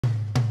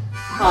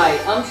Hi,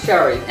 I'm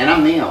Sherry. And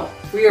I'm Neil.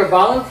 We are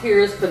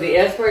volunteers for the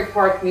Asbury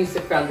Park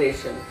Music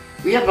Foundation.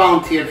 We have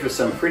volunteered for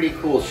some pretty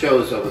cool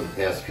shows over the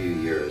past few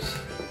years.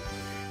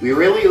 We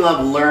really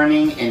love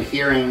learning and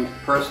hearing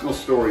personal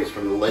stories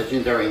from the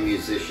legendary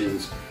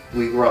musicians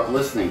we grew up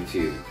listening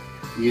to.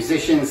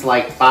 Musicians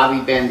like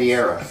Bobby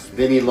Bandiera,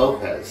 Vinny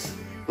Lopez,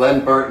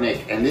 Glenn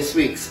Burtnick, and this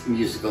week's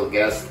musical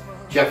guest,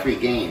 Jeffrey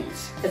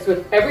Gaines. As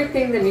with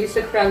everything the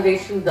Music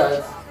Foundation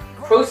does,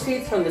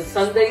 proceeds from the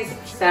Sundays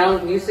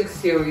Sound Music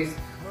Series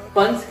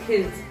funds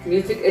kids'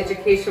 music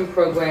education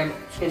program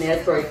in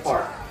Asbury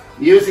Park.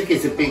 Music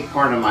is a big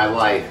part of my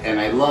life, and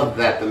I love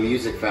that the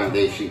Music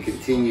Foundation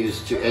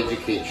continues to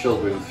educate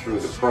children through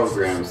the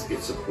programs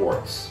it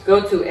supports. Go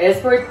to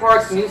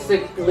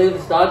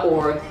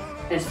asburyparkmusiclives.org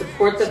and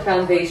support the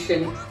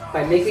foundation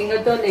by making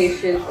a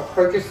donation or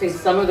purchasing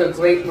some of their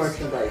great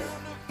merchandise.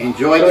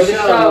 Enjoy the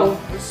show.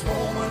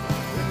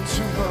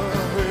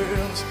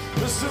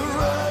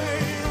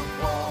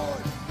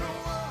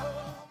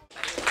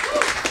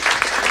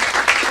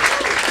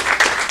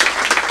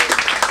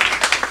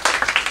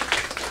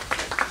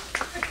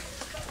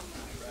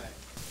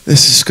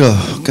 This is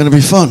going to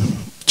be fun.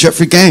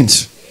 Jeffrey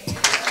Gaines.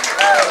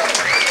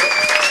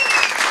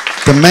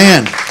 The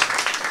man,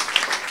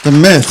 the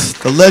myth,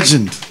 the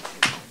legend.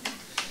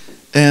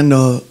 And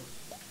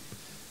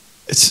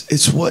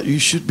it's what you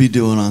should be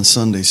doing on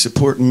Sunday,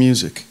 supporting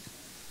music.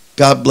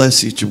 God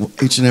bless each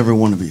and every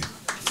one of you.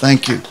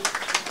 Thank you.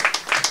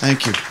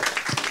 Thank you.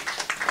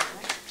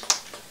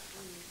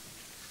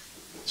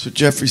 So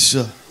Jeffrey's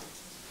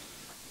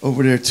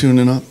over there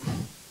tuning up.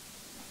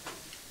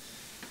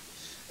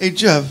 Hey,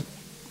 Jeff,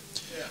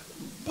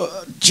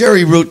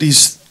 Jerry wrote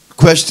these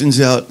questions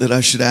out that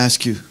I should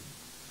ask you.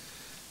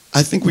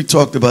 I think we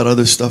talked about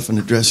other stuff in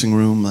the dressing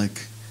room,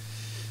 like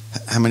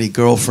how many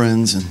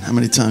girlfriends and how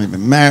many times you've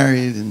been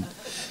married and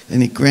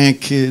any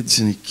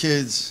grandkids, any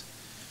kids.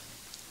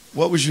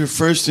 What was your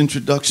first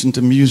introduction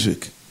to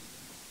music?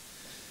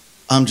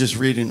 I'm just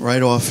reading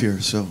right off here.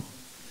 So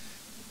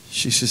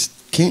she says,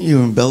 can't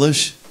you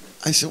embellish?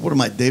 I said, what am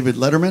I, David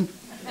Letterman?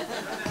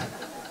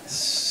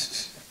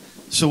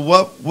 So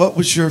what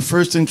was your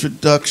first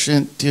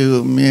introduction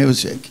to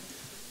music?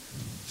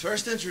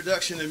 First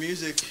introduction to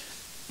music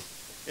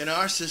in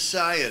our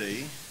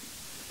society,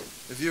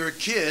 if you're a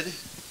kid,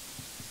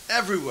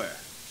 everywhere.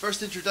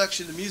 First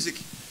introduction to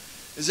music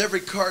is every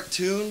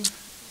cartoon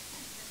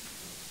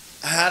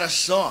had a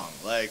song,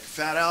 like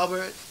Fat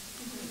Albert.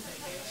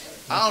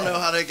 I don't know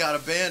how they got a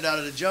band out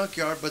of the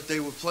junkyard, but they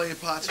were playing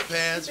pots and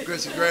pans,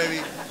 grits and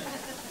gravy.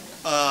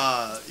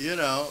 You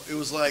know, it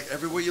was like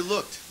everywhere you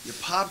looked. Your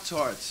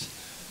Pop-Tarts.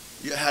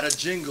 You had a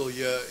jingle,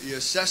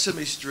 your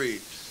Sesame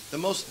Street, the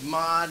most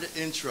mod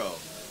intro,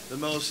 the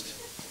most,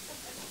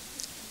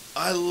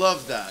 I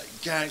love that.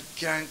 Gang,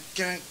 gang,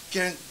 gang,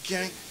 gang,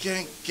 gang,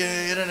 gang,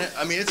 gang.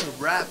 I mean, it's a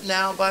rap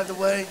now, by the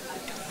way.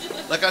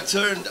 Like I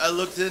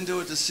looked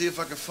into it to see if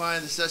I could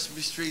find the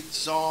Sesame Street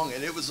song,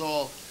 and it was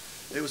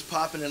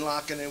popping and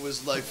locking. It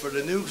was like for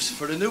the new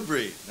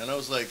breed. And I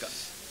was like,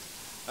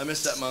 I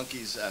missed that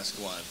Monkeys, ask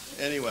one.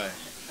 Anyway.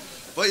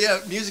 But yeah,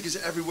 music is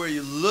everywhere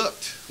you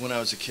looked when I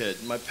was a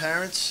kid. My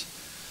parents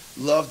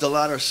loved a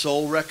lot of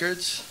soul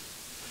records,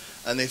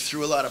 and they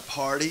threw a lot of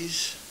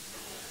parties.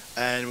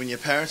 And when your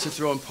parents are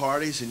throwing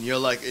parties and you're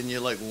like in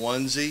your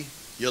onesie,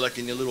 you're like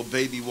in your little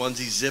baby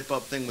onesie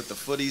zip-up thing with the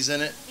footies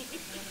in it,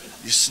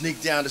 you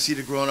sneak down to see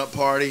the grown-up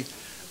party,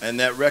 and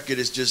that record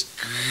is just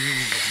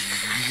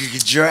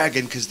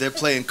dragging because they're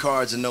playing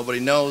cards and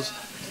nobody knows.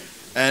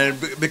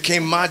 And it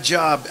became my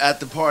job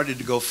at the party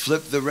to go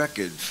flip the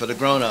record for the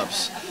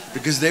grown-ups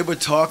because they were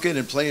talking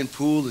and playing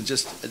pool and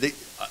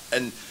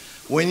and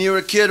when you're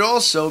a kid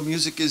also,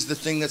 music is the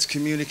thing that's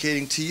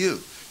communicating to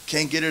you.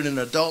 Can't get it in an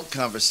adult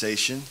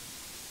conversation,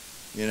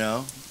 you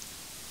know.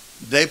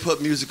 They put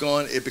music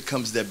on, it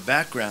becomes their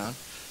background.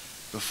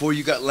 Before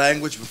you got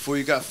language, before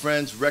you got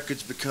friends,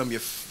 records become your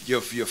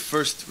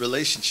first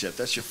relationship.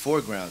 That's your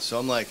foreground. So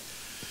I'm like,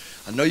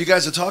 I know you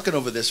guys are talking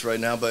over this right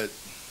now, but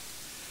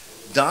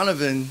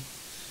Donovan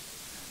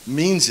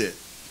means it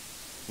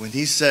when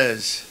he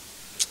says,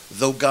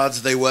 though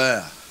gods they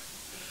were,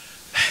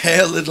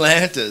 hail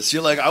Atlantis.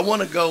 You're like, I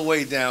want to go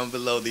way down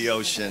below the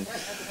ocean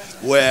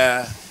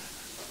where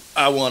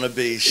I want to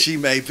be, she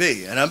may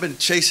be. And I've been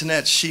chasing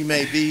that she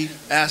may be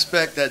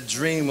aspect, that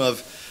dream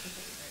of,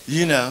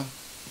 you know,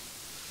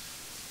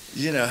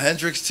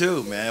 Hendrix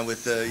too, man,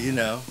 with the,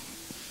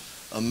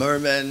 a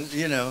merman,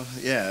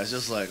 yeah, it's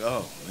just like,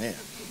 oh, man.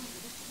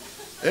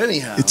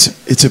 Anyhow,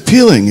 it's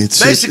appealing. It's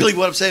basically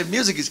what I'm saying.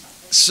 Music is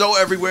so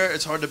everywhere.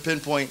 It's hard to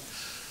pinpoint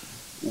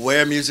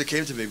where music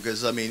came to me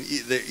because I mean,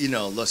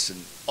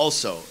 listen.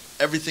 Also,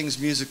 everything's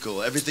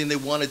musical. Everything they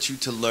wanted you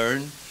to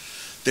learn,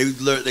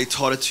 they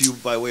taught it to you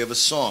by way of a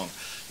song.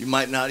 You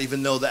might not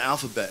even know the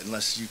alphabet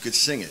unless you could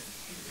sing it.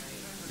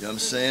 You know what I'm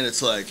saying?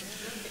 It's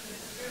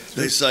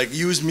like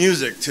use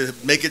music to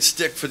make it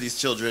stick for these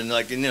children.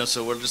 Like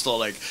so we're just all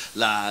like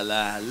la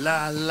la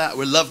la la.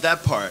 We love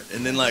that part,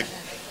 and then like.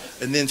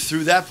 And then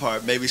through that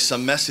part, maybe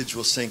some message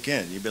will sink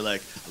in. You'd be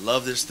like, I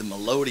love this, the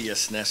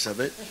melodiousness of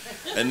it.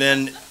 And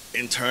then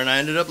in turn, I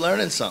ended up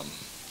learning something.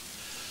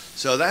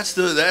 So that's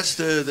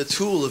the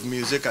tool of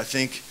music. I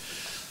think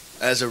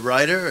as a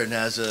writer and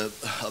as a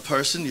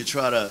person, you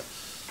try to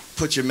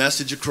put your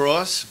message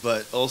across,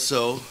 but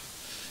also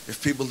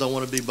if people don't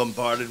want to be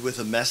bombarded with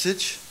a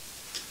message,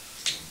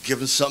 give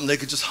them something they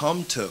could just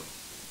hum to.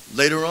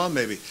 Later on,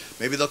 maybe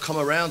they'll come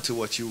around to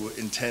what you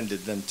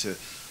intended them to,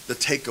 the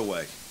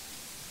takeaway.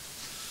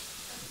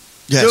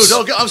 Yes.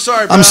 Dude, I'm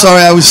sorry, bro. I'm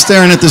sorry. I was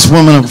staring at this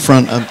woman up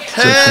front.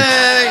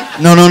 Hey!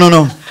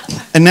 No.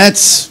 And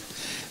that's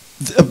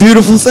a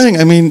beautiful thing.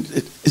 I mean,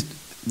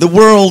 the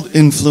world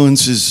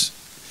influences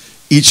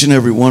each and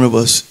every one of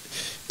us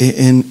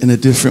in a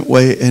different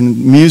way.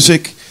 And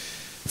music,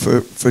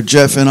 for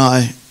Jeff and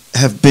I,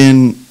 have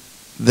been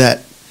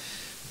that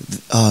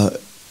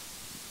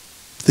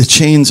the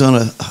chains on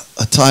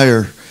a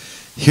tire,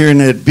 hearing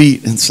that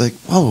beat, and it's like,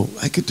 whoa,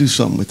 I could do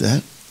something with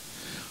that.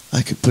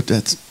 I could put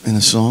that in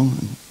a song.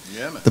 And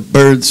yeah, man. the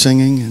birds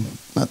singing, and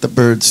not the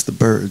birds, the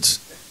birds.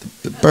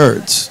 The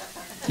birds.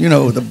 You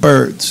know, the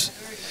birds.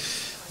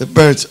 The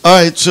birds.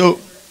 All right, so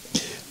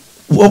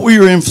what were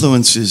your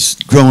influences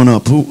growing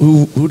up?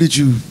 Who did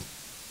you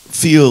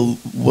feel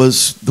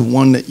was the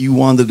one that you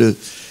wanted to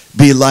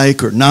be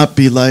like or not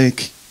be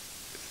like?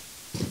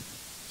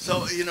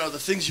 So, you know, the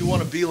things you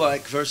want to be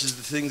like versus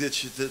the things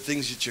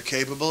that you're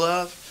capable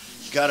of,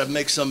 you got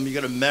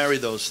to marry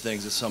those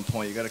things at some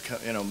point. You got to,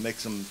 you know, make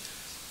some.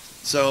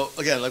 So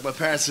again, like my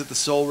parents did the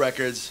soul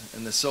records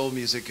and the soul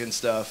music and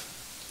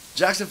stuff.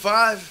 Jackson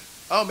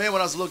 5, oh man,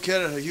 when I was a little kid,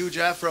 I had a huge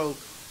afro,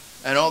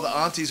 and all the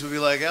aunties would be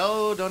like,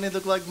 "Oh, don't he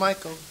look like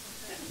Michael?"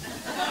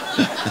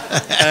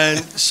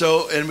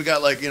 and we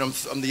got like, you know,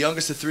 I'm the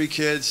youngest of 3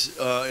 kids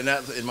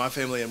in my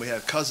family, and we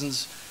had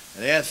cousins,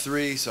 and they had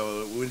 3.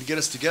 So when we'd get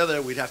us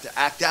together, we'd have to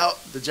act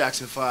out the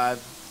Jackson 5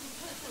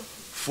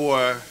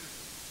 for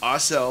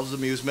ourselves,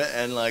 amusement,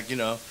 and like, you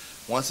know,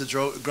 once the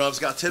drums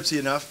got tipsy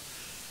enough,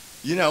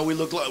 you know, we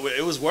looked like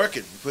it was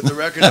working. Put the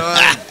record on.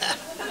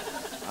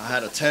 I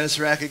had a tennis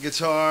racket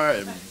guitar,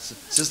 and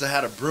sister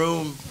had a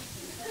broom,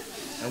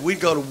 and we'd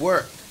go to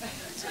work.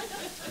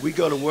 We'd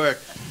go to work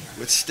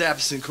with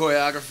steps and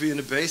choreography in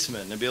the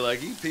basement, and be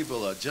like, "You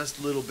people are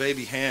just little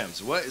baby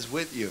hams. What is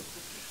with you?"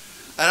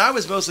 And I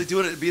was mostly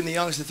doing it, being the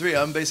youngest of 3.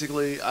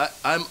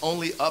 I'm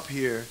only up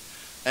here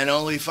and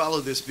only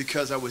follow this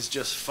because I was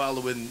just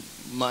following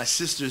my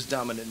sister's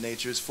dominant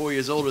nature. Is 4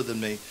 years older than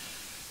me.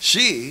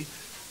 She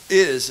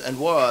is and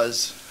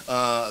was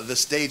the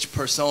stage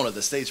persona,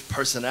 the stage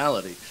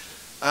personality.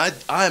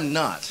 I'm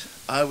not.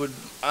 I'm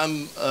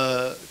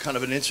kind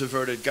of an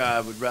introverted guy.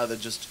 I would rather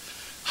just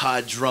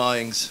hide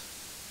drawings,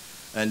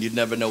 and you'd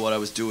never know what I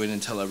was doing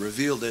until I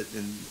revealed it.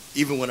 And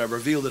even when I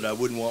revealed it, I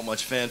wouldn't want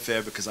much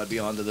fanfare because I'd be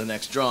on to the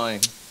next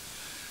drawing.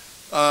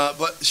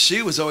 But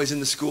she was always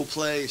in the school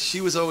play. She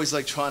was always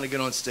like trying to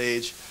get on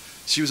stage.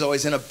 She was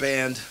always in a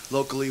band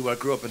locally where I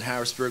grew up in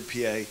Harrisburg,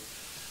 PA.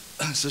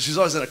 So she was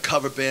always in a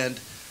cover band,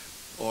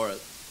 or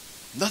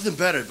nothing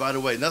better, by the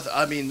way.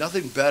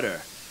 Nothing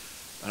better.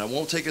 And I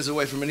won't take this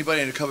away from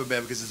anybody in a cover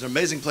band because it's an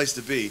amazing place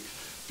to be,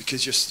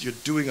 because you're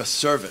doing a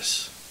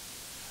service.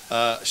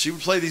 She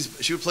would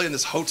play in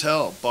this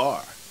hotel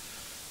bar,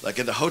 like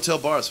in the hotel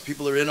bars.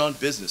 People are in on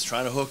business,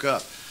 trying to hook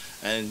up,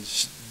 and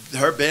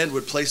her band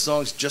would play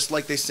songs just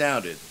like they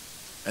sounded,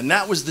 and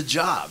that was the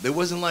job. It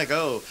wasn't like,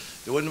 oh,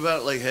 it wasn't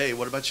about like, hey,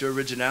 what about your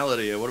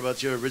originality or what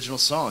about your original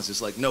songs?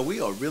 It's like, no,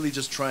 we are really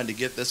just trying to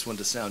get this one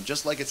to sound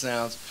just like it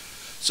sounds,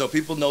 so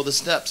people know the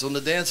steps on the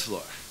dance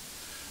floor.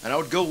 And I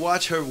would go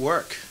watch her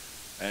work,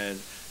 and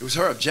it was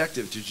her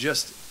objective to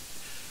just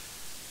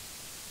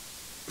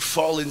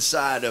fall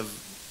inside of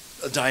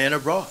Diana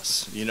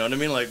Ross. You know what I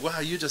mean? Like, wow,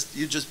 you just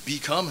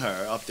become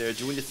her up there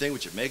doing your thing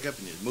with your makeup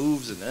and your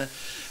moves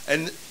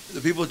and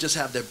the people just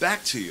have their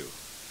back to you.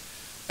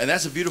 And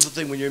that's a beautiful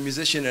thing when you're a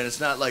musician, and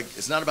it's not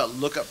about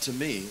look up to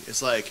me.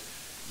 It's like,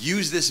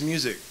 use this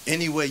music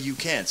any way you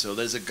can. So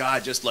there's a guy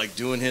just like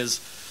doing his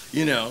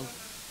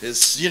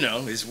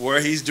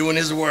where he's doing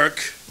his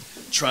work,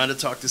 trying to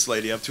talk this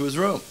lady up to his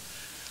room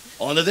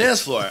on the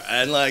dance floor.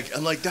 And like,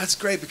 I'm like, that's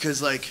great,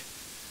 because like,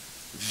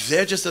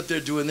 they're just up there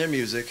doing their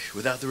music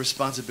without the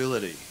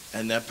responsibility,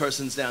 and that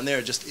person's down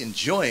there just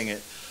enjoying it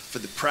for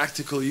the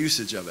practical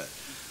usage of it.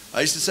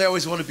 I used to say I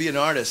always wanted to be an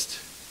artist,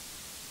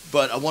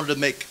 but I wanted to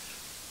make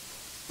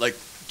like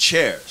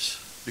chairs,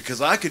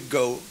 because I could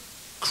go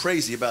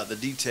crazy about the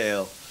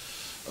detail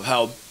of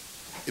how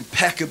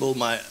impeccable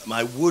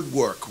my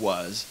woodwork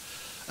was,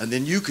 and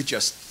then you could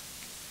just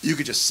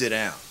sit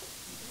down,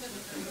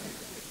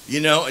 you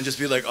know, and just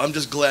be like, I'm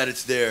just glad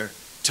it's there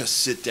to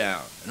sit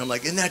down. And I'm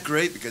like, isn't that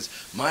great? Because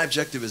my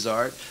objective is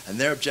art and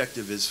their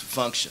objective is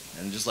function.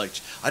 And just like,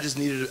 I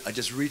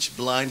just reached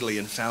blindly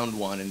and found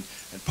one and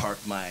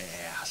parked my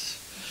ass.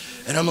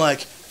 And I'm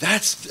like,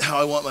 that's how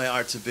I want my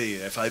art to be.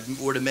 If I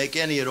were to make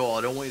any at all,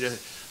 I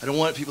don't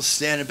want people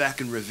standing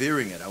back and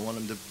revering it. I want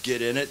them to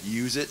get in it,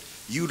 use it,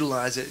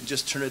 utilize it, and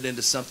just turn it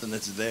into something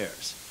that's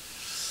theirs.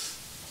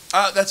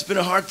 That's been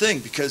a hard thing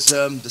because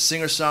the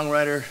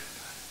singer-songwriter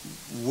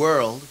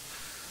world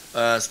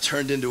has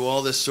turned into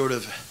all this sort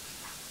of.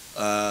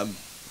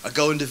 I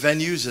go into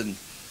venues and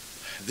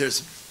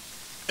there's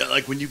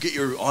like when you get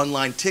your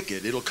online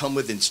ticket, it'll come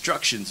with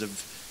instructions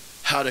of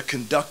how to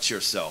conduct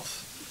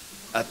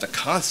yourself at the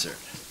concert.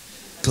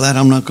 Glad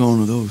I'm not going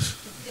to those.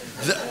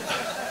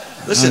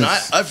 Listen,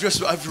 Nice.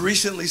 I've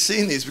recently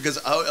seen these because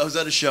I was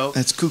at a show.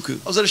 That's cuckoo.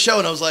 I was at a show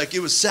and I was like, it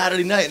was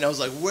Saturday night, and I was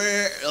like,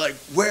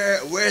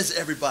 where's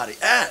everybody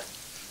at?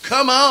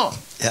 Come on!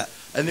 Yeah.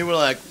 And they were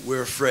like,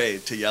 we're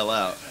afraid to yell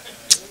out.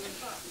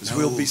 'Cause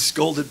we'll be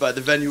scolded by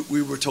the venue.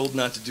 We were told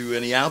not to do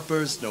any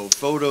outbursts, no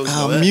photos.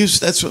 No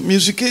That's what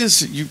music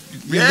is. You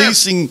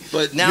releasing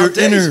but your nowadays,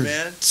 inner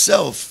man,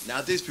 self.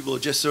 Nowadays, people are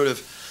just sort of,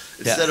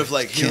 instead of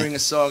like can't. hearing a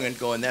song and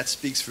going, that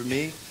speaks for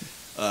me,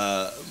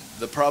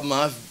 the problem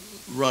I've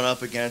run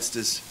up against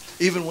is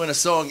even when a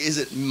song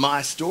isn't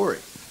my story,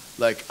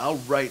 like I'll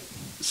write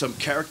some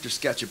character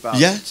sketch about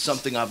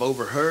something I've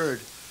overheard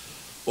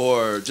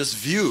or just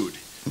viewed,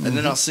 and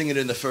then I'll sing it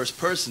in the first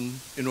person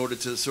in order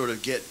to sort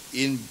of get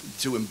in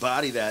to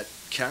embody that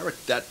character,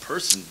 that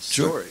person's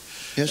story.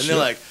 Yeah, and they're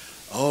like,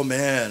 "Oh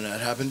man, that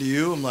happened to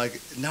you?" I'm like,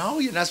 "No,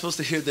 you're not supposed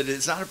to hear that.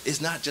 It's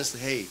not just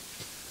hey,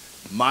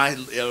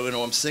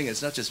 I'm singing.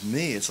 It's not just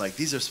me. It's like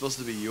these are supposed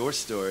to be your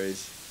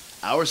stories,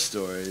 our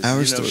stories,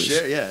 our stories.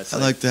 Share, yeah, I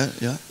like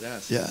that. Yeah,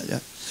 yes. yeah.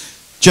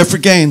 Jeffrey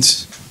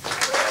Gaines.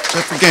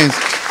 Jeffrey Gaines.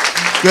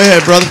 Go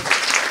ahead, brother.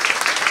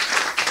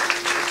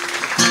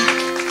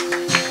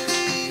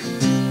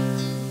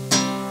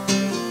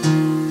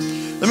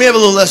 Let me have a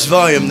little less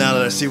volume now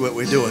that I see what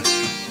we're doing.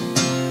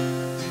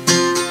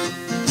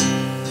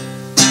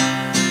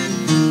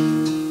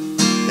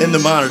 In the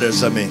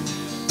monitors, I mean.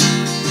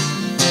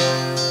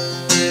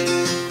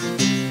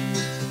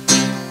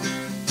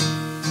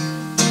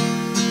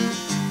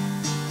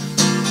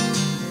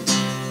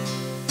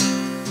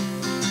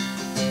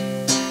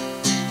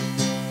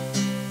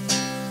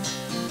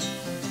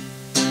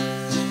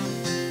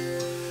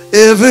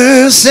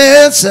 Ever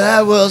since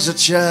I was a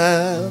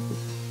child,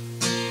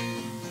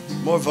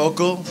 more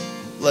vocal,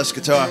 less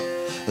guitar,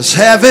 I was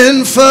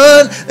having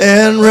fun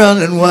and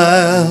running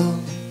wild.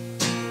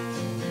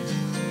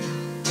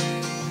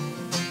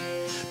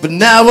 But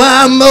now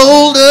I'm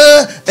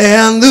older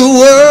and the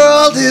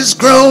world is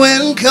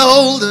growing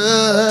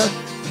colder.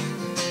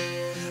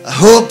 I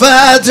hope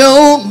I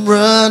don't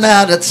run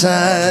out of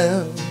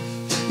time.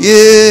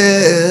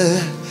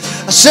 Yeah,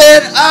 I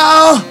said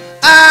all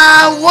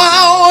I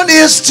want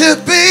is to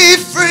be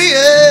free.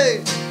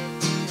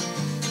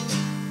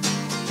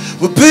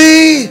 Will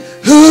be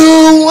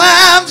who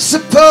I'm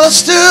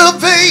supposed to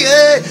be.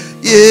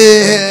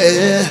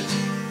 Yeah.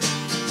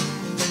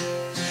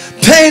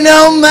 Pay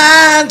no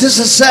mind to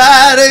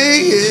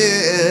society.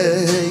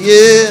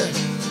 Yeah.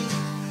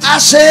 I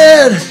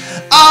said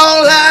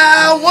all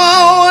I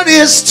want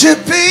is to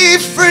be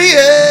free.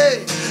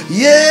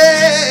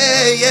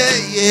 Yeah, yeah,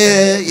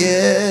 yeah,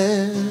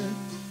 yeah.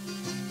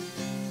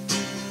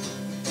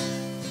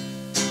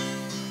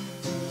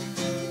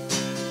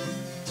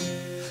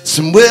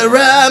 Somewhere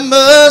I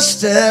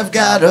must have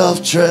got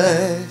off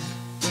track.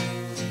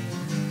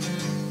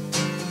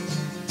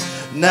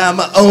 Now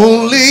my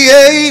only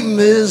aim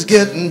is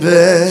getting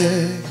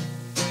back.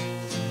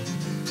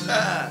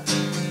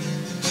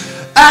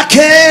 I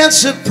can't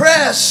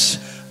suppress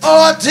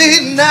or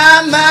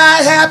deny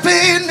my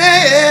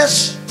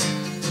happiness.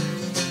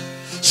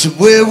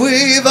 Somewhere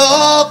we've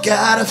all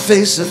got to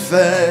face the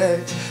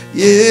fact.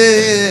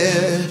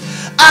 Yeah,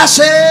 I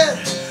said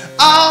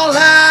all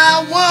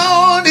I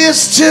want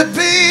is to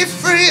be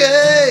free.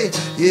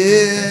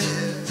 Yeah,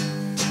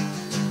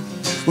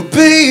 will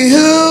be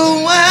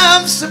who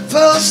I'm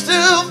supposed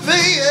to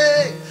be.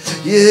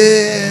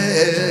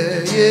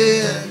 Yeah,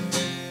 yeah.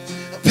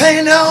 I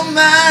pay no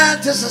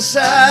mind to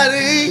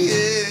society.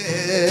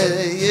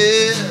 Yeah,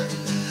 yeah.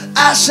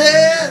 I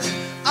said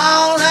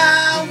all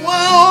I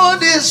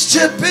want is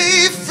to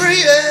be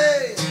free.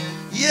 Yeah,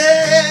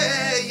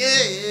 yeah,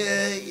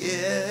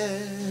 yeah.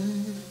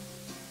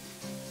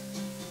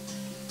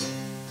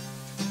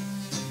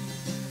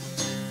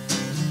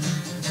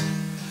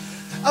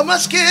 I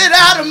must get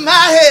out of my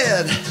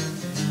head.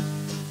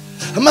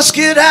 I must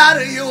get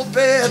out of your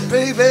bed,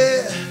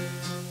 baby.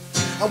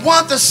 I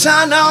want the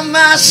sun on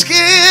my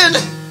skin.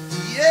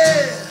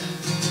 Yeah.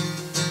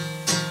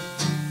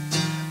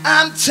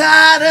 I'm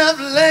tired of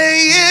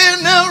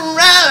laying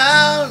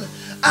around.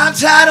 I'm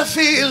tired of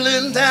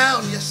feeling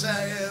down. Yes,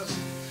 I am.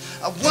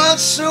 I want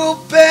so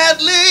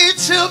badly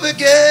to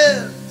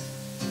begin.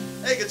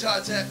 Hey,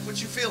 guitar tech, what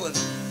you feeling?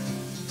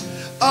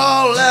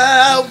 All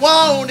I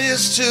want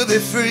is to be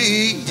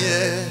free,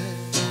 yeah.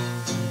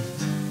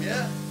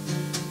 Yeah.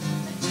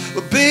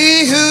 Well,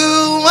 be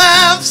who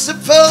I'm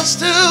supposed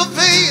to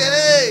be,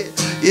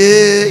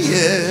 yeah,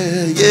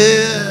 yeah,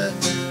 yeah.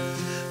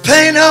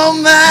 Pay no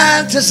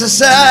mind to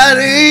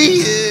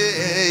society,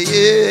 yeah,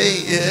 yeah,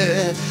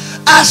 yeah.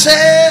 I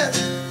said,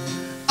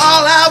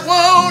 all I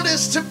want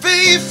is to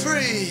be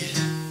free,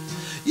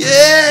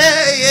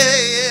 yeah, yeah,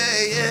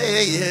 yeah,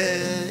 yeah,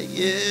 yeah.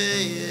 yeah,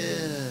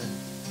 yeah.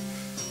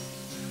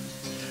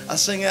 I'll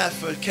sing that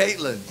for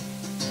Caitlin.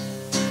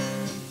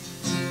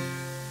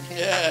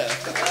 Yeah.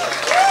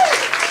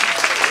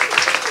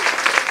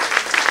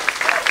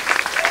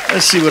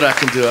 Let's see what I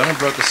can do. I done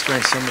broke a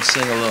string, so I'm gonna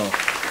sing a little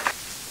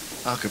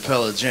a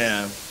cappella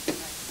jam.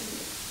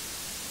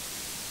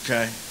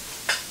 Okay.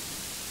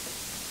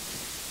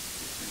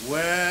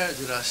 Where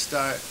did I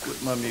start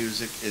with my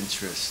music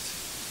interest?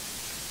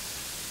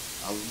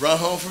 I would run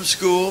home from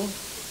school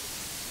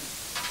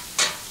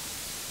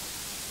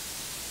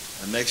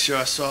and make sure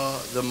I saw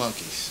the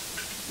monkeys.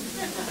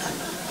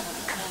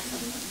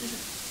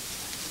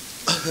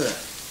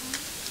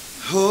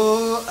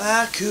 Oh,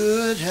 I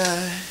could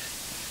hide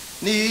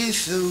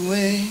neath the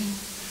wing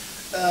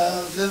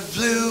of the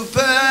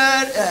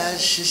bluebird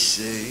as she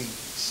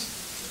sings.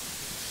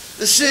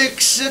 The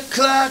 6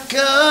 o'clock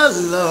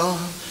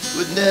alarm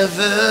would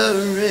never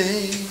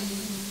ring,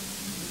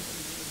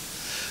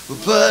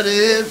 but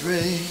it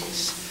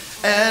rings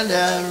and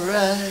I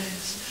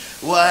rise,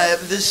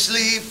 wipe the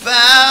sleep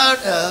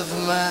out of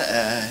my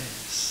eyes.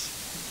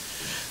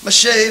 My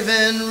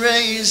shaving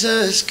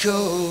razor's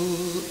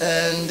cold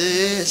and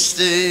it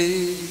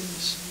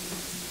stings.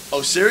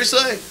 Oh,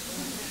 seriously?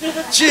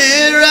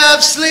 Cheer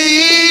up,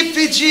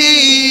 sleepy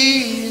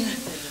Jean.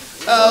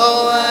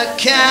 Oh, what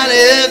can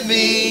it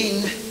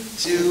mean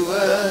to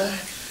a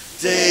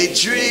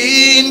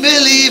daydream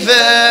believer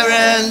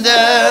and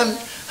a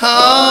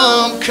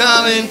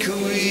homecoming queen?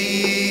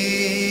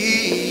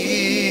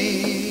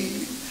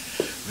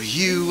 Well,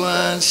 you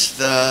once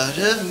thought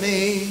of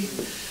me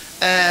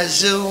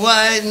as a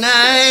white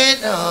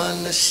knight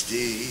on the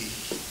steed,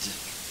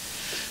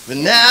 but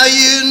now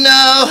you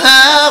know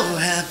how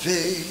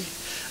happy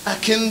I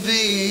can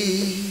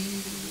be.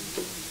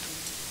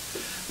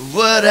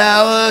 What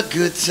our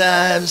good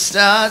time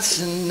starts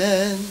and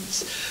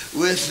ends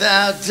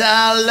without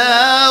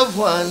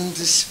 $1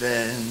 to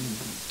spend.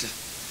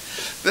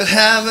 But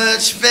how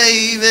much,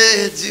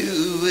 baby,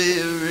 do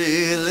we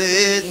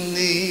really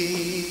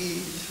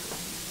need?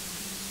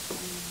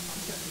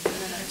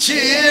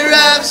 Cheer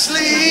up,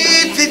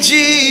 sleepy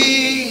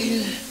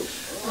Jean.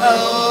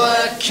 Oh,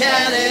 what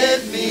can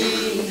it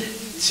mean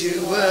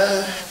to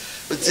a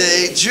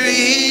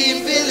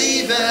daydream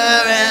believer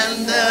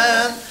and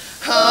a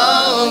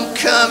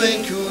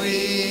homecoming queen?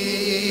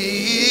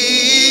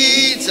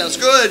 Sounds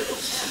good.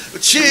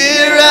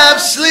 Cheer up,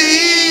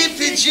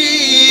 sleepy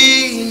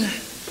Jean.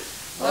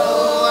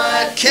 Oh,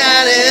 what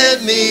can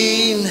it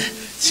mean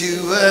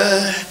to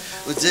a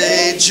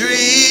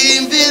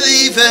daydream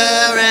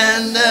believer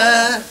and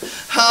a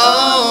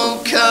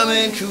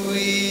homecoming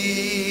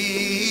queen?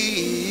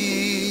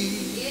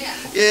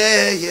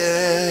 Yeah,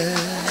 yeah.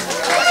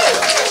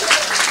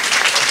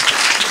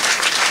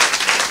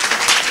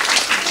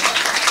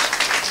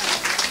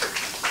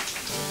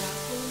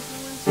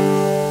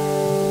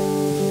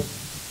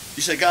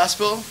 You say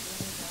gospel?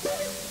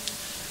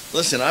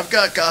 Listen, I've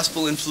got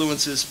gospel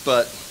influences,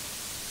 but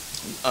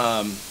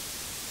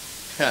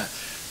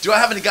do I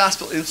have any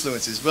gospel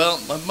influences? Well,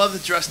 my mother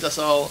dressed us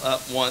all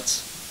up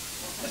once.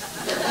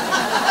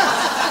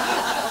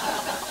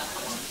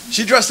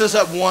 She dressed us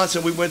up once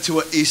and we went to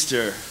an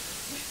Easter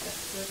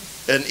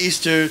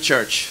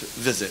church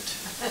visit.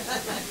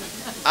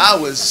 I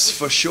was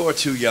for sure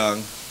too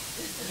young.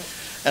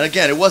 And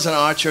again, it wasn't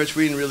our church.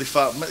 We didn't really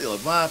follow.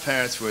 My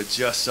parents were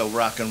just so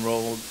rock and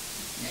roll.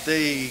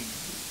 They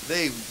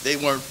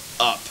weren't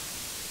up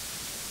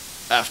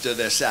after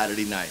their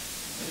Saturday night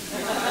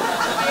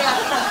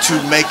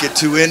to make it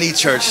to any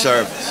church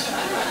service.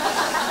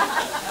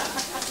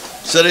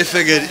 So they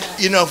figured,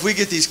 you know, if we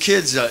get these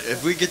kids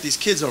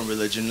on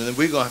religion, then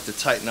we're gonna have to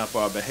tighten up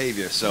our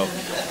behavior. So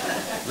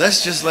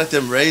let's just let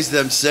them raise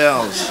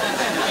themselves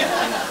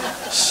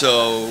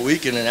so we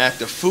can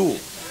act a fool.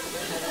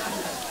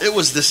 It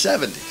was the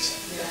 70s.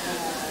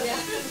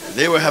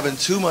 They were having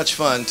too much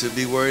fun to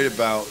be worried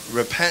about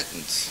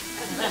repentance.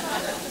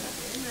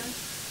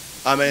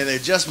 I mean, they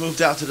just moved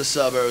out to the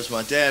suburbs.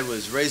 My dad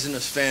was raising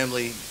his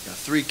family, got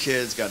 3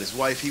 kids, got his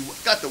wife. He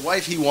got the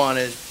wife he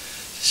wanted.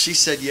 She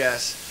said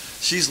yes.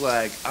 She's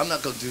like, I'm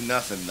not gonna do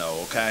nothing though,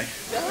 okay?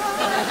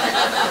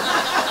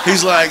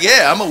 He's like,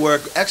 yeah, I'm gonna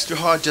work extra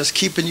hard just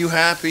keeping you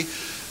happy.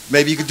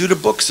 Maybe you could do the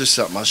books or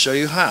something. I'll show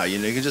you how. You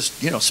know, you can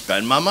just, you know,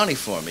 spend my money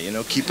for me. You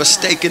know, keep a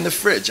steak in the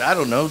fridge. I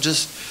don't know,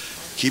 just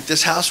keep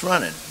this house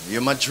running.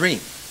 You're my dream.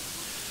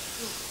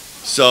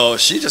 So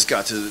she just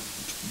got to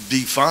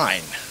be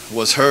fine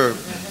was her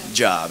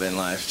job in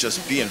life,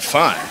 just being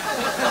fine.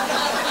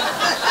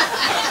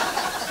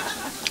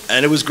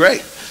 And it was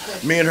great.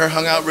 Me and her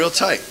hung out real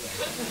tight.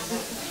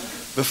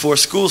 Before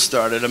school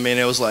started, I mean,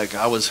 it was like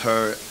I was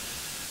her.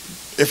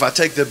 If I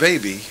take the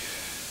baby,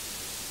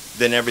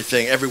 then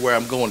everywhere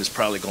I'm going is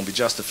probably going to be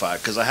justified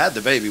because I had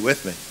the baby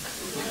with me.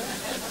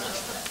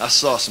 I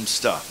saw some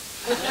stuff.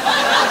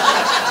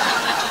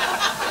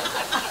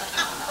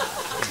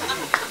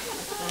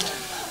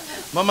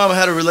 My mama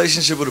had a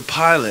relationship with a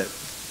pilot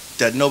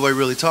that nobody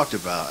really talked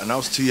about, and I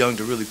was too young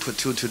to really put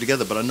 2 and 2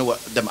 together, but I know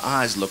what them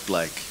eyes looked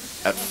like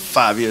at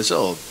 5 years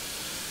old.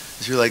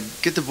 She was like,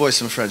 get the boy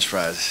some French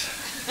fries.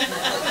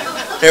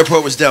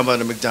 Airport was down by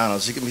the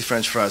McDonald's. He get me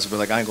French fries. I'd be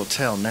like, I ain't gonna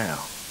tell now.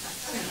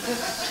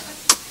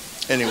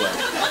 Anyway.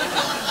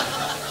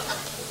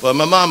 Well,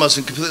 my mom I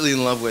wasn't completely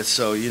in love with,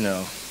 so, you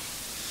know,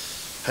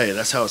 hey,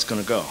 that's how it's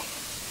gonna go.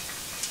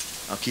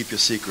 I'll keep your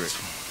secret.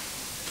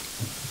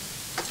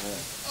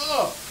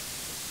 Oh!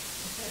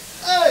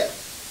 Hey!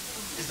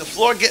 Is the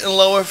floor getting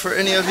lower for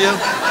any of you?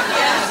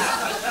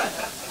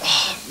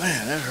 Oh,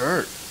 man, that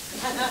hurt.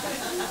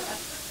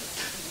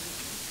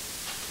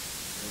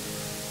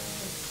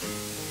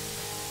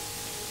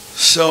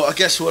 So I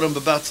guess what I'm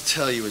about to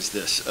tell you is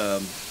this.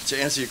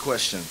 To answer your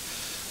question,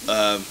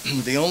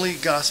 the only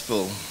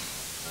gospel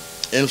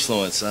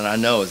influence that I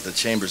know is the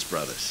Chambers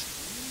Brothers.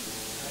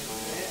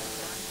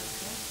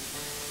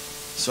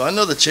 So I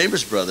know the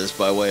Chambers Brothers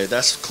by way,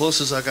 that's as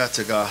close as I got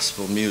to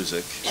gospel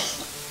music.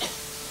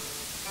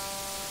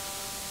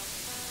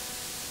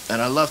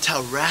 And I loved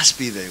how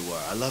raspy they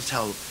were. I loved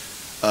how,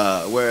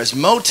 whereas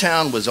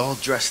Motown was all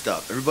dressed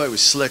up. Everybody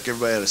was slick,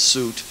 everybody had a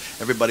suit,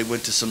 everybody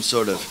went to some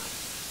sort of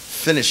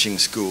finishing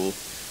school,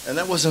 and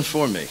that wasn't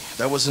for me.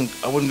 I wasn't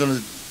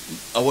gonna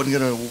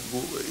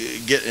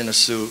get in a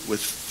suit with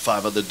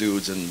 5 other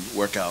dudes and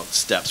work out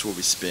steps where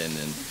we spin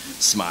and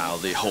smile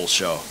the whole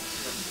show.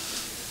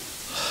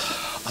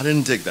 I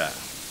didn't dig that.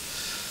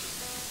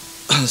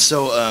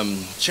 So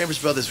Chambers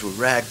Brothers were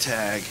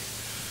ragtag,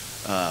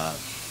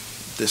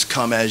 this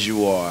Come As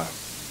You Are.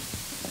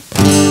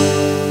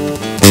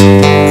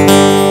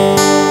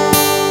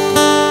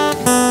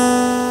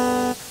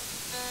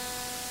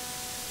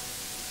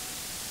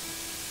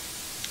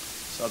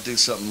 So I'll do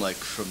something like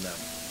from them.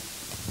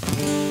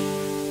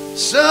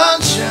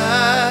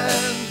 Sunshine,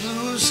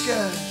 blue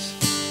skies,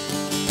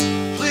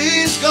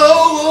 please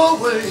go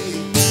away.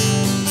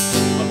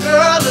 My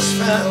girl has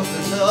found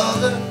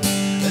another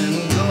and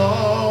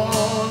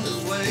gone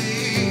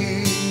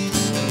away.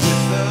 And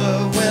with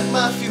her went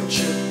my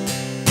future.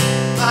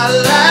 My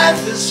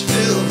life is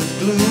filled with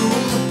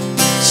gloom.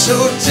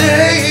 So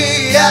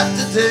day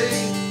after day,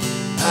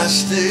 I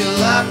stay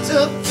locked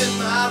up in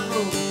my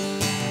room.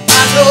 I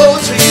know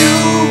to you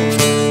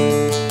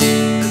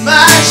it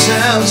might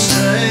sound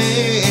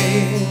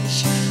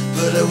strange,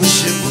 but I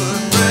wish it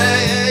would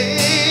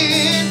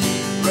rain,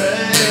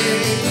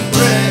 rain,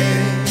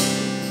 rain,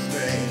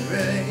 rain,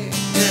 rain,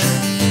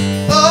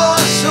 yeah. Oh,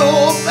 so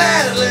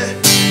badly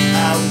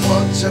I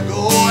want to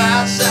go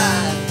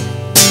outside,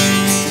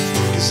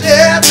 'cause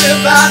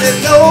everybody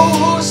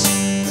knows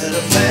that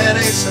a man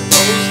ain't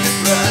supposed to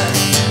cry.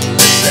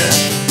 Listen,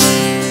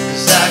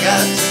 'cause I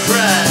got to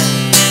cry,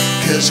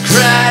 'cause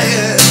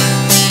crying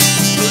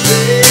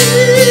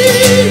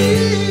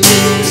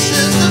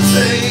eases the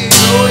pain.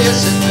 Oh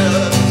yes it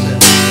does.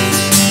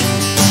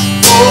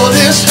 All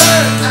this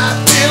hurt I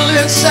feel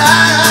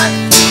inside,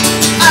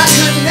 I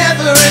could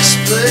never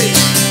explain.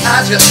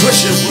 I just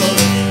wish it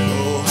would.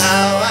 Oh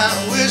how I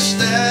wish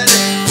that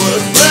it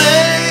would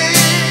rain.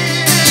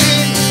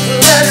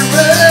 Let it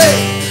rain.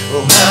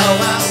 Oh how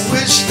I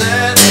wish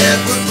that it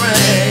would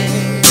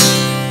rain.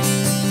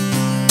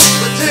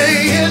 But day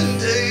in,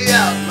 day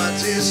out, my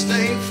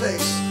tear-stained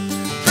face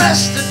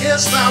pressed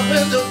against my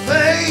window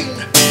pane.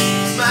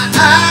 My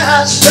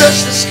eyes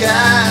search the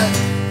sky,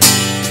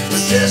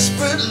 but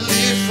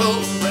desperately for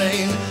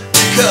rain,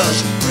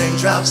 because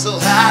raindrops will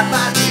hide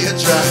my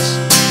teardrops.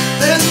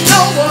 Then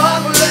no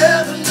one will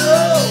ever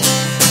know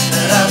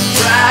that I'm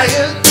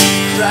crying,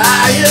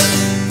 crying,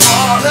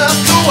 wanna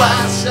go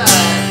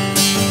outside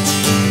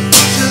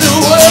to the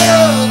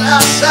world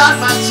outside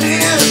my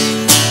tears.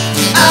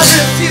 I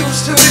refuse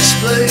to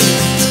explain,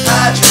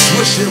 I just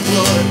wish it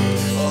would.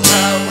 Oh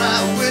how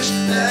I wish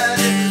that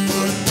it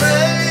would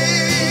rain.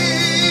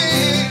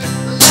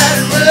 Let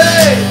it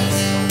rain.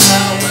 Oh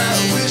how I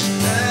wish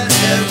that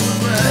it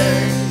would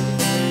rain.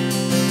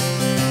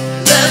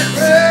 Let it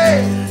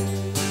rain.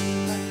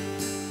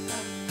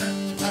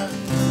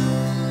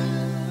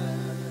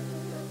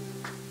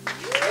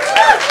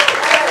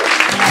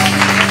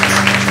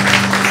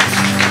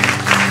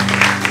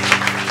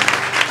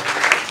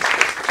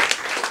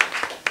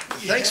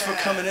 Thanks for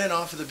coming in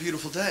off of the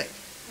beautiful day.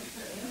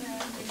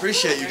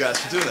 Appreciate you guys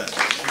for doing that.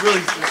 Really,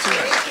 it's too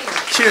nice.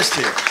 Cheers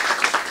to you.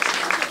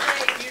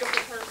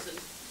 Beautiful person.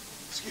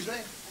 Excuse me? I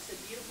said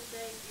beautiful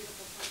day,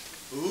 beautiful person.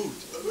 Ooh,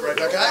 right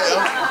back at you.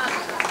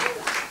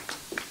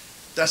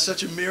 That's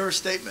such a mirror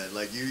statement.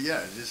 Like you,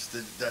 yeah, just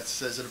that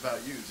says it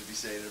about you to be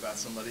saying it about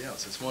somebody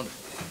else. It's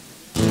wonderful.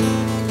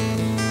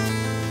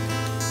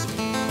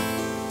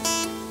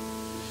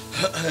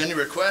 Any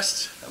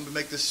requests? I'm gonna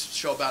make this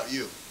show about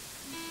you.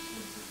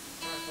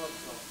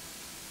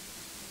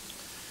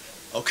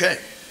 Okay.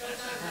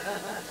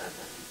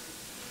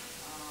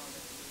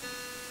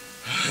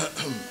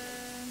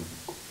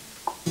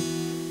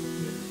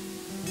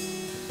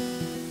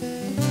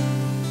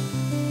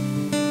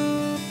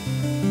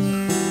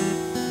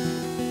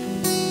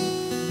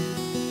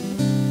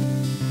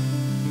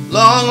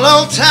 Long,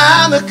 long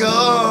time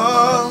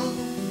ago,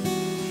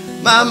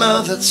 my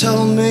mother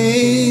told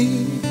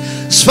me,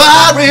 as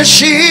far as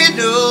she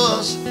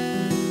knows,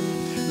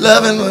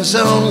 Loving was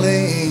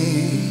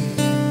only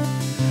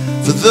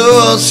for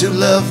those who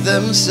love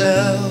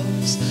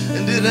themselves,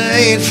 and it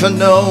ain't for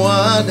no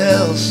one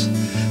else.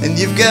 And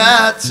you've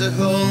got to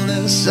hold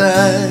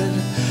inside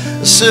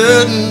a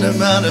certain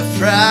amount of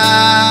pride.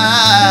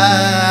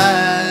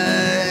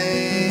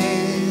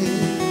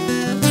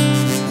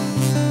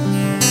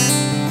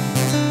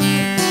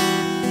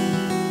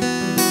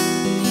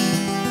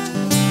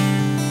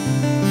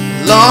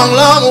 Long,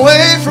 long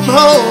way from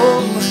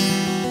home,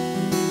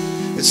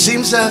 it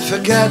seems I've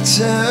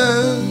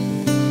forgotten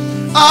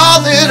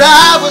all that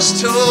I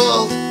was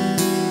told,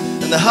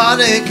 and the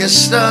heartache is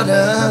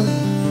starting.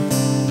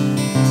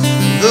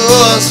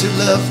 Those who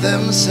love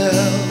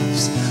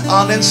themselves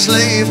aren't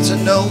enslaved to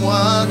no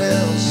one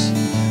else,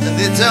 and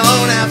they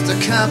don't have to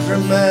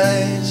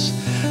compromise,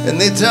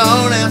 and they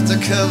don't have to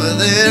cover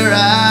their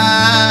eyes.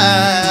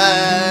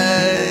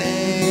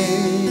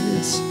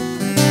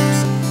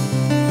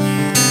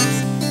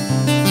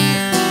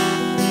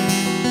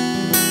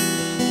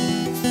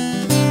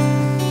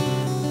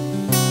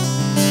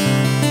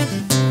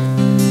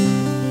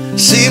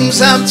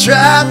 Seems I'm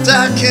trapped,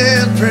 I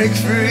can't break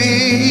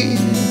free,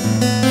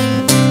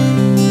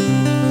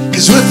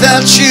 'cause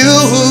without you,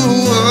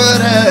 who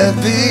would I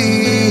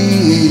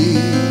be?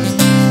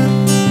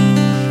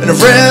 And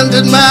I've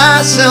rendered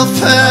myself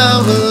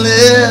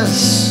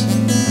powerless.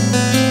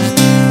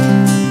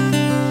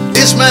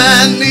 It's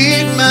my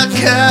need, my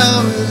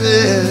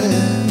cowardice.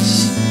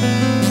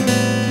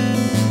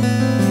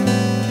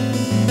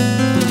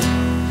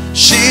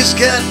 She's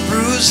got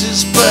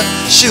bruises, but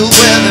she'll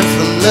wear them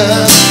for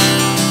love.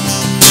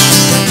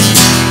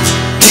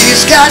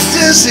 He's got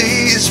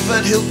disease,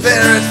 but he'll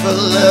bear it for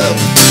love.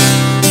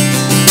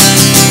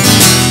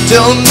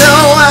 Don't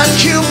know what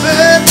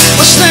Cupid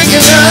was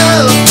thinking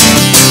of.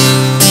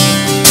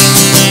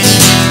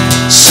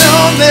 So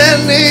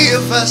many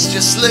of us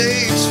just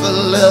slaves for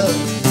love.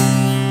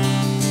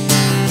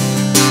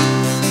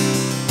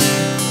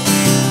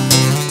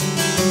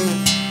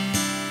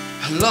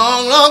 A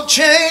long, long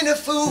chain of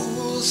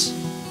fools,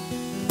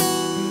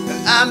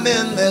 and I'm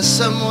in there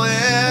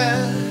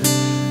somewhere.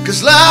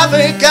 'Cause love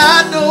ain't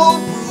got no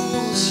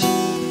rules,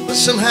 but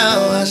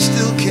somehow I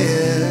still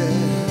care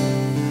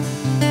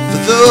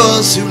for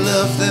those who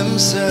love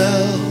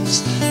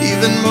themselves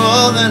even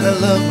more than I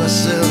love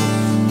myself.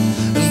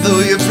 And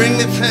though you bring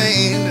me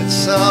pain and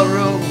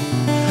sorrow,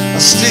 I'll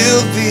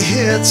still be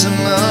here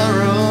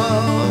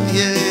tomorrow.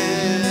 Yeah,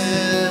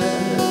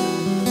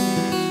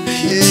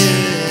 yeah.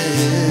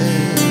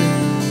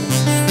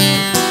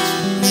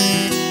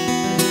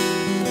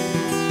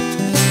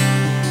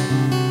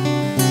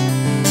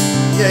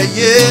 Yeah,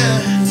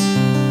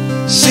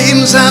 yeah.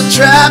 Seems I'm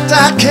trapped,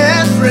 I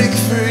can't break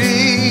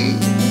free.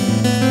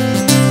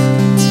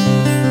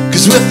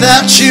 'Cause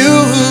without you,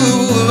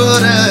 who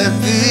would I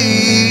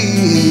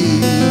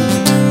be?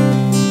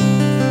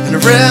 And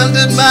I've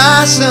rendered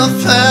myself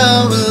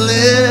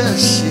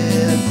powerless,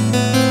 yeah.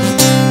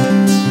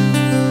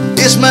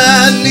 It's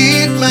my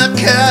need, my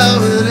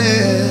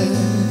cowardice,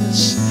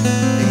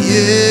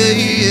 yeah,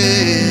 yeah.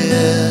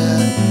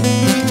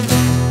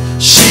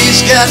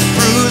 She's got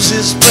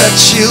bruises, but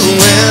she'll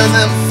wear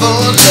them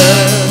for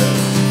love.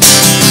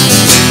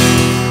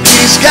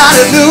 He's got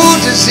a new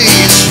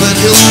disease, but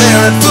he'll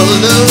bear it for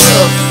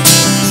love.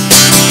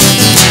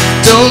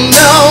 Don't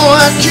know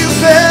what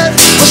Cupid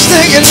was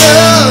thinking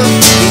of,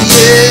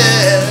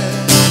 yeah.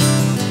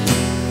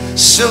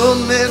 So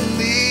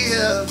many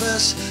of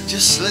us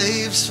just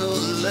slaves for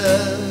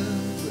love.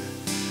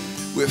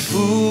 We're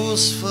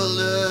fools for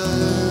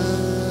love.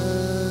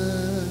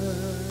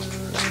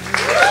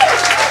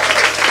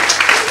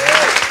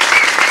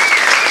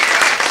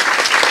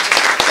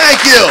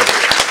 Thank you.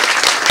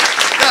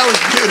 That was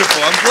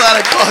beautiful. I'm glad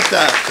I caught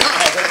that.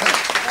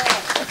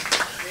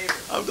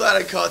 I'm glad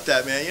I caught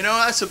that, man. You know,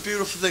 that's a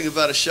beautiful thing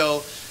about a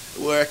show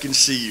where I can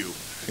see you,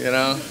 you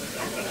know?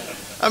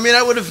 I mean,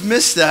 I would have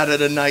missed that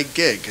at a night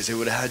gig because they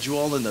would have had you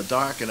all in the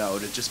dark and I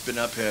would have just been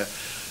up here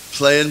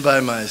playing by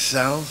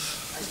myself.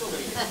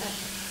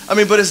 I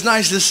mean, but it's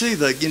nice to see,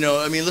 like, you know,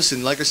 I mean,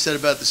 listen, like I said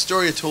about the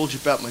story I told you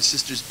about my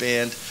sister's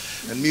band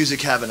and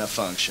music having a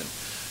function.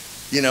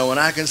 You know, and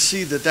I can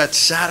see that that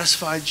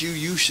satisfied you.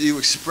 You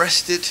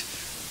expressed it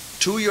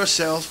to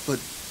yourself, but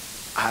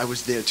I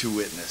was there to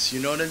witness. You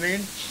know what I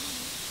mean?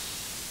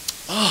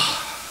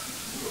 Oh.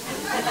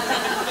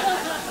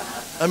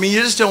 I mean,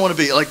 you just don't want to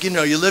be, like, you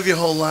know, you live your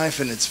whole life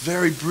and it's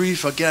very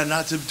brief. Again,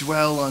 not to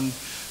dwell on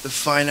the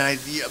finite,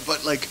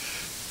 but, like,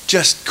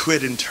 just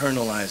quit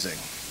internalizing.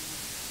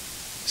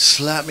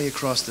 Slap me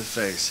across the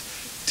face.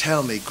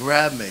 Tell me,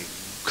 grab me,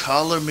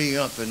 collar me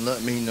up and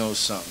let me know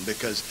something.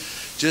 Because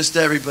just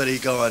everybody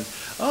going,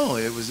 oh,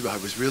 I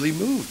was really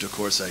moved. Of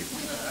course, I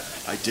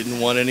didn't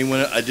want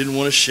anyone, I didn't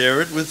want to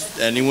share it with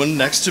anyone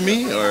next to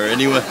me or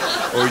anyone,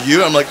 or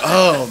you. I'm like,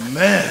 oh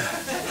man.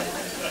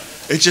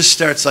 It just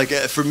starts like,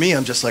 for me,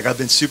 I'm just like, I've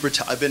been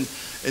I've been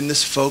in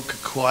this folk,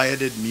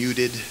 quieted,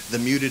 muted, the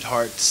muted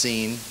heart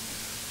scene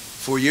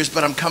for years,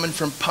 but I'm coming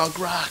from punk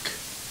rock.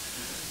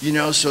 You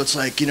know, so it's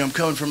like, you know, I'm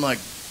coming from like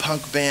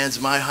punk bands.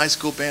 My high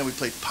school band, we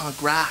played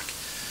punk rock.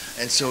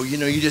 And so, you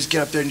know, you just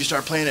get up there and you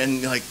start playing it,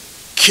 and like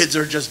kids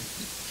are just,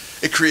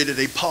 it created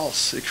a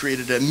pulse. It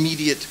created an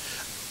immediate,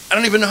 I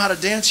don't even know how to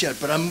dance yet,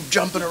 but I'm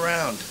jumping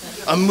around.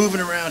 I'm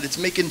moving around. It's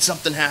making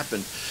something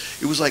happen.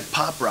 It was like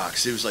pop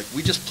rocks. It was like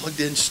we just plugged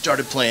in,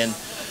 started playing,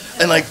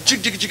 and like,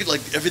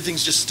 like everything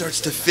just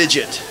starts to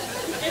fidget.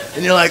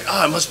 And you're like,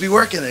 oh, it must be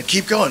working. And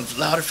keep going,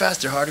 louder,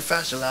 faster, harder,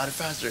 faster, louder,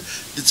 faster.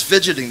 It's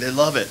fidgeting. They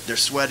love it. They're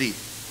sweaty.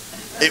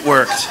 It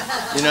worked,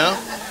 you know?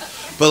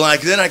 But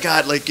like then I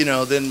got like, you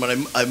know, then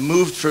when I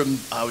moved from,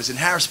 I was in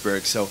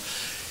Harrisburg. So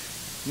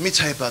let me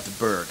tell you about the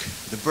Burg.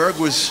 The Burg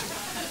was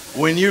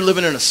when you're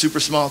living in a super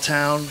small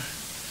town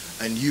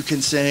and you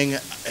can sing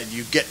and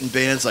you get in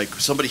bands, like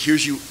somebody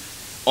hears you.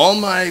 All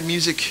my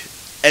music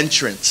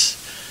entrance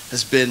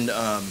has been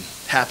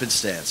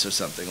happenstance or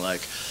something.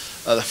 Like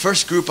the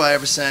first group I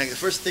ever sang, the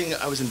first thing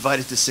I was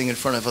invited to sing in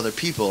front of other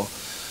people,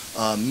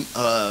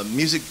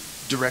 music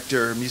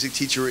director, music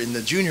teacher in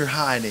the junior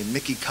high named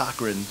Mickey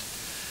Cochran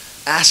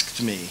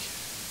asked me,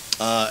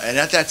 and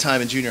at that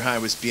time in junior high I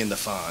was being the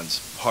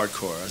Fonz,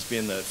 hardcore. I was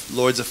being the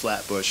Lords of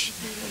Flatbush.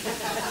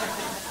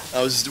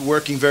 I was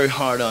working very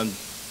hard on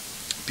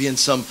being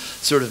some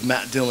sort of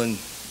Matt Dillon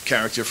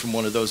character from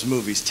one of those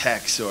movies,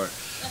 Tex or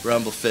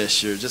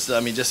Rumblefish, or just, I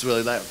mean, just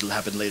really that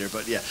happened later,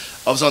 but yeah,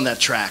 I was on that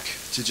track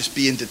to just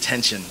be in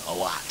detention a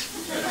lot.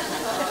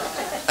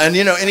 And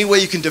you know, any way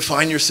you can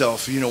define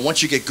yourself, you know,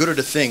 once you get good at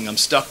a thing, I'm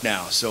stuck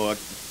now, so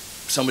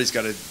somebody's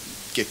got to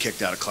get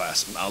kicked out of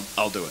class, and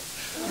I'll do it.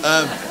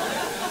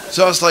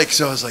 So I was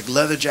like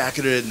leather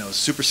jacketed, and I was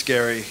super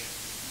scary,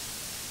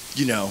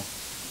 you know,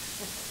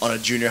 on a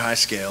junior high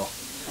scale.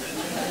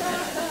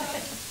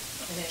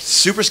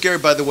 Super scary,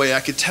 by the way. I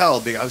could tell.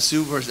 I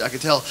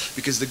could tell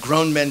because the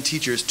grown men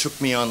teachers took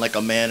me on like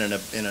a man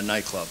in a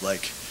nightclub.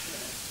 Like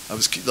I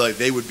was like,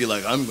 they would be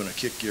like, "I'm gonna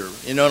kick your,"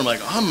 you know. And I'm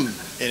like, "I'm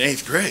in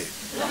 8th grade,"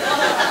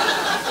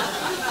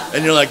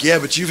 and you're like, "Yeah,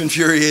 but you've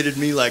infuriated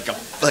me like a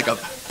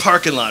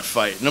parking lot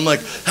fight." And I'm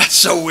like, "That's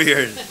so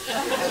weird.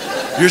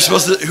 You're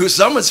supposed to.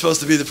 Someone's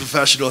supposed to be the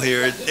professional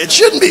here. It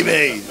shouldn't be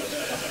me."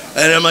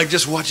 And I'm like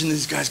just watching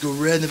these guys go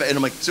red in the face, and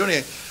I'm like, so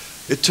anyway.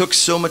 It took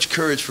so much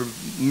courage for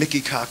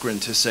Mickey Cochran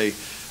to say,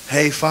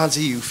 "Hey,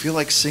 Fonzie, you feel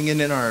like singing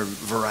in our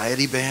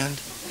variety band?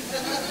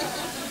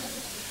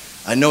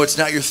 I know it's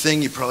not your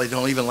thing. You probably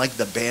don't even like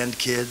the band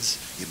kids.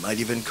 You might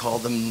even call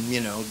them, you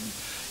know,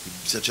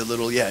 such a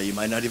little, yeah, you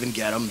might not even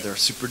get them. They're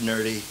super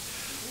nerdy.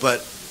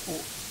 But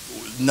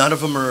none of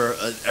them are,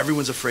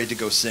 everyone's afraid to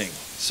go sing.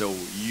 So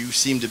you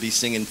seem to be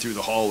singing through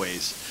the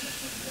hallways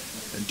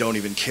and don't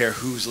even care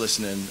who's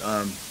listening.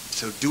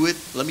 So do it.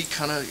 Let me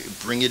kind of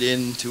bring it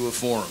into a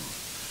forum."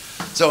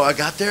 So I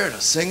got there and I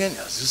was singing.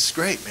 This is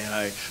great,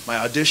 man. My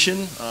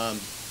audition,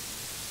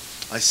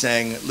 I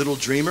sang Little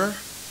Dreamer,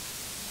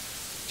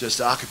 just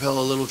a cappella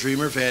Little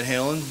Dreamer, Van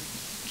Halen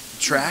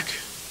track.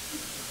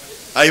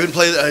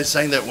 I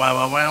sang that wow,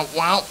 wow, wow,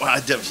 wow. I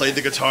played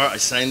the guitar. I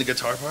sang the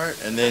guitar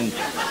part. And then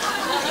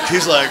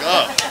he's like,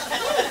 "Oh,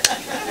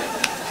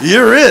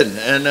 you're in."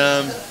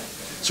 And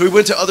so we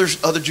went to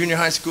other junior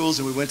high schools,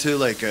 and we went to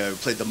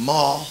played the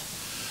Mall.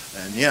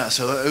 And yeah,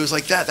 so it was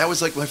like that. That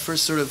was like my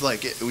first sort of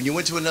like, when you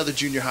went to another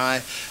junior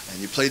high and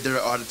you played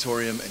their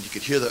auditorium and you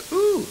could hear the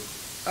ooh,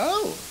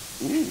 oh,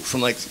 ooh,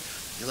 from like,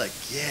 you're like,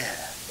 yeah,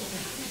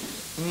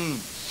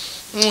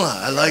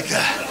 I like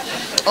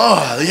that.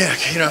 Oh, yeah,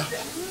 you know.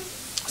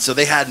 So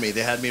they had me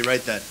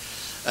right then.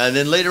 And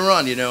then later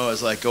on, you know, I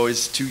was like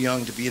always too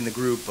young to be in the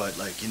group, but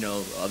like, you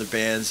know, other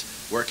bands,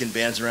 working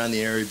bands around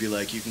the area, be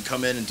like, you can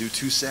come in and do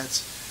 2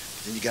 sets,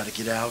 but then you got to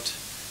get out.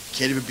 You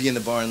can't even be in the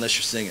bar unless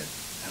you're singing.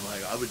 And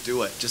like, I would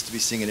do it just to be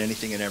singing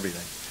anything and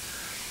everything.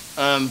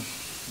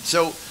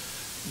 So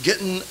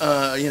getting,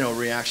 you know,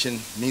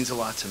 reaction means a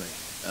lot to me.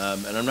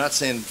 And I'm not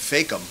saying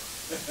fake them.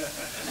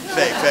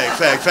 Fake.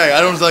 I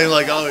don't think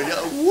like, oh,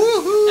 yeah,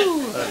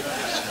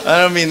 woohoo.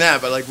 I don't mean that,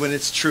 but like when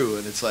it's true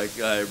and it's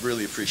like, I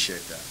really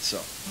appreciate that.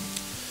 So,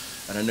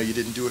 and I know you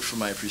didn't do it for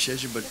my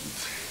appreciation, but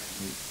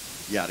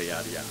yada,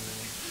 yada, yada.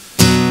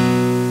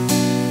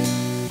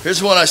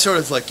 Here's one I sort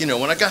of like, you know,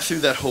 when I got through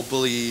that whole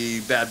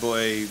bully, bad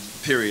boy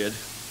period,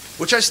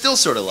 which I still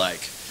sort of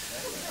like.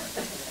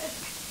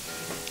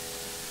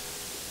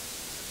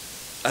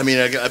 I mean,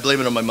 I blame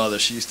it on my mother.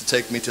 She used to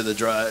take me to the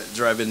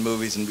drive-in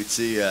movies, and we'd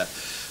see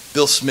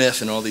Bill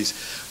Smith and all these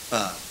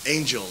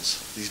angels,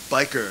 these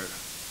biker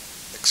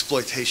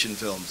exploitation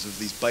films, of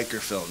these biker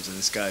films. And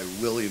this guy,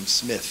 William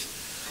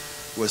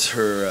Smith, was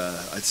her,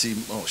 I'd see,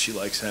 oh, she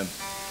likes him.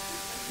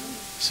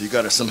 So you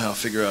got to somehow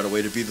figure out a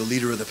way to be the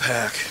leader of the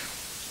pack.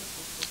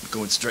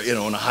 Going straight, you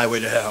know, on a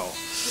highway to hell,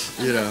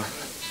 you know.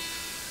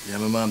 Yeah,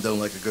 my mom don't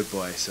like a good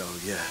boy, so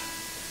yeah.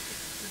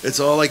 It's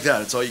all like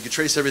that. It's all, you can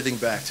trace everything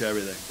back to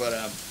everything. But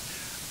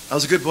I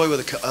was a good boy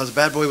I was a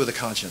bad boy with a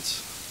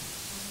conscience.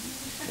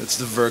 It's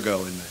the Virgo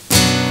in me.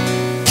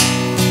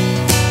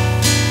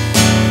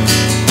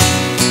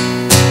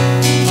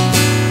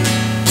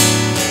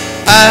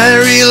 I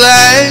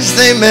realized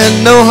they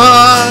meant no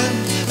harm,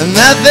 and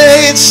that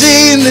they'd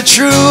seen the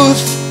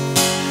truth.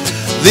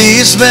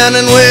 These men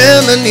and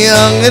women,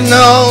 young and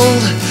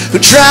old, who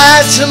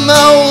tried to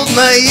mold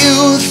my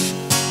youth,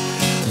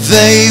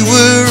 they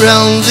were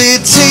only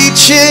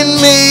teaching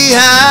me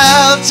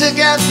how to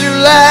get through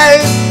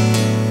life,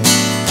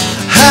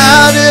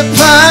 how to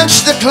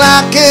punch the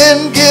clock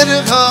and get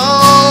it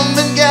home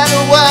and get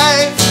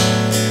away.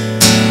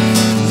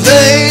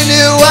 They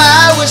knew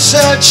I was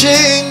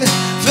searching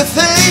for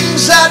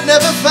things I'd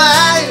never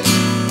find,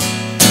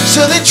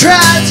 so they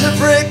tried to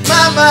break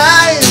my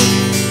mind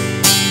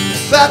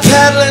by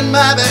peddling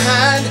my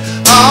behind,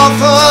 all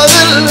for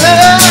the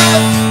love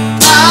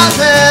of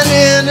an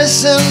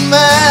innocent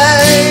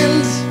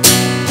mind.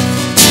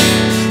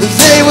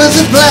 They were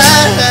the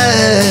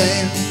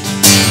blind,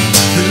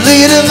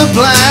 leading the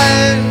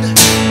blind,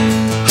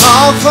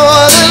 all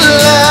for the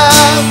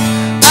love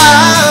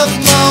of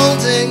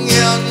molding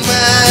young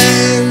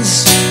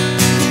minds.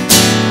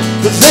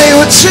 But they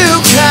were too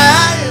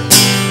kind,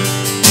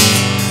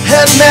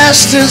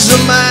 headmasters of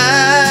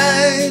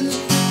mine.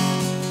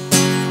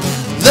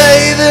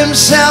 They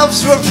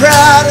themselves were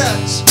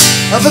products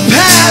of a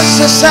past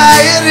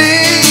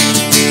society.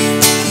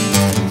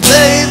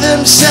 They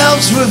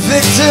themselves were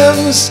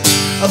victims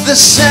of the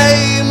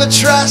same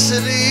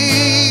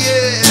atrocity.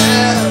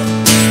 Yeah.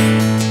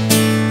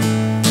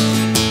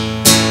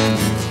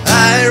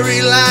 I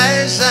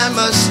realize I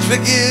must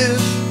forgive,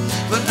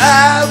 but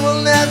I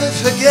will never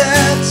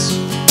forget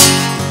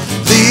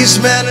these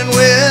men and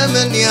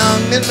women,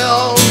 young and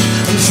old,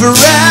 and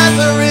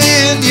forever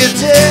in your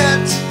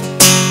debt.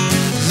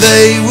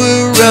 They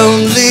were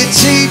only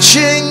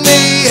teaching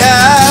me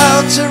how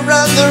to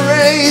run the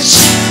race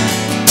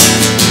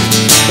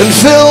and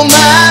fill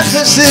my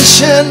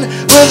position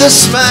with a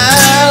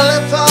smile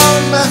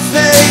upon my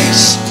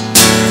face.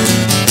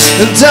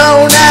 And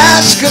don't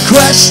ask a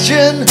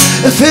question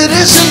if it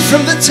isn't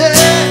from the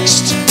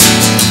text.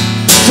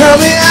 Throw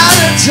me out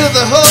into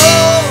the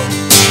hole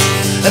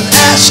and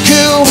ask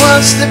who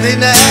wants to be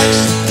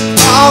next.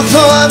 All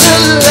for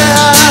the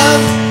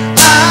love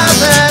of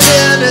an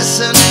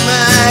innocent mind.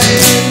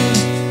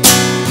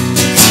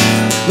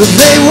 But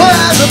they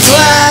were the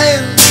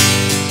blind,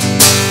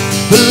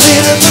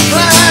 believing the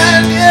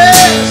blind,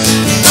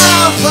 yes.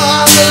 All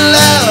for the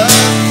love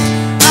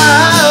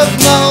of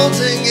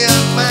molding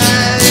young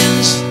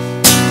minds.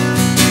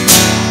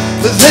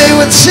 But they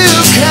were too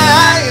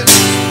kind,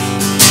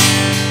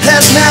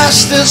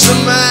 headmasters of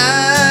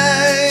mine.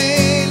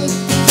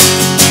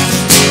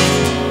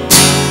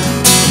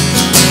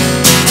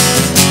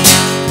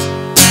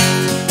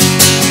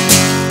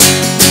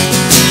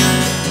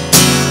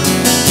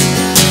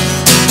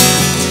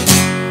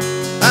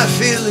 I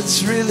feel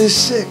it's really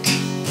sick,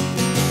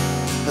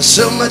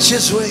 so much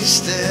is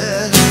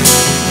wasted.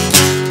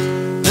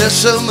 There's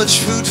so much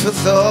food for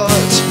thought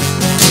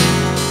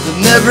that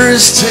never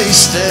is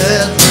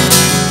tasted.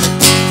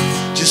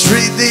 Just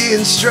read the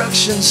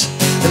instructions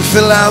and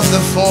fill out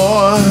the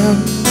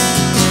form.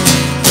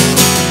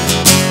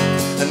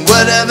 And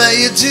whatever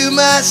you do,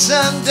 my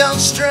son, don't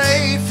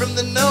stray from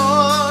the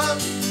norm.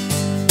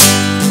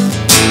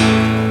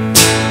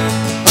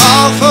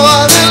 All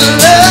for the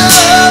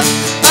love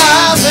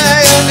of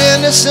an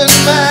innocent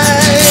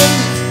mind.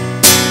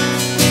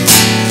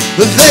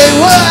 But they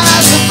were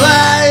the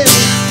blind,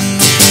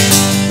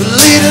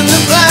 leading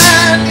the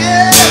blind,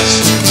 yes.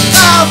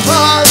 All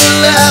for the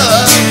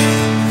love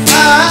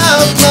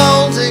of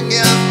molding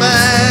young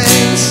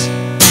minds.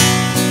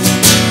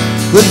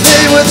 But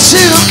they were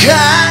too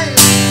kind,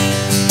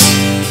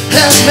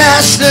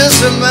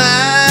 headmasters of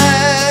mine.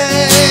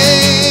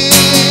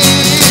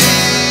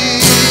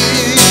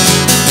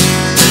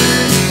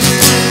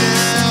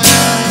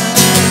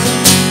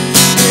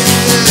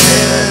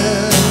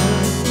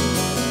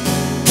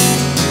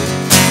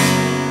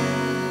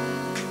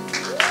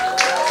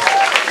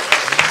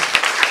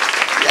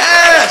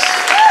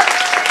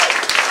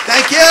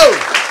 Thank you.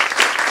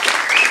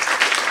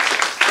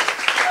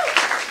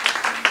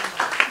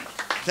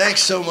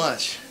 Thanks so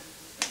much.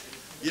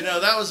 You know,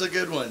 that was a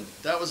good one.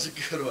 That was a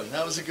good one.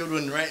 That was a good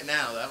one right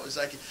now. That was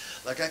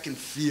like I can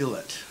feel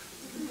it.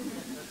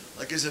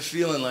 Like there's a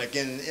feeling like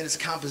in its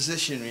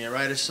composition, when you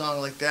write a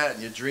song like that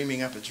and you're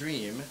dreaming up a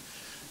dream,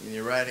 and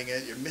you're writing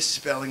it, you're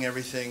misspelling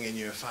everything in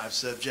your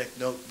 5-subject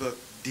notebook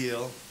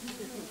deal.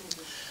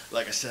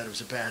 Like I said, I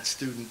was a bad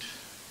student.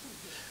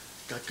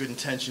 Got good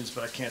intentions,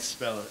 but I can't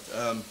spell it.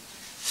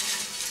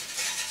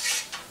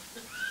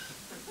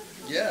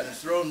 Yeah, they're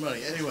throwing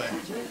money. Anyway.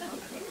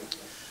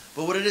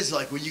 But what it is,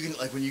 like when you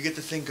get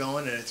the thing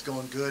going and it's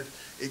going good,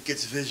 it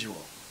gets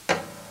visual.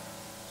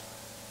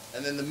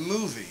 And then the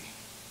movie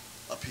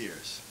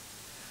appears.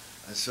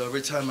 And so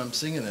every time I'm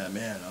singing that,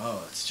 man,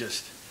 oh, it's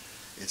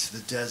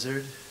the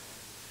desert.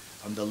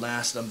 I'm the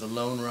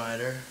lone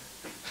rider.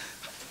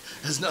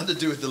 Has nothing to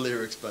do with the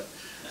lyrics, but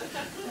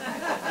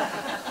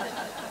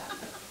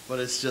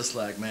it's just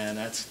like, man,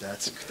 that's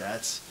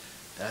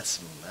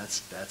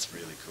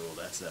really cool.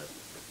 That's that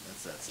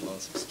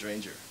Lonesome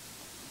Stranger.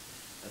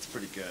 That's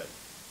pretty good.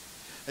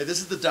 Hey, this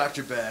is the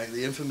Dr. Bag,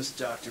 the infamous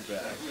Dr.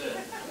 Bag.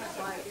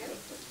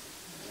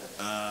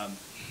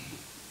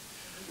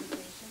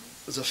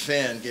 was a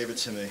fan, gave it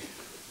to me.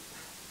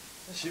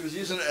 She was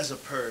using it as a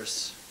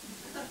purse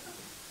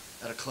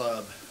at a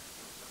club.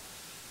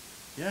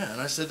 Yeah,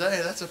 and I said,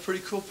 hey, that's a pretty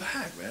cool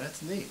bag, man.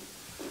 That's neat.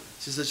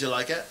 She said, you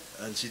like it?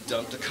 And she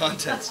dumped the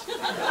contents.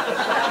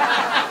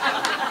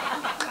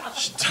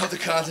 She dumped the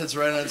contents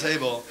right on the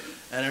table,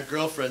 and her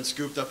girlfriend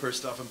scooped up her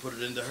stuff and put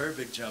it into her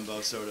big jumbo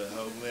sort of,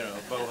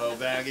 boho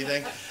baggy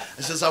thing.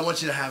 And says, I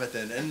want you to have it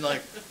then. And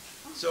like,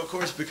 so of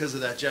course, because of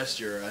that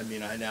gesture, I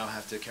mean, I now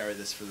have to carry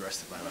this for the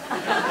rest of my life.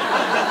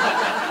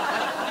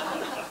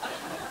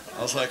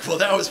 I was like, well,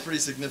 that was pretty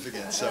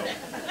significant, so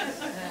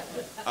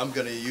I'm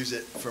going to use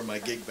it for my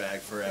gig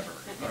bag forever.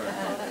 All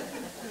right.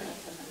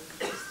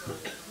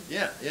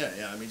 Yeah.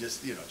 I mean,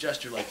 just,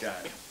 gesture like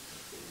that.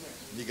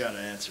 You got to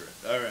answer it.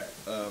 All right.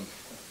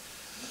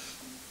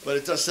 But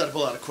it does set up a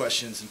lot of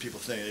questions, and people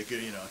think, it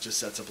just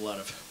sets up a lot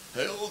of,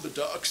 hell, the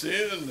doc's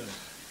in.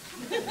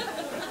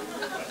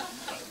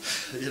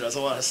 It's a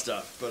lot of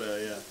stuff, but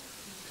yeah.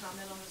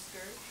 Comment on the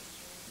skirt?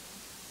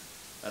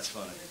 That's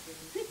funny.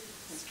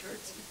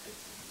 Skirts.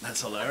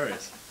 That's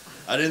hilarious.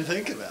 I didn't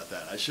think about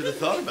that. I should have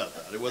thought about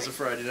that. It was a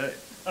Friday night.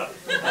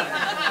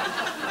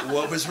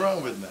 What was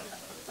wrong with me?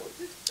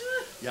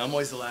 Yeah, I'm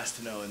always the last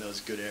to know in those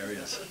good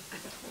areas.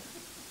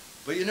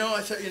 But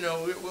I thought,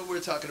 what we're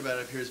talking about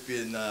up here is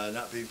being,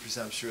 not being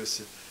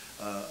presumptuous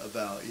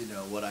about,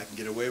 what I can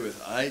get away with.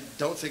 I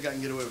don't think I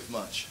can get away with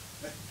much.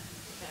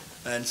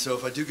 And so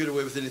if I do get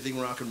away with anything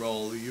rock and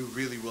roll, you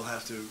really will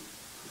have to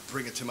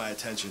bring it to my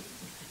attention.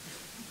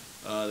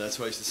 That's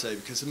what I used to say,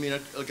 because, I mean,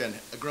 again,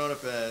 growing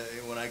up,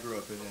 when I grew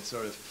up, and it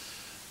sort of,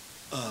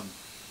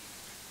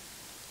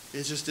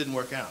 it just didn't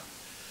work out.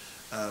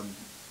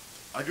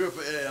 I grew up,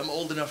 I'm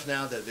old enough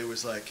now that there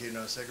was like,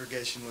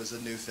 segregation was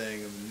a new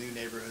thing, and new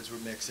neighborhoods were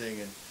mixing,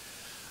 and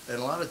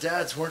a lot of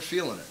dads weren't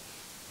feeling it.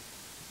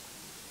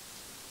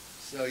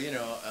 So,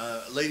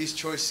 ladies'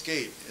 choice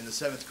skate in the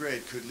 7th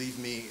grade could leave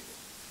me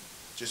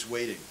just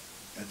waiting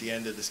at the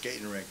end of the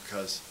skating rink,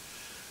 because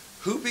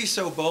who be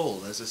so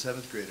bold as a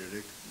 7th grader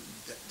to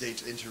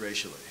date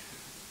interracially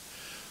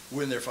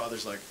when their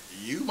father's like,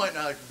 you might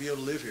not be able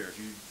to live here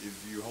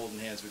if you're holding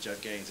hands with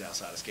Jeff Gaines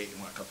outside of skating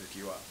and want to come pick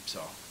you up.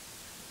 So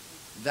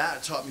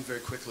that taught me very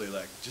quickly,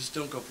 like, just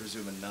don't go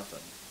presuming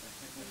nothing.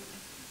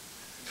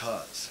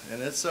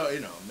 And it's so,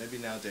 maybe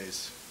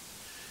nowadays,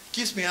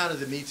 keeps me out of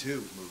the Me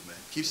Too movement.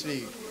 Keeps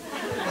me,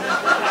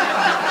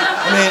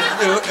 I mean,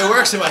 it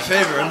works in my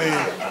favor. I mean,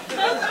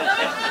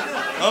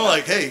 I'm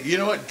like, hey, you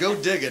know what? Go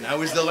digging. I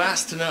was the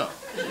last to know.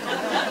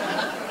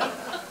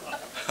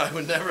 I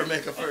would never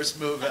make a first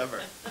move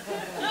ever.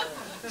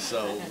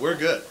 So we're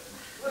good.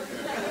 Happy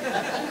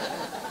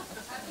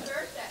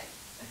birthday.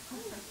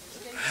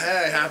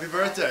 Hey, happy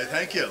birthday.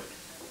 Thank you.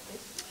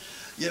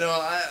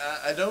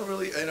 I don't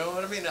really,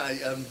 what I mean?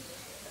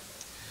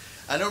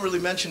 I don't really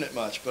mention it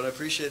much, but I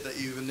appreciate that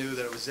you even knew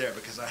that it was there,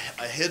 because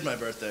I hid my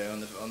birthday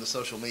on the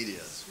social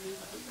medias.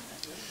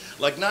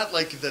 Like not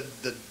like the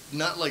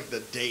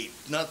date,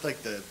 not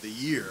like the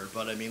year,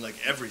 but I mean like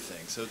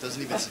everything. So it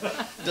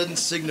doesn't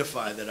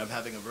signify that I'm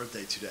having a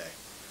birthday today.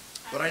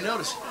 But I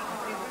noticed.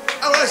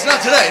 Oh, it's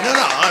not today. No.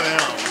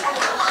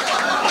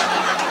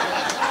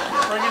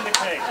 Bring in the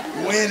cake.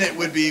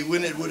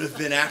 When it would have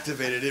been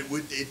activated,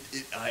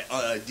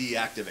 I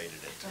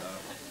deactivated it.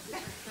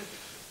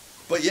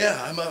 But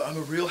yeah, I'm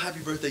a real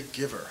happy birthday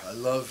giver. I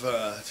love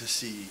to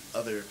see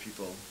other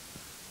people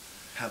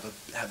have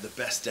the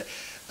best day.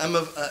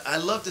 I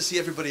love to see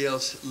everybody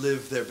else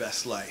live their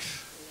best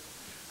life.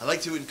 I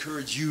like to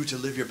encourage you to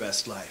live your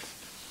best life.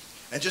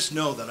 And just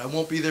know that I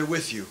won't be there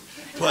with you.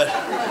 But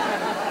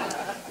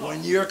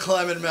when you're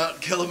climbing Mount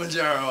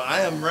Kilimanjaro,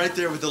 I am right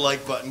there with the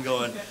like button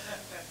going,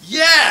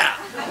 yeah!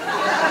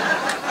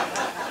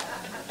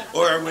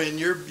 Or when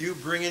you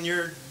bring in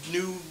your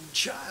new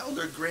child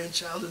or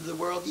grandchild into the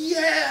world,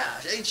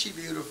 yeah! Ain't she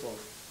beautiful?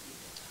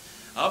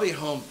 I'll be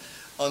home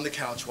on the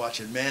couch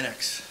watching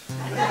Mannix.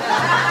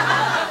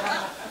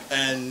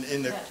 And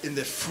in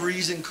the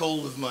freezing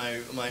cold of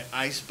my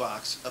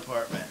icebox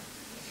apartment.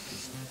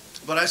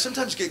 But I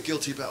sometimes get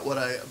guilty about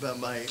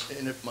my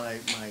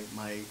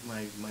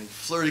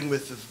flirting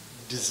with the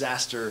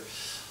disaster,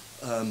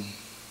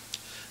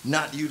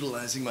 not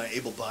utilizing my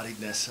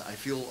able-bodiedness. I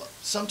feel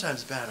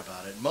sometimes bad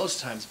about it, most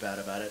times bad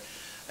about it,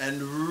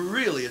 and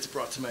really it's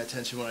brought to my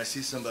attention when I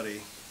see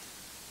somebody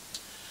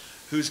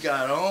who's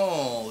got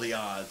all the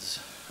odds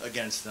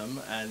against them,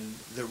 and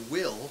their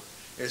will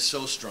is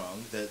so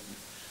strong that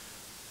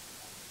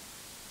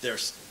they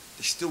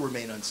still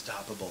remain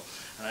unstoppable.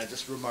 And I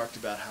just remarked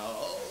about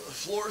how, the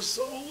floor is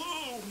so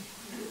low.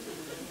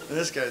 And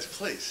this guy's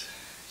place,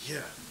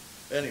 yeah.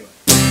 Anyway.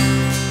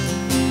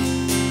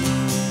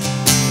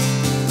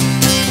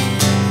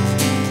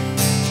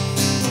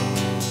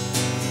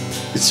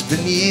 It's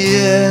been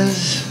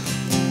years,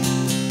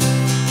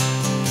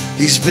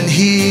 he's been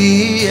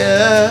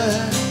here,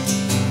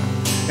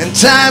 and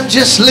time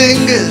just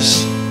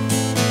lingers,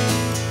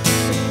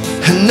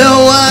 and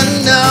no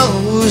one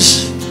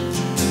knows.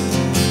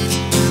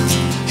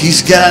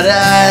 He's got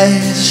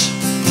eyes,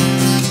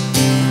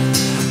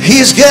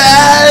 he's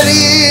got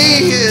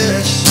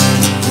ears,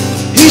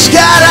 He's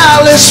got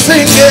all his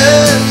fingers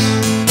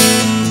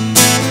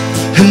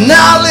and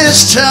all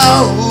his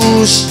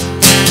toes.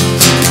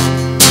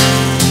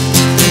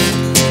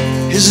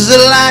 His is a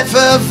life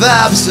of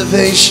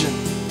observation.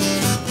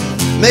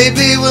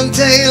 Maybe one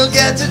day he'll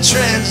get to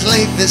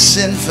translate this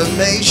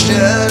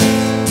information.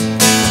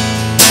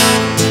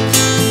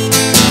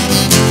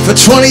 For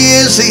 20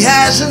 years he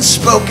hasn't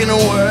spoken a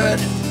word.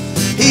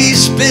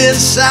 He's been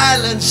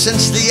silent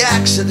since the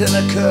accident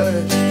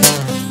occurred.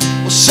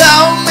 Well, so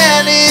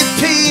many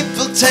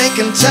people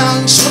taking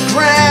tongues for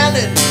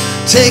granted,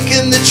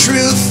 taking the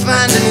truth,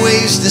 finding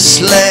ways to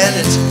slant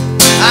it.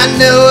 I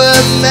know a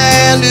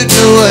man who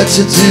knew what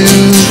to do.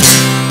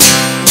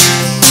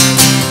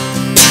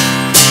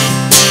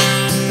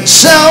 And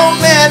so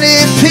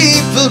many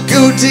people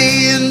go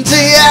day in,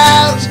 day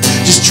out,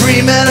 just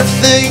dreaming of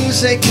things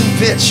they can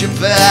bitch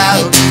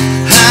about.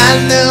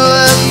 I know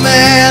a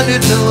man who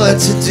knew what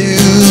to do.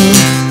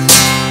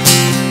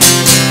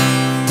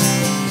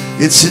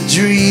 It's a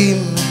dream.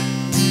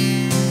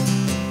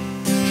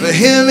 For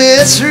him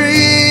it's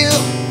real,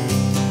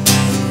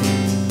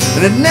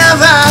 and it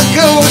never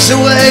goes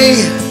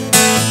away,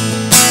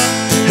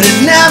 and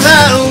it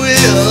never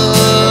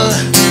will.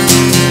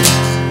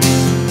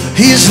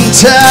 He's in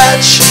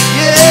touch,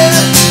 yeah,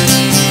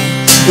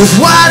 with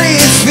what he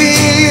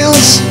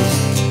feels.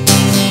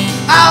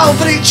 Oh,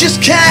 but he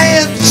just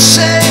can't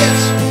say it.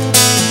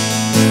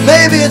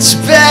 Maybe it's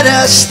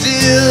better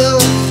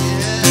still.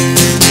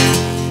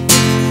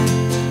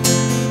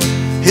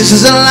 His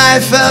is a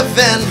life of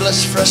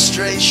endless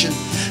frustration.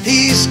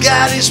 He's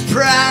got his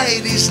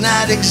pride, he's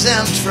not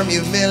exempt from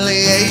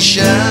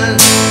humiliation.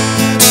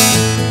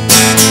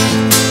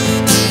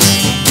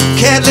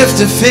 Can't lift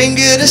a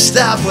finger to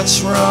stop what's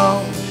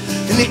wrong,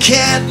 and he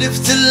can't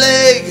lift a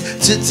leg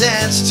to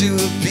dance to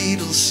a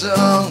Beatles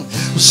song.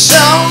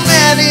 So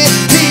many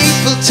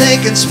people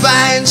taking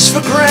spines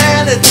for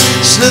granted,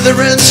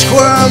 slithering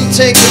squirm,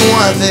 taking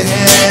what they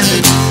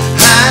handed.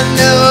 I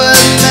know a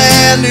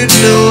man who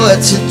knew what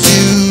to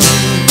do.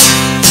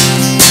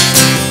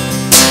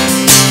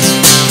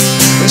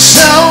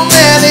 So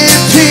many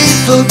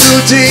people go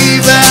day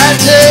by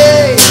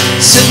day,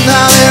 sitting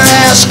on their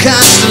ass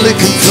constantly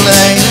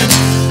complaining.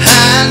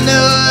 I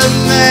know a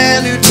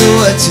man who knew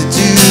what to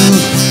do.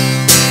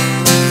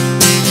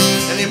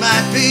 And he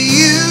might be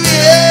you,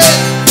 yeah.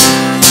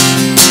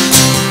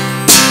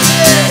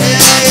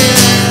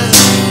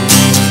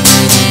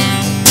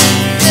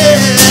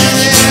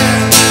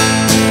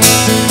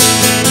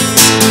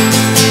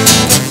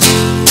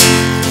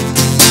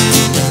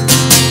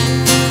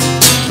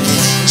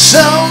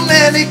 So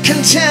many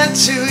content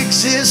to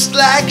exist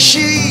like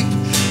sheep,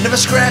 never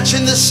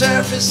scratching the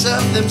surface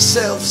of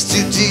themselves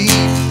too deep.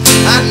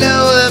 I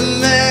know a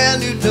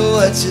man who knows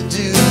what to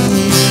do,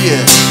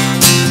 yeah.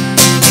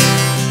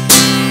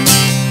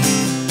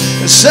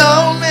 And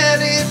so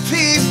many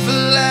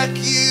people like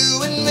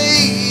you and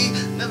me,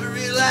 never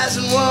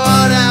realizing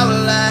what our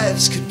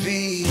lives could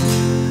be.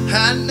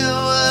 I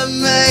know a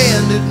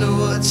man who knows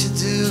what to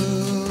do.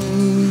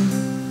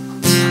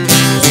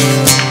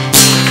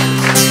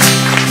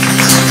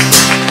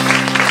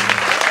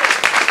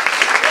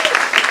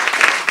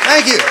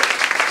 Thank you.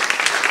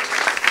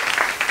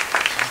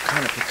 All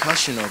kind of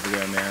percussion over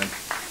there, man.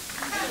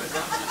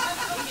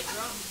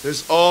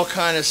 There's all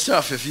kind of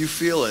stuff if you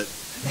feel it.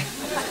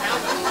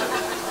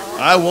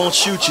 I won't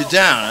shoot you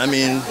down. I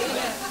mean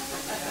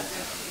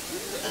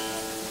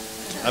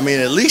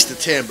at least a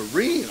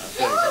tambourine, I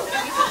think.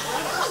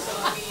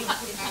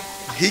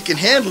 He can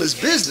handle his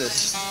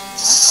business.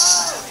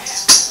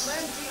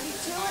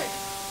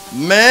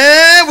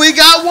 Man, we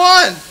got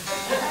one.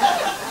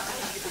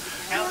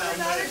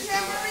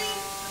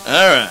 All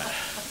right.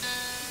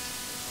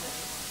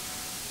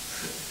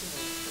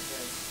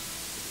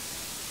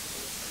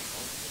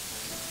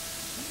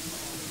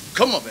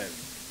 Come on, baby.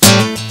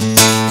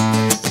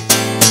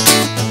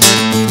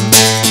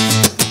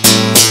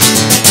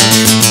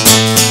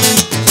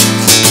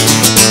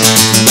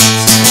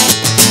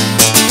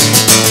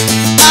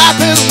 I've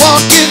been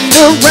walking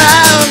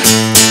around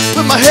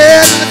with my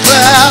head in the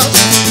clouds,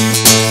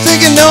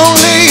 thinking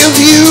only of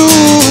you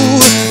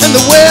and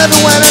the where, the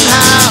when, and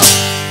how.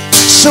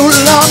 So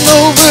long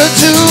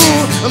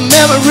overdue,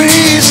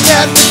 memories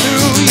got me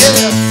through,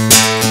 yeah.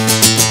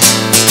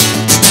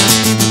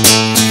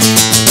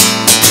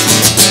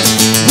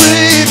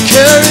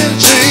 Recurring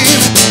dream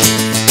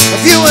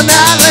of you and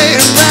I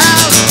laying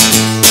round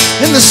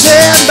in the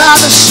sand by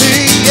the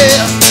sea,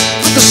 yeah,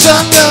 with the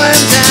sun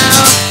going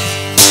down.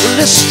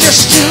 Well, it's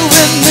just you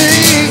and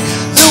me,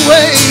 the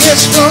way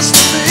it's supposed to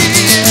be,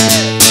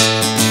 yeah.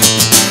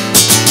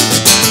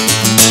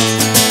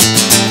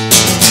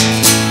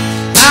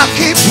 I'll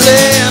keep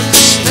playing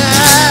this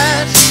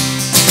night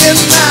in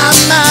my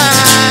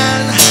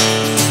mind,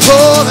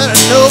 over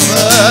and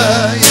over,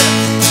 yeah.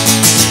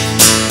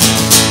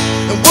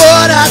 And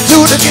what I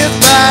do to get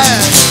back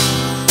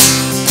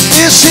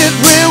is hit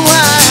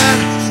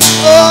rewind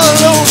all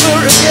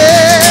over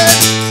again,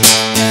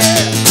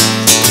 yeah.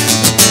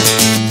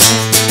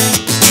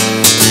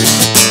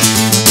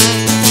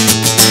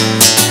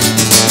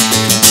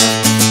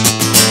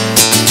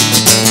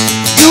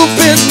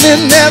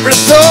 in every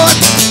thought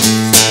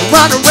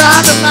run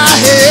around in my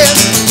head.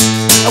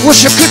 I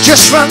wish I could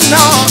just run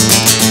on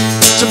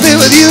to be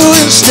with you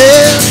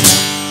instead.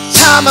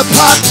 Time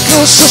apart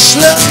goes so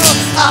slow.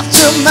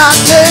 After my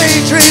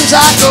daydreams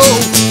I go,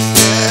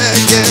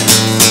 yeah, yeah.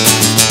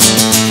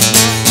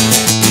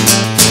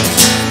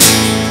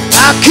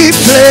 I keep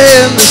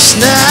playing this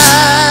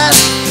night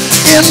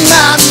in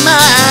my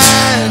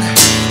mind,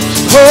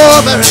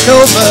 over and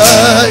over,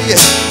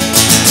 yeah.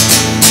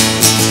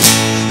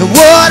 And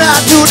what I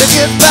do to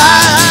get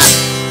by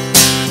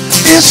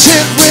is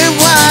hit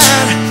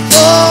rewind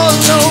all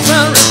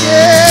over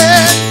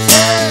again,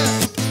 yeah.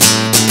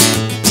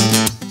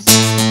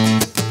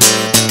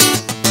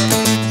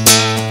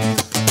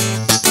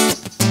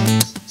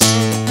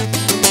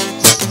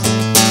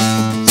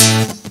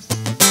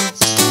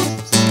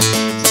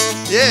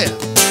 Yeah.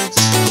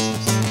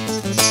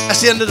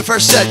 That's the end of the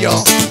first set,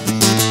 y'all.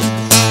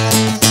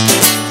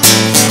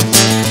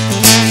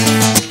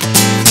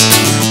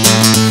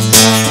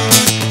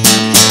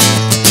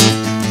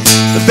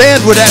 The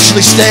band would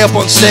actually stay up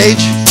on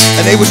stage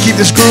and they would keep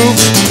this groove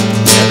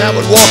and that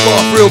would walk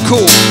off real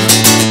cool.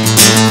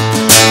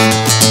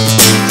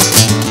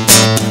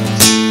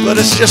 But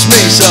it's just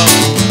me, so.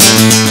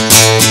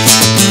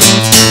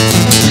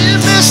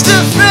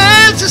 Mr.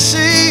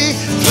 Fantasy,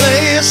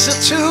 play us a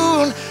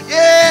tune.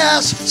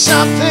 Yes,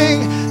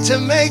 something to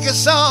make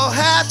us all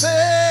happy.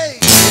 Yeah,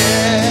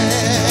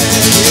 yeah,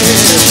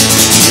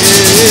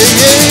 yeah,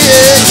 yeah,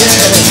 yeah.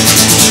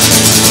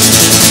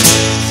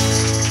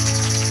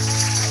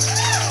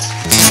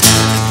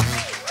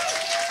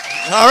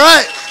 All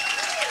right.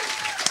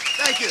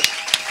 Thank you.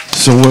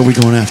 So where are we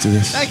going after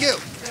this? Thank you.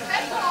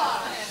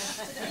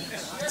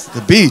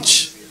 The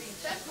beach.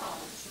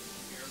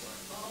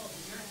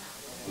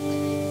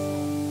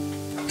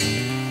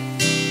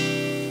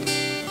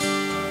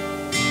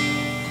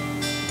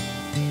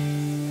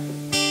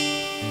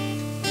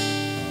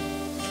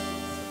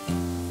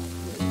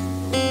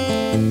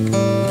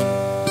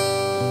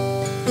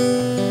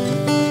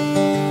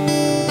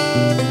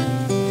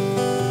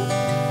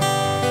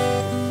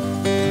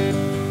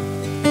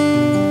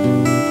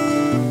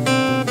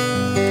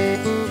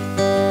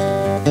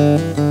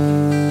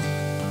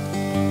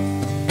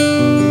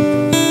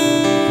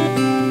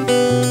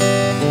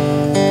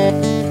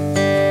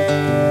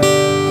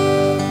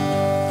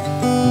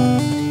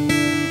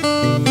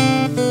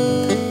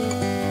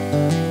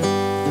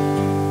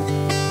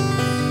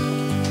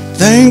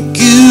 Thank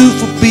you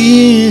for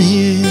being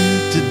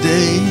here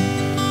today.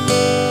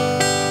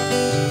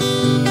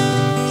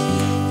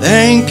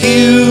 Thank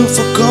you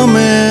for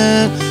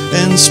coming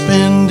and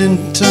spending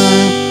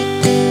time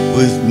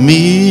with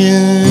me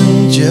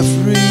and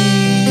Jeffrey.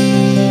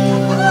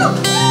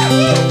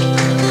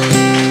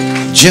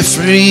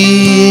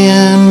 Jeffrey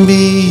and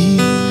me.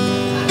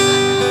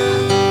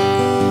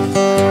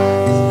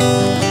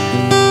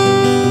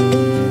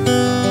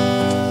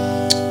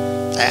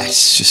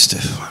 That's just a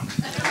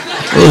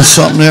little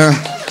something there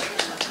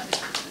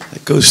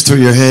that goes through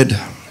your head.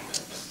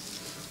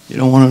 You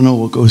don't want to know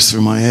what goes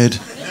through my head.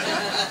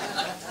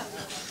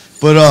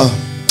 But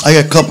I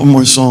got a couple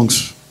more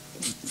songs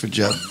for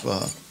Jeff.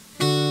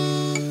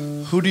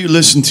 Who do you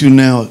listen to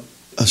now,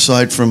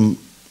 aside from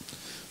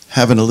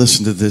having to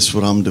listen to this,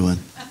 what I'm doing?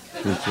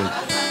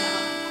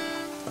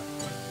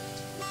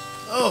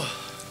 Oh,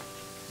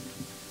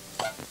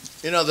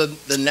 you know,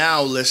 the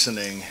now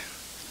listening.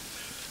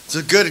 It's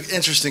a good,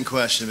 interesting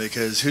question,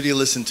 because who do you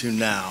listen to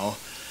now?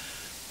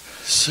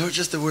 So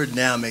just the word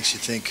now makes you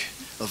think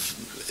of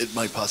it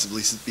might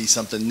possibly be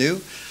something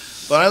new.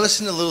 But I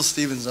listen to Little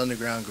Steven's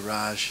Underground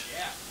Garage.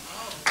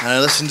 And I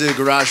listen to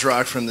garage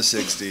rock from the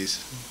 60s.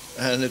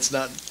 And it's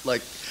not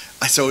like,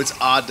 so it's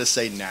odd to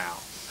say now.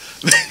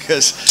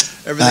 Because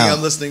everything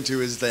I'm listening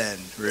to is then,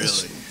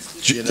 really.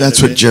 You know That's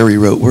what I what mean? Jerry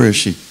wrote. Where is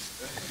she?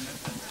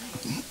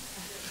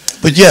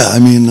 But yeah, I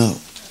mean,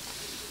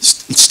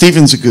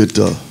 Steven's a good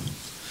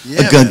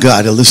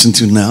guy to listen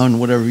to now, and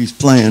whatever he's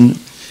playing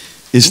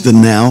is the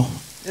now.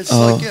 It's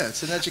like, yeah,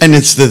 it's an education. And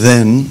it's the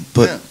then,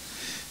 but Yeah.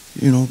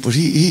 you know, but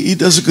he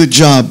does a good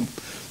job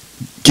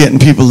getting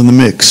people in the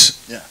mix.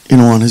 Yeah. You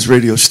know, on his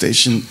radio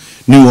station,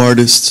 new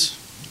artists,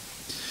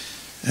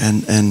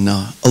 and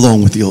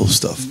along with the old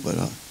stuff. But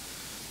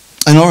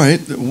and all right,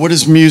 what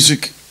has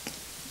music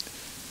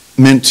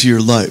meant to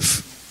your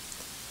life?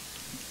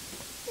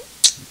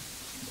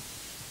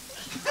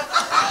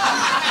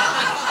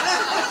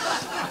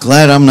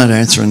 Glad I'm not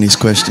answering these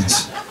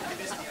questions.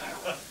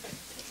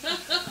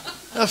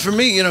 For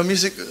me, you know,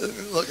 music.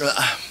 Look,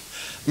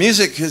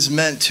 music has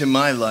meant to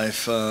my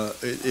life.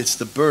 It's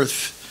the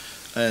birth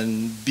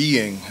and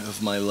being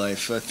of my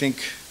life. I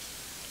think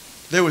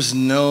there was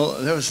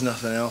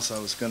nothing else I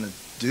was gonna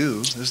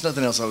do. There's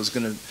nothing else I was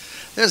gonna.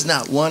 There's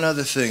not one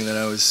other thing that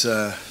I was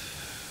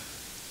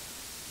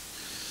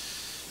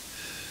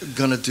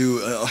gonna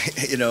do.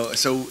 You know,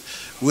 so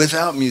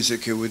without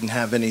music, it wouldn't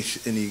have any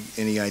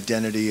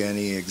identity,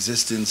 any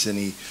existence,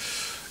 any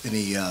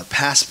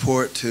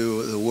passport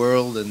to the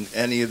world, and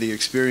any of the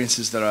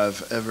experiences that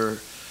I've ever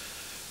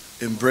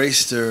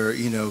embraced or,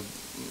 you know,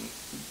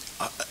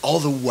 all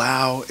the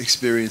wow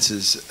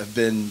experiences have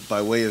been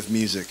by way of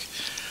music.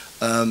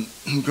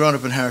 Growing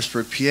up in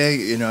Harrisburg, PA,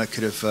 you know, I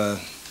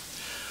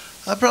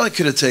probably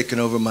could have taken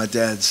over my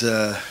dad's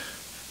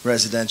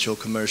residential,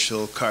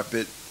 commercial,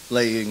 carpet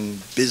laying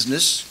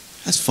business.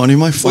 That's funny,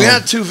 my father. We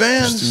had 2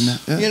 vans,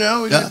 Yeah. you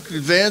know, we Yeah.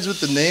 had vans with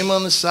the name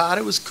on the side.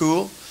 It was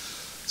cool.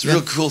 It's a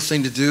real cool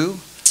thing to do.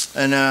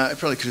 And I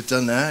probably could have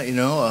done that, you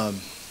know.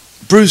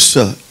 Bruce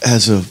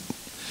has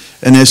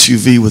an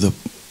SUV with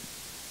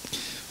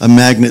a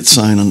magnet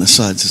sign on the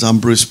side. It says, "I'm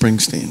Bruce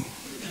Springsteen."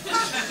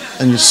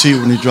 And you see it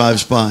when he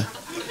drives by.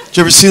 Did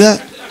you ever see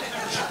that?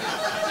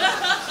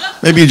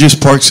 Maybe he just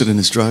parks it in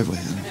his driveway.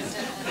 You know?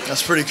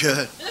 That's pretty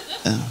good.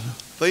 Yeah.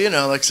 But you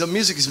know, like, so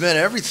music has meant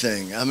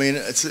everything. I mean,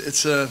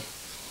 it's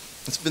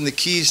been the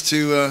keys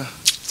to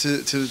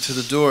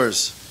the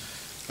doors.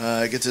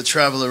 I get to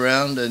travel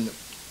around, and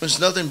there's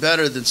nothing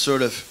better than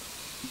sort of,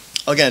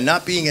 again,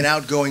 not being an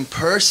outgoing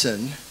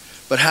person,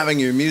 but having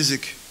your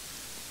music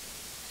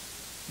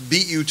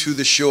beat you to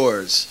the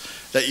shores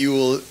that you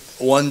will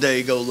one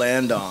day go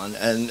land on,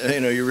 and you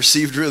know, you're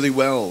received really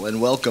well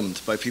and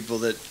welcomed by people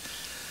that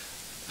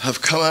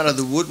have come out of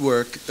the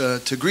woodwork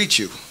to greet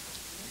you.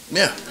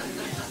 Yeah.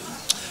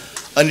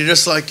 And you're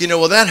just like, you know,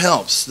 well, that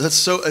helps. That's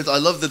so. I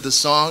love that the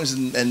songs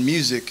and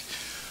music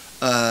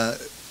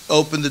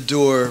open the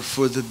door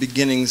for the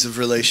beginnings of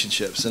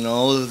relationships, and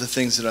all of the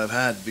things that I've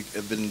had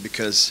have been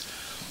because,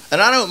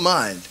 and I don't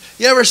mind.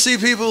 You ever see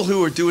people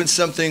who are doing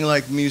something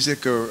like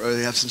music, or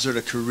they have some sort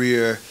of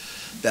career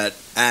that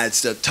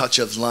adds a touch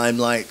of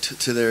limelight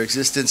to their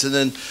existence, and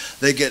then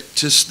they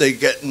get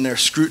and they're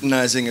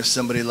scrutinizing if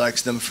somebody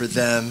likes them for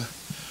them,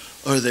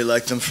 or they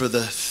like them for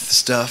the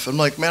stuff. I'm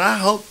like, man, I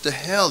hope to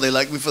hell they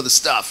like me for the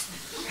stuff.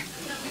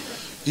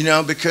 You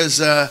know, because,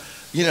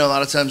 you know, a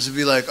lot of times it'd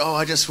be like, oh,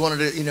 I just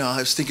wanted to, you know, I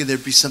was thinking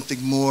there'd be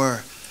something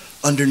more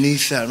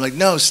underneath that. I'm like,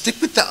 no, stick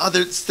with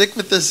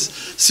this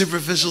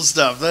superficial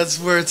stuff. That's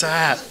where it's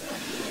at.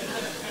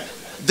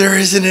 There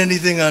isn't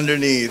anything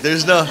underneath.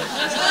 There's no...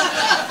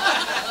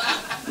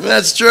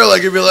 That's true.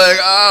 Like, you'd be like,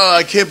 oh,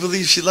 I can't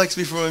believe she likes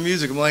me for my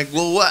music. I'm like,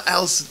 well, what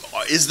else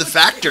is the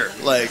factor?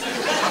 Like,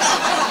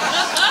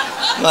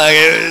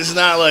 it's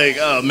not like,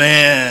 oh,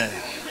 man,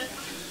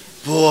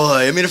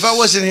 boy. I mean, if I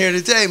wasn't here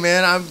today,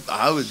 man,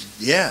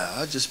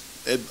 I'd just,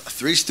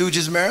 Three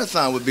Stooges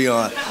marathon would be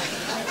on.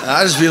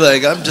 I'd just be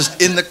like, I'm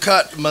just in the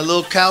cut, my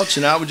little couch,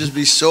 and I would just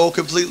be so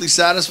completely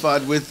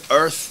satisfied with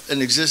earth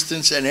and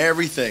existence and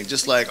everything.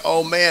 Just like,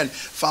 oh, man,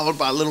 followed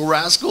by Little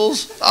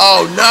Rascals?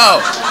 Oh,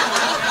 no.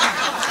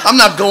 I'm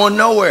not going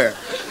nowhere.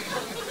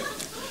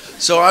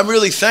 So I'm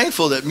really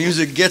thankful that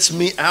music gets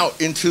me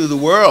out into the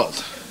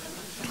world.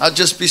 I'd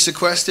just be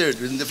sequestered.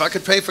 And if I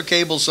could pay for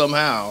cable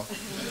somehow.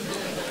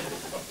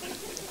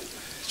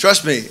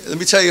 Trust me, let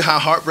me tell you how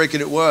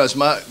heartbreaking it was.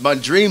 My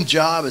dream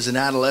job as an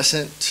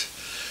adolescent,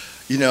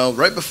 you know,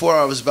 right before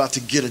I was about to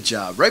get a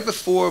job. Right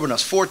before, when I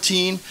was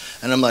 14,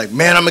 and I'm like,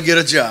 man, I'm going to get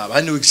a job.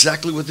 I knew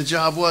exactly what the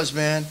job was,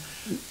 man.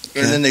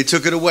 And then they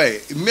took it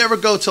away. You ever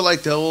go to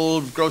like the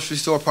old grocery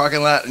store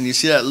parking lot and you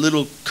see that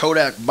little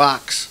Kodak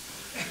box?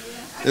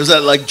 There's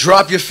that like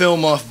drop your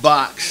film off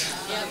box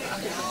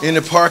in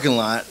the parking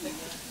lot.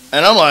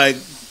 And I'm like,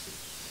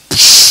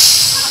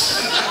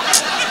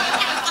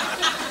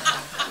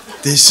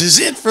 this is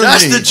it for me.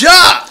 That's the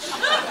job.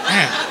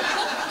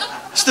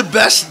 It's the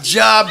best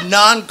job,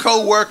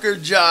 non-co-worker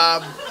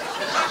job.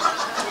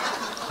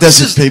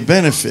 Doesn't pay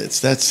benefits.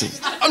 That's it.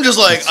 I'm just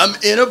like, I'm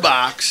in a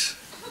box.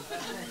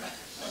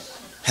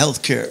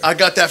 Healthcare. I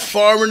got that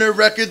Foreigner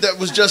record that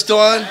was just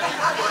on.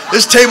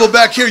 This table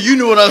back here, you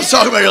knew what I was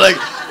talking about. You're like,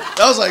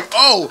 I was like,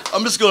 oh,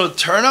 I'm just going to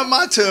turn up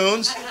my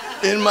tunes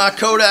in my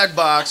Kodak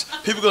box.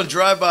 People are going to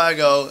drive by and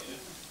go,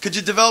 could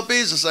you develop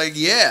these? It's like,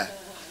 yeah.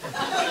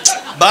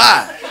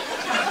 Bye.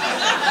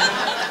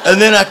 And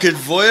then I could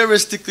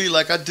voyeuristically,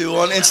 like I do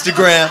on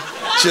Instagram,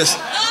 just,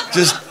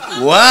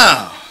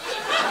 wow.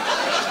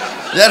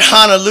 That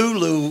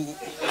Honolulu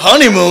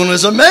honeymoon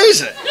was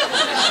amazing.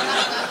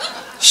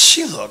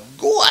 She looked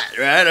good,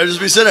 right? I'd just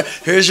be sitting there,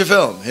 here's your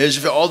film,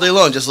 all day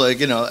long, just like,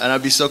 you know, and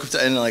I'd be so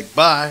content, and like,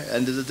 bye,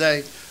 end of the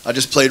day. I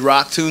just played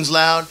rock tunes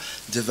loud,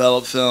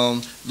 developed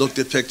film, looked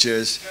at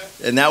pictures,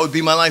 and that would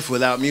be my life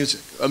without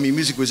music. I mean,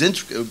 music was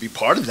it would be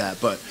part of that,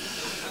 but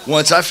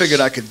once I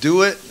figured I could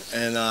do it,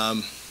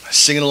 and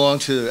singing along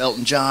to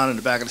Elton John in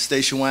the back of the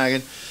station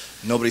wagon,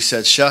 nobody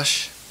said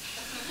shush.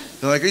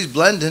 They're like, he's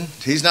blending,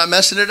 he's not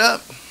messing it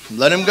up,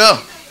 let him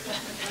go.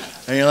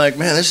 And you're like,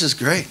 man, this is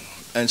great.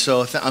 And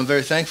so I'm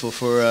very thankful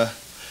to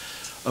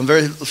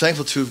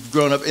have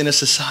grown up in a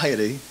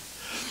society,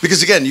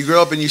 because again, you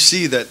grow up and you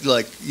see that,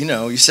 like, you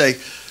know, you say,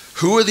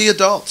 who are the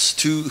adults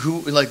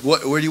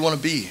where do you want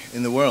to be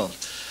in the world?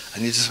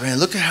 And you just, man,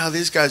 look at how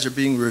these guys are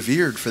being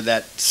revered for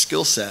that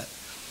skill set.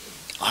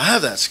 I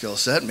have that skill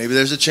set. Maybe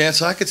there's a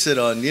chance I could sit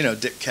on, you know,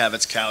 Dick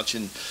Cavett's couch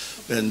and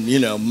you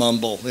know,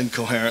 mumble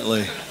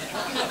incoherently.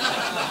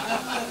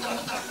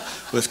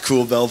 With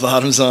cool bell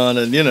bottoms on,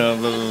 and you know,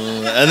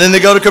 and then they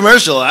go to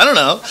commercial. I don't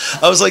know.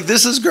 I was like,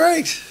 this is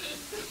great.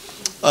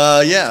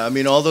 Yeah, I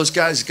mean, all those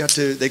guys got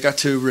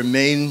to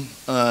remain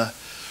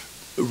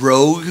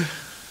rogue,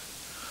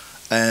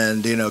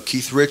 and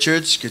Keith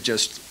Richards could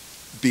just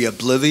be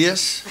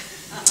oblivious,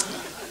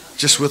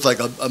 just with like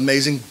an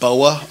amazing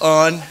boa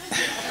on,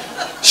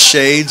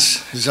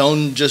 shades, his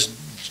own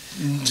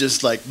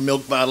just like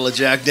milk bottle of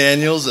Jack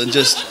Daniels, and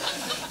just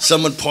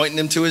someone pointing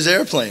him to his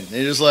airplane. And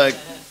you're just like,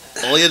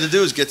 all you had to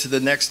do is get to the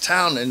next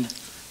town and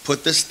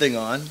put this thing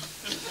on.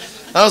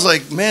 I was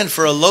like, man,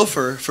 for a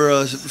loafer, for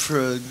a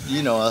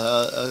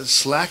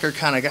slacker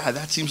kind of guy,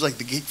 that seems like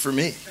the gig for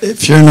me.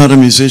 If you're not a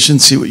musician,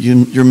 see what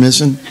you're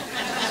missing?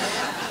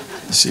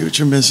 See what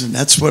you're missing?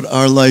 That's what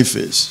our life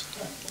is.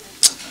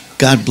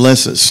 God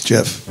bless us,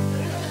 Jeff. Let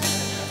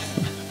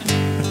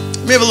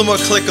me have a little more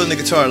click on the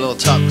guitar, a little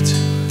top.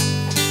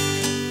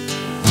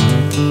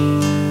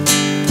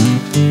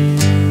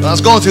 When I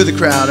was going through the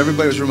crowd,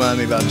 everybody was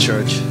reminding me about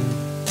church.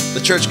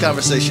 The church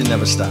conversation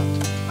never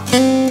stopped.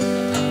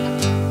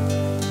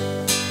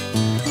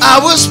 I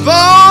was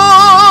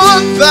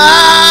born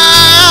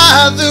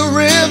by the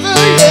river,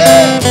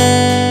 yeah,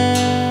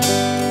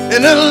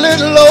 in a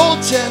little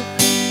old tent.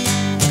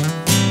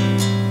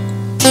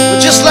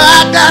 But just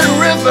like that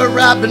river,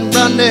 I've been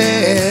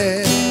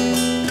running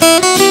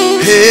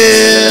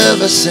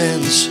ever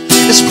since.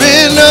 It's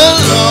been a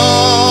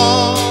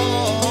long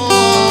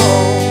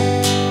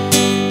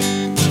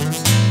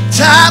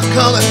time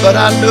coming, but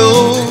I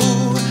know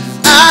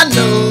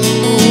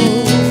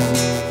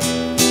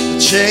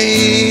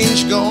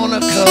change gonna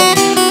come.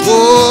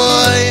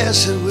 Oh,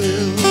 yes it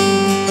will.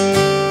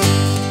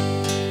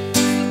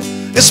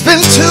 It's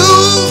been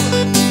too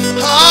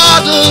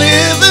hard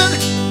living,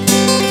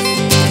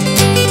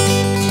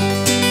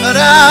 but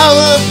I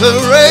was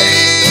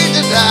afraid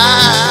to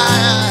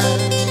die,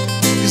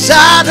 'cause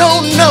I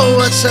don't know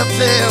what's up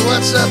there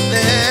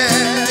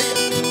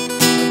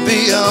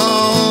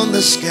beyond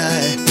the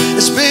sky.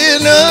 It's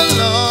been a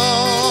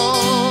long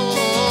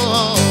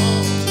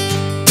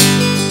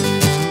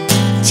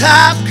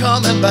time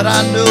coming, but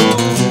I know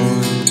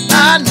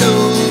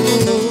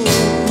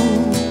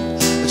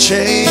a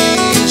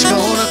change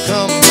gonna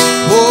come.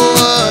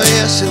 Oh,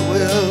 yes it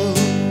will.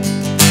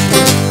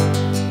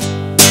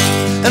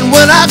 And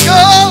when I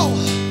go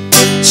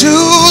to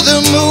the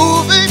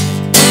movie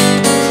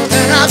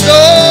and I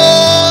go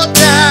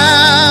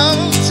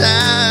downtown,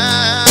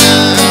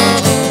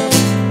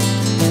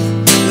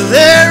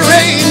 there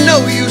ain't no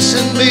use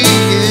in me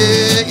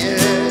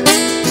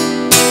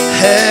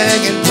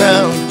hanging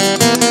round.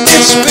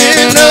 It's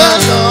been a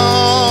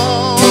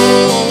long,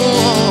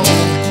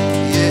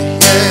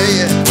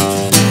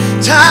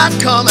 time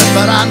coming,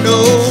 but I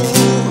know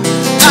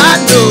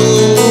the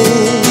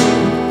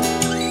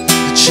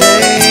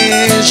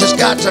change has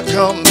got to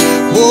come.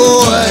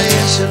 Oh,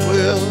 yes it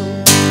will.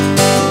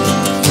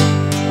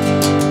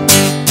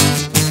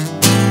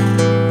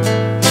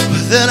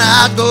 But then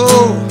I go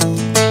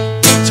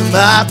to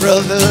my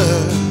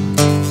brother.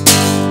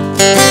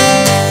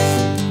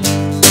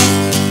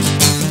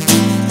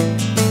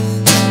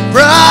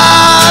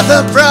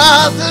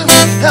 Brother,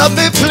 help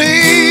me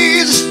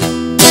please.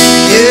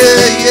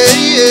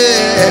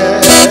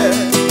 Yeah.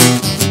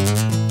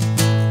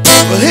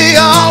 Well, he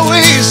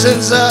always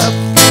ends up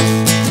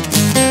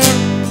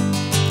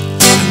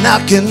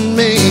knocking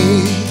me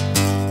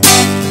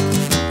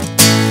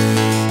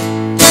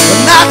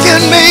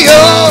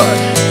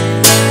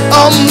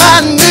on my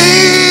knees.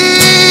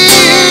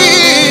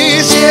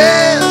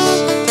 Yes,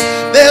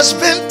 there's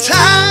been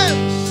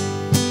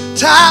times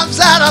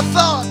that I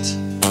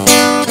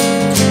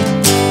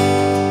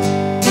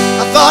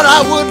thought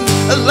I wouldn't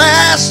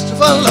last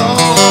for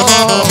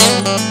long.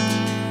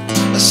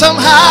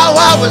 Somehow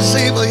I was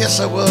able, yes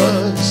I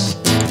was,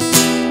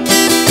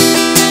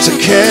 to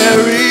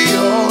carry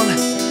on.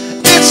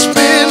 It's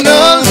been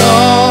a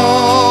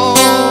long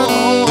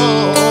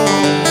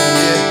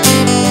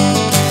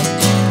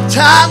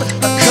time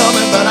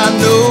coming, but I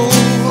know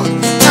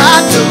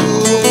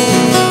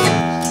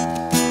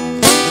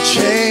the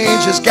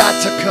change has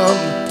got to come.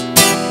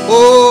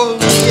 Oh,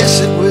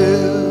 yes it will.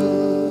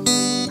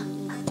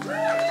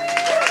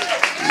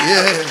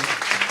 Yeah.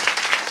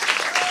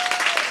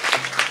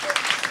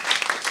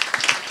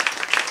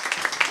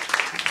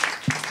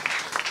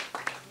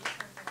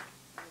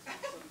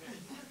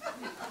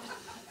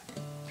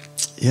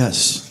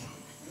 Yes.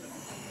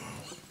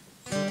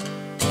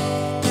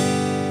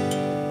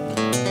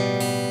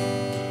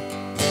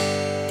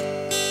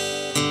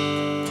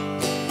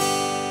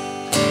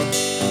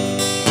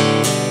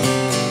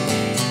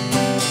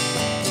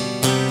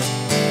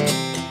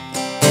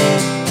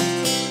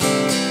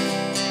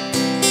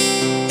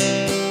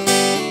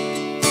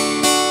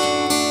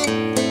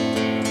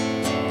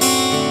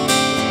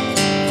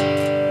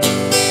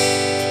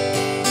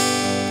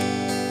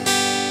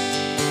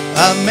 I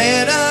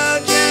met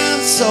a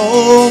dance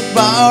old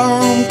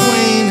barroom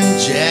queen in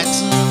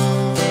Jackson,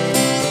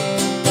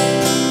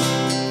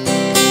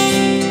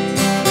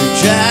 who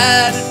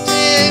tried to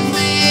take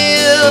me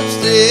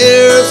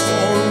upstairs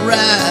for a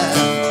ride.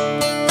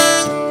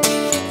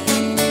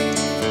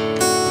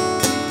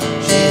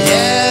 She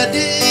had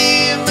this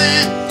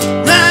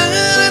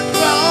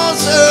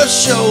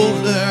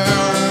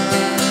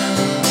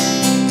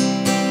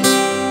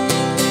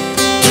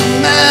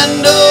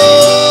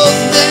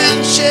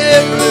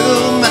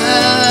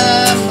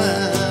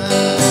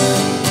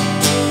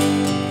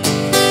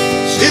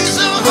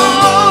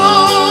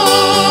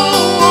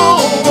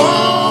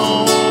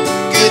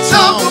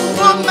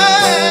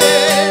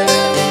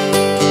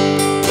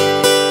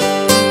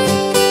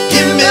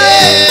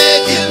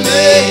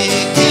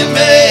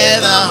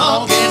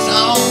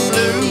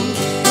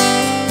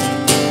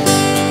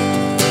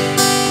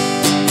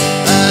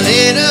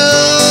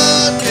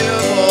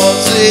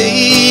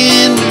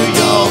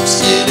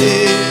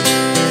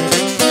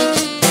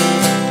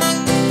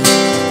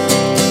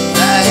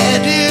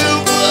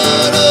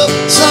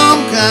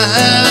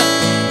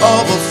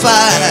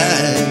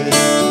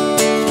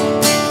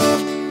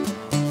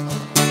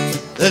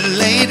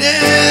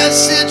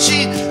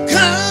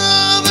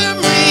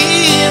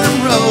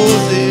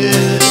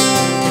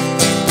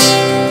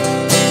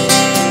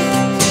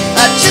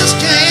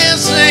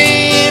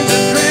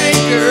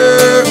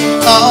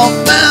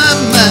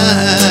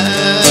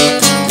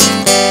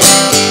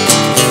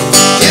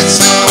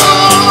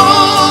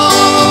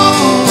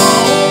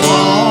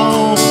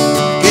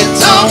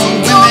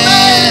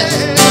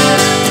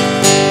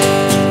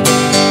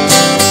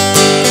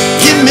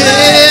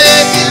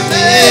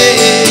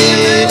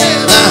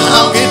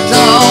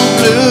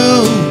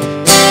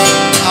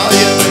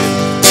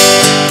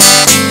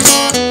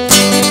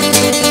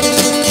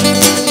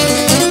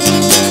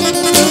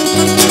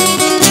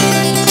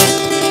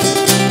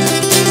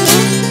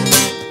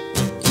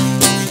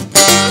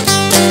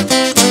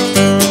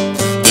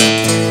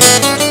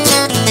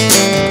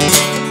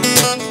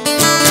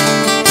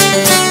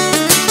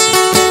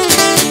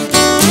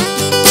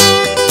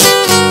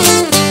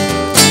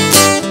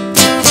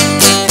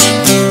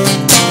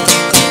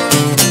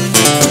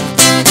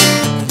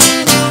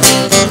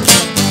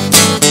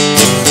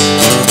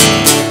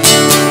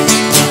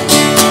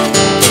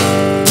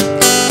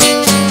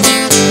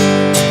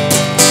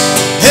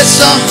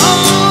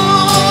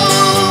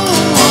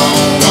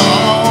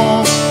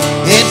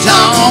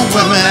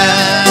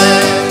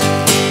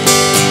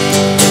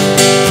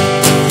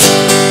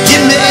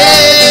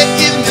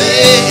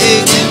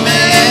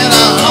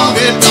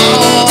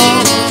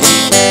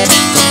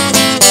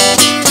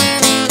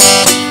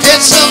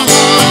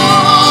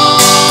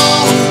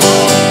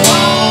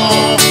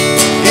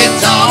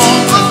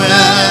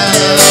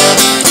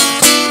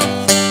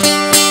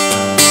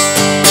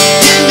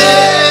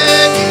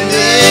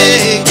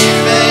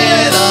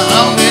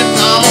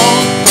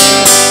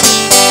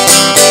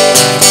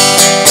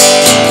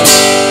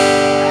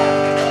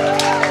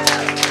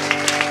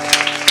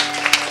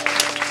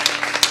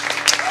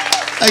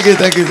Thank you,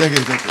 thank you, thank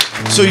you, thank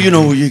you. So, you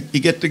know, you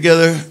get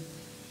together,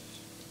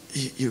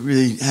 you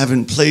really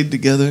haven't played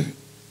together.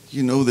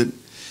 You know that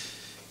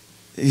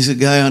he's a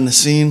guy on the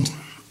scene.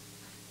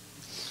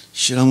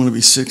 Shit, I'm gonna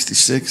be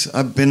 66.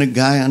 I've been a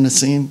guy on the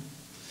scene.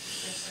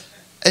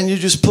 And you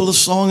just pull a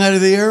song out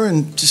of the air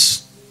and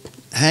just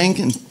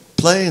hang and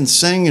play and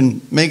sing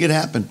and make it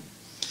happen.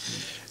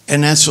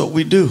 And that's what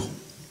we do.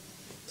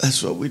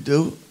 That's what we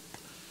do.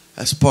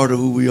 That's part of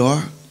who we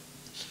are.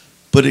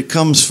 But it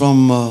comes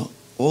from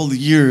all the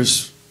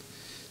years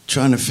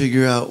trying to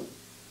figure out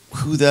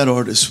who that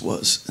artist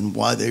was and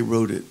why they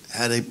wrote it,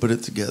 how they put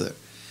it together.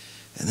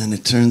 And then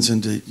it turns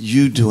into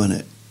you doing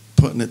it,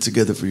 putting it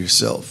together for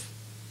yourself.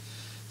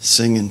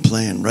 Singing,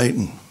 playing,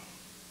 writing.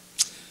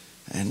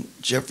 And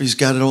Jeffrey's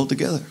got it all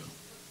together.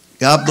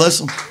 God bless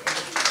him.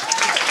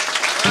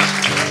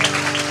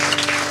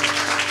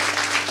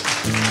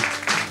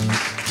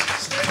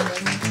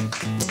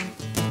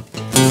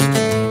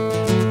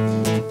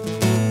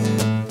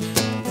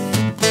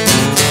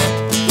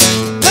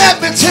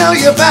 Let me tell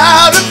you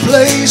about a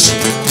place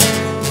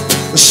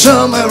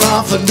somewhere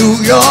off of New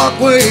York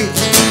way,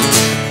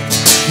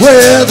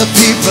 where the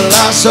people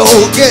are so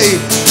gay,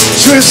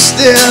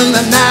 twisting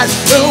the night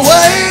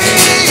away.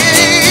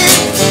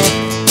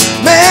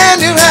 Man,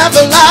 you have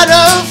a lot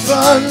of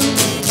fun,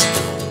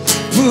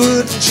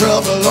 putting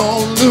trouble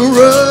on the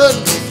run.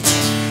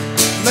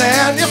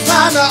 Man, you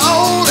find the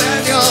old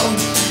and young,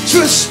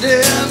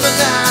 twisting the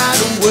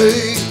night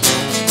away.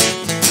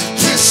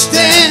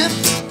 Twisting,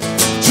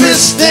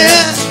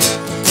 twisting,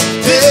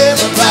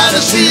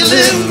 everybody's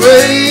feeling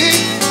great.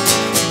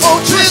 Oh,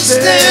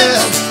 twisting,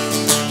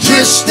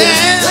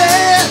 twisting,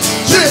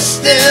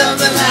 twisting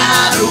the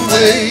night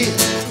away.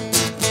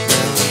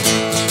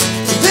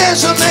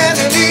 There's a man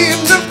in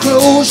evening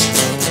clothes.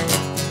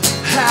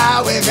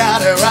 How he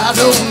got her, I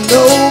don't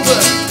know,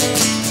 but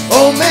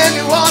oh man,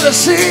 you want to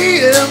see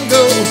him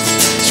go,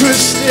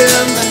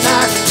 twisting the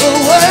night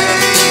away.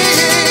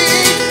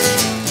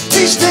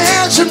 He's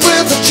dancing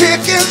with a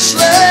chicken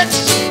sledge,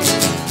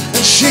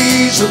 and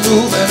she's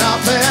moving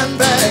up and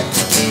back.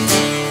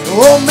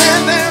 Oh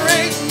man, there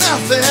ain't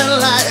nothing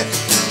like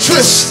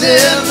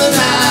twisting the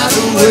night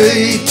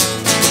away.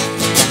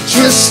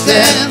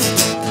 Twisting,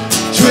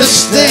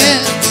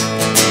 twisting,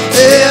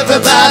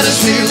 everybody's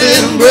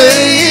feeling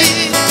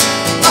great.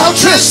 Oh,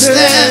 twisting,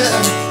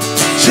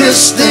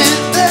 twisting,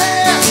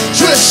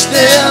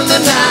 twisting the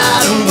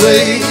night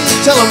away.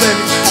 Tell them,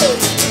 baby.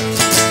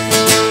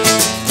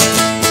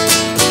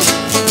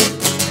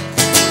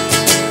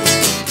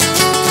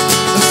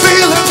 The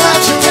feeling that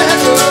you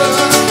remember.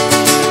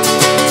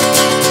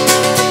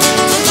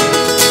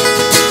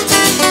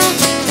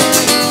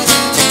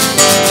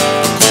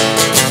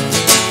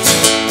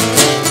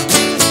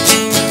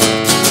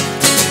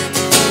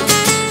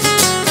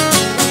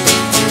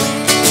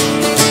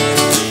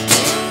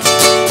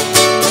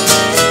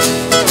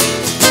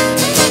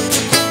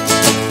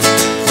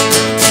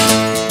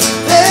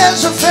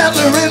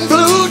 In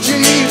blue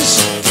jeans,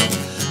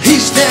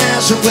 he's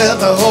dancing with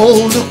the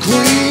older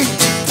queen.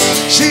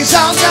 She's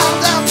all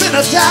dolled up in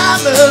her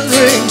diamond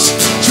rings,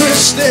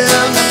 twisting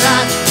the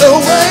night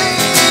away.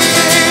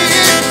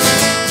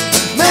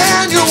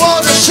 Man, you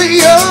want to see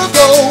her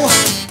go,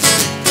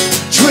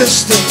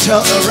 twisting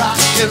to the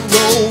rock and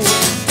roll.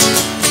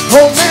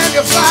 Oh man,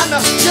 you find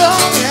her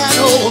young and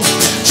old,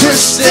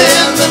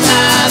 twisting the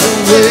night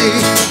away.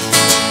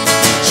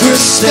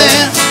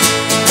 Twisting,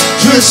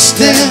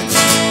 twisting,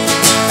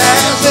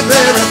 the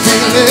very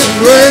feeling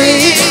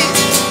great.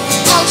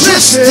 Oh,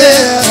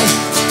 twisting,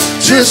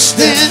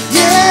 twisting,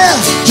 yeah,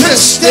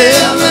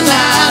 twisting the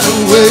night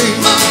away.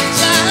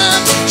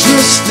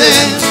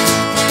 Twisting,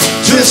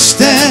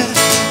 twisting,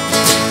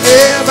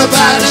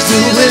 everybody's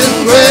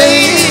doing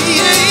great.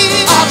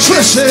 Oh,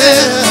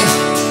 twisting,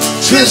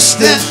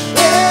 twisting,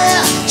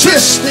 yeah,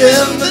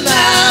 twisting the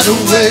night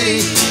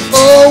away.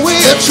 Oh,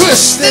 we're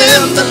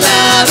twisting the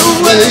night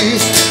away.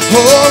 Oh,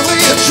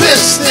 we're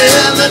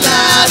twisting the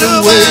night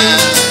away.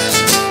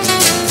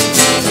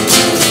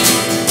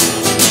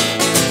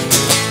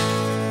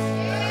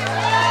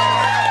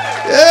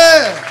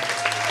 Yeah.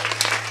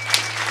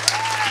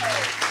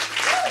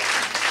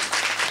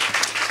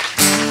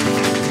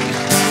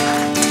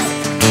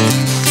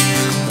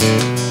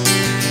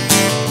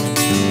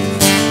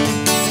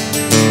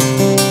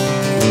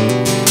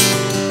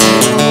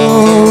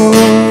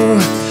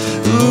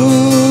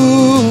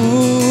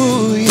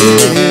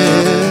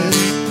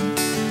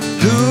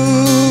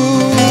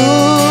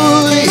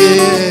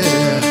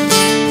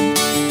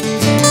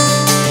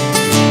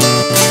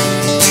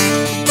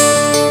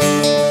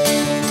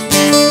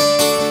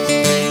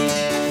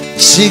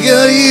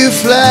 Seagull, you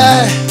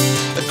fly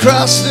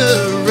across the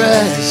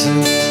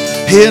horizon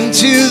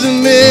into the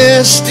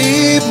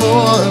misty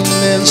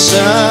morning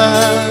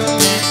sun.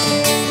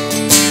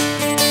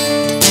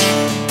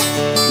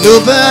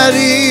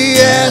 Nobody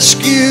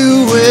asks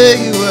you where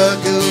you are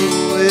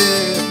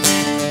going.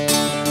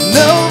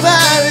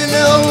 Nobody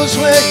knows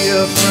where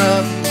you're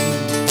from.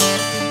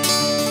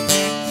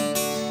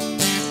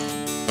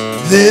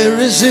 There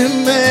is a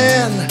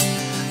man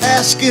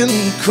asking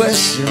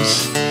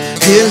questions.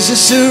 Is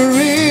this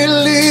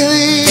really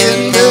the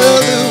end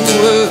of the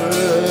world?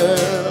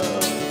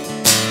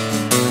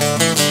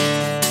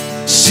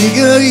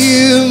 Seeker,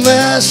 you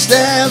must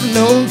have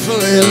known for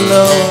a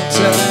long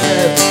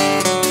time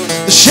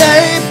the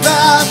shape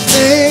of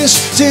things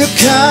to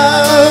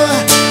come.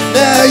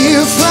 Now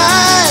you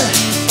fly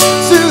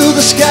through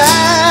the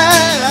sky,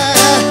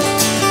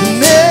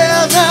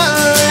 never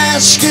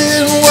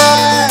asking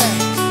why,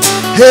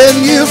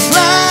 and you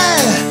fly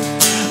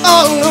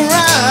all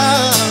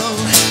around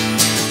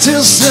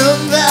till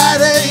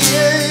somebody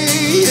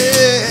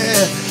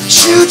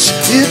shoots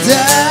you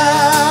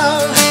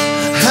down.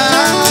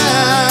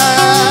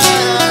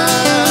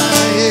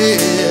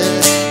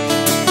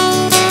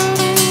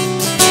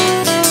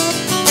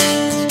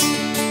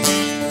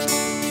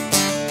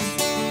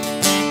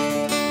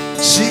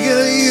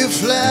 Seeker, you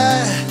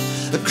fly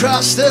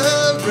across the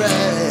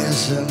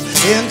grass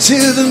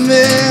into the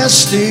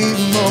misty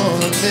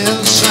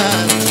morning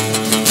sun.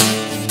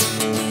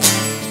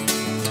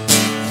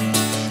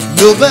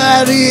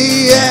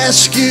 Nobody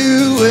asks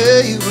you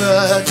where you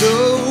are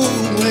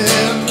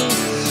going.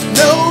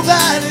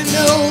 Nobody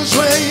knows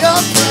where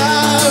you're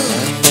from.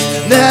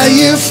 Now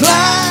you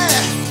fly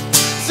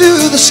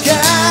through the sky,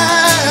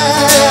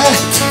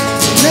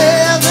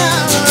 never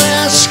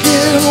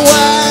asking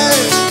why,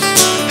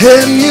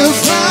 and you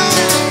fly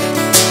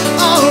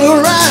all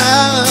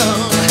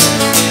around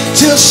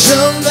till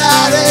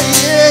somebody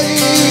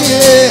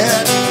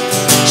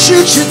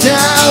shoots you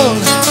down.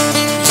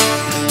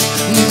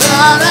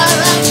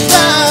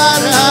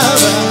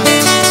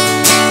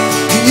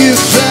 You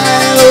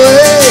fly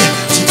away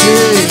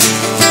today,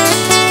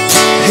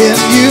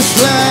 and you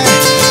fly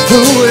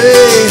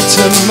away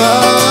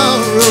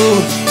tomorrow.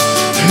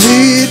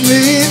 Lead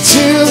me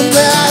to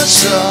my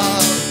song.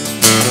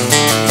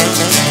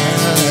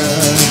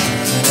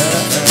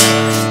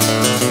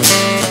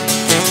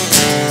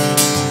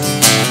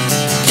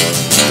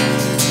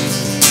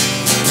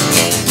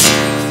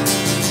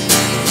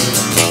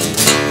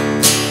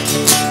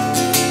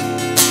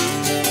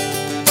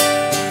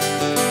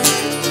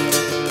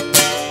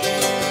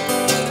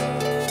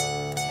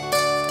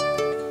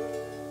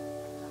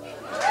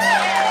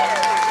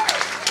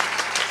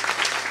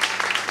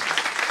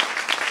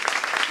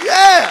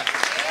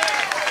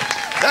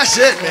 That's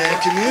it,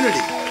 man.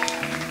 Community.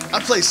 I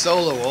play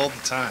solo all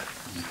the time.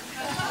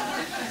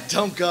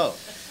 Don't go.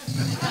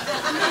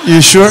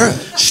 You sure?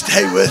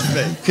 Stay with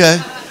me.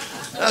 Okay.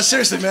 No,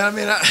 seriously, man. I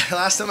mean,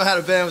 last time I had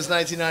a band was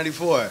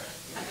 1994.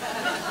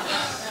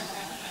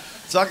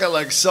 So I got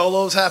like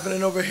solos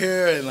happening over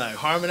here and like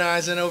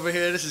harmonizing over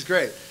here. This is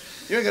great.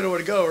 You ain't got nowhere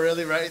to go,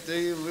 really, right? Do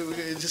you?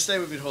 Just stay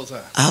with me the whole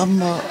time.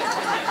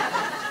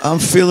 I'm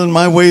feeling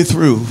my way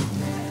through.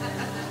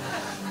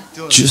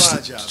 Doing a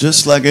fine job.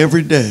 Just like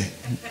every day.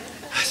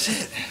 That's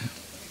it.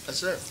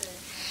 That's it.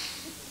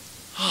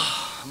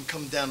 I'm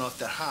coming down off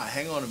that high.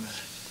 Hang on a minute.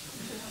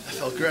 That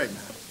felt great,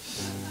 man.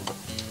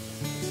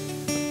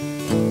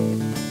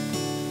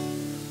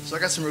 So I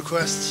got some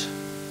requests.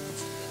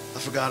 I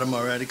forgot them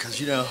already because,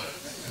 you know,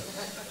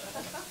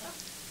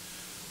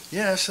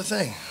 yeah, that's the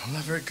thing. I'm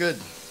not very good.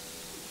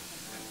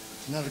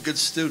 I'm not a good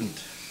student.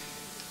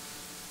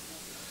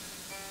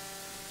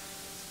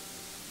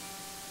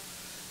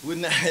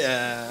 Wouldn't that,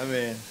 yeah, I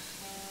mean,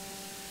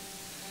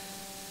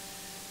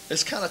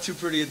 it's kind of too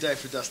pretty a day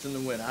for Dustin to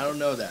win. I don't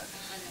know that.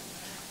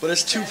 But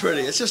it's too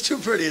pretty. It's just too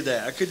pretty a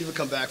day. I couldn't even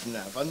come back from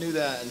that. If I knew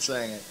that and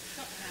sang it,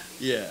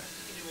 yeah.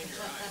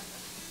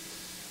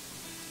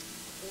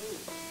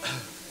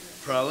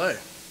 Probably.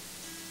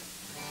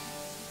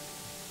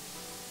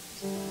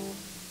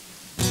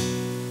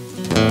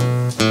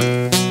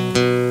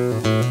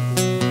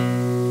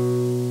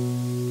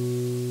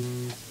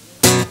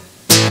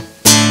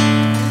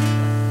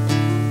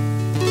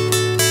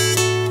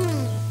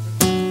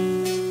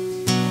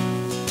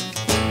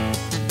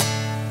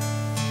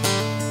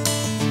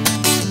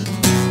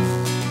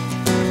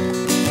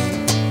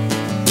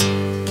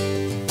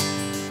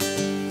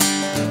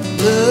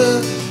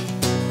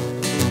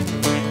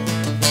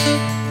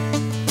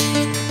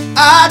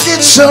 I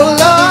get so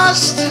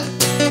lost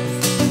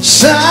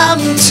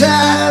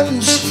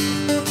sometimes.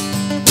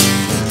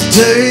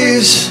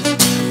 Days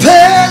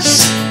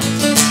pass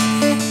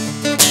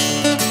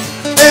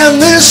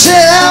and this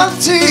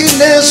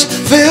emptiness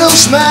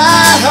fills my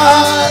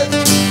heart.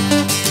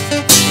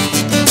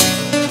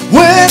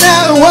 When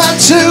I want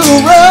to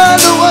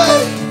run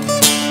away,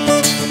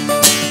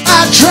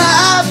 I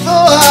drive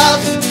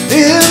off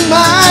in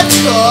my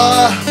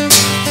car.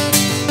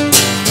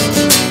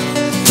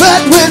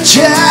 But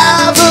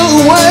whichever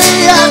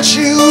way I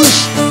choose,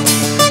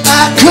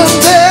 I come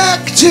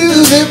back to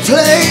the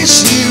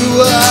place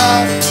you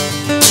are.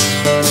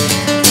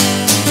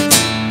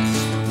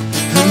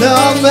 And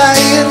all my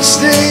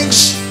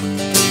instincts,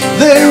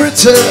 they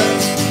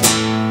return.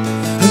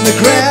 And the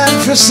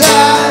grand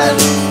facade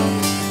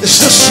is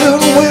so soon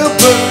will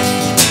burn.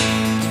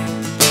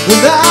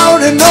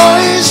 Without a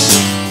noise,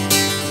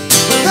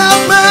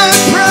 without my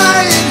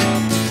pride,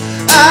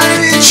 I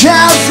reach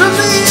out from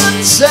the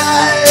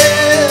inside.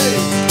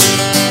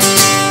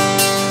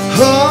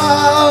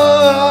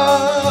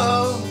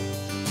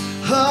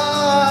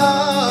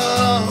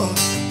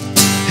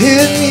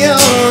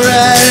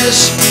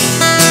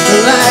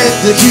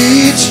 the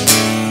heat,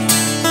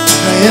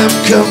 I am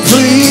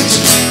complete.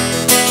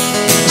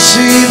 I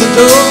see the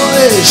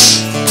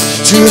doors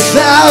to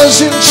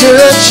 1,000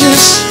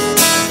 churches,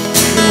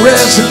 in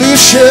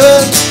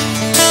resolution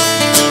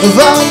of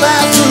all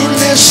my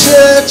fruitless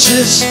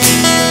searches.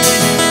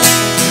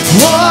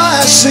 Oh,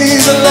 I see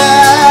the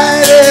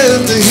light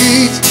and the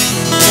heat.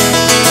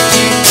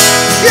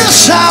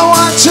 Yes, I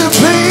want to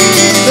be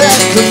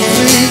that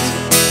complete.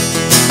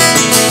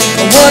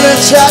 I want to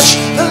touch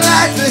the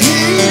light, the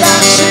heat I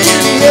see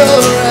in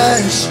your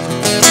eyes.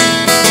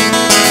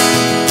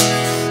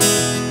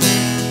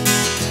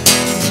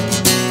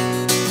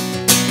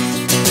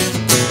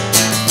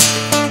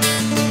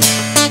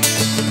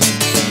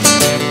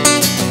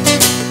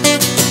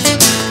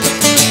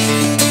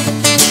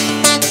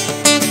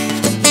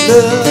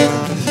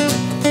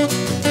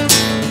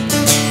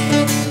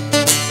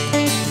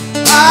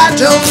 I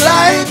don't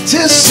like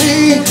to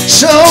see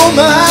so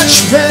much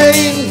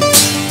pain,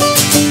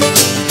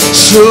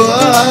 so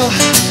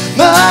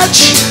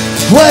much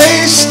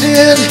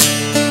wasted,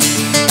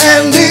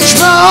 and each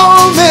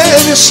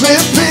moment is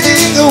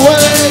slipping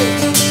away.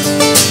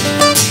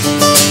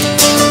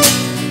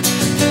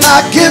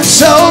 I get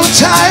so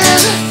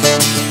tired,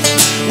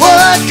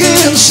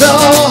 working so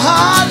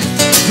hard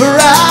for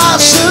our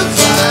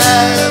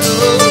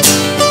survival.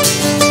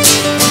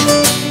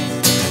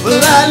 Well,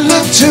 I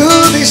look to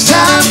these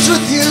times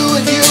with you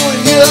and you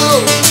and you.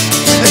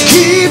 It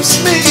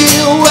keeps me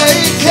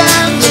awake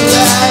and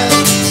alive.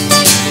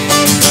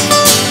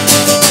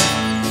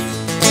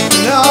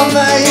 And all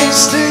my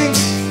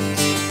instincts,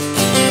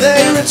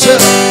 they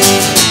return.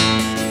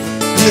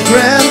 And the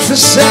grand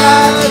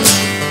facade,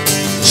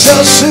 so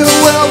soon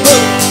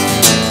welcome.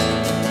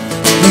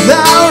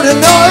 Without a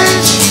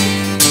noise,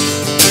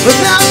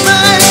 without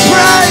my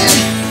pride,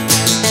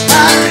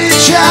 I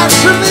reach out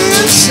from the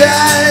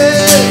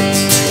inside.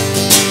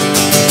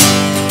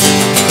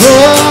 Oh,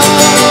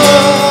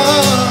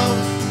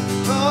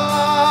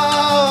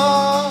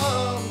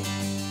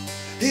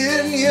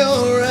 in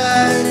your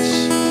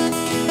eyes,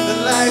 the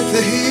light,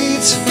 the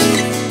heat,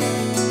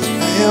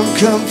 I am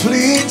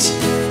complete.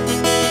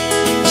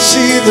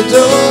 See the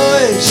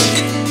doors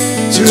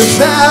to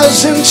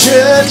 1,000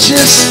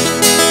 churches,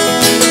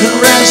 the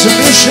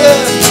resolution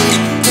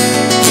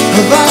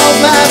of all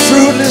my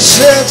fruitless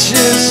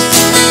searches.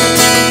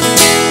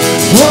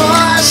 Oh,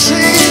 I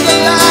see the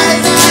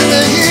light and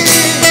the heat.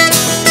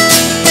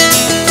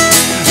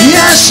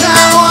 Yes, I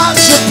want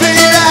to be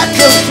that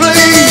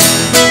complete.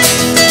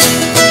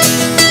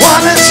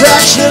 Wanna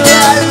touch the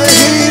light, the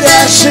heat I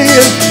see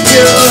in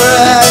your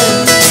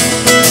eyes.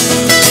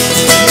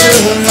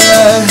 Your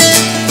eyes.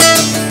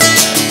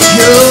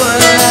 Your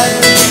eyes.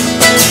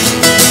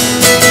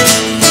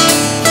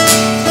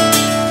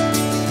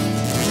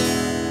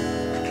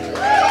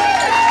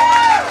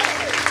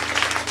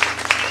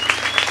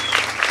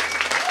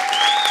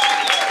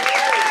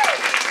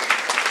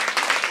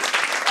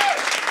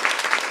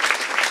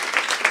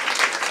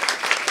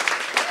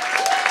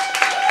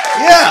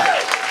 Yeah.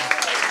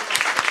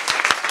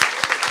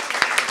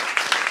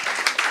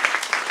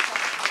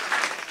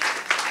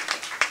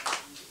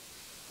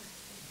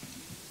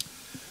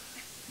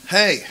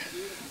 Hey,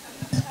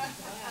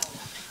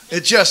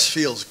 it just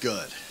feels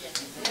good.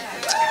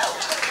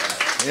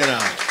 You know,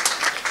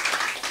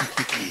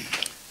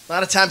 a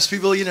lot of times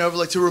people,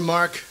 like to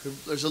remark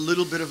there's a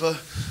little bit of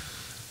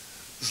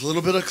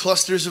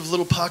clusters of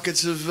little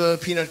pockets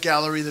of peanut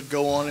gallery that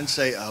go on and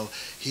say, "Oh,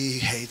 he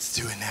hates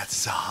doing that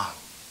song."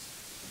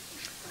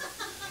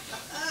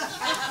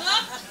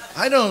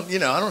 I don't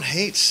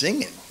hate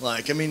singing.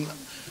 I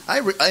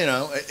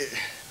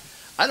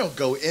don't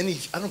go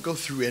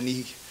through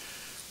any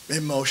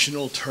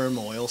emotional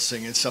turmoil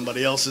singing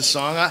somebody else's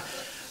song.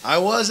 I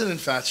wasn't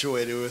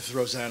infatuated with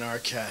Rosanna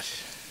Arquette.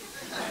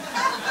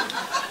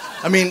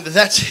 I mean,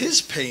 that's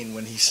his pain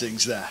when he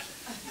sings that.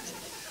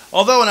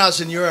 Although when I was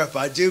in Europe,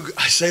 I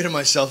say to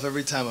myself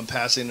every time I'm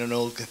passing an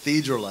old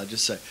cathedral, I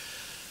just say,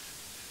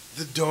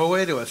 the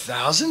doorway to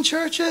 1,000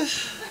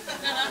 churches?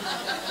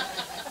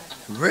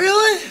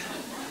 Really?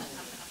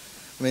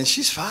 I mean,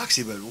 she's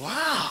foxy, but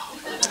wow.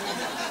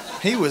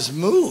 He was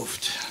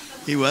moved.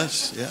 He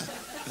was, yeah.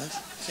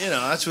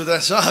 That's what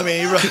that song. I mean,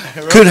 he wrote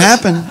Could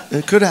happen.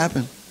 It could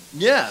happen.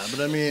 Yeah,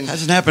 but I mean,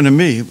 hasn't happened to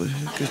me, but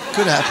it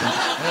could happen.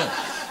 Yeah.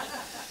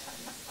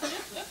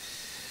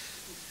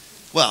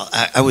 Well,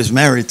 I was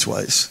married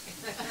twice.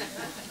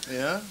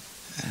 Yeah?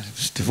 I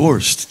was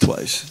divorced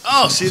twice.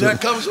 Oh, see,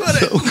 that comes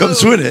with it. So it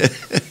comes with it.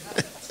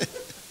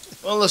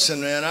 Well, listen,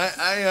 man,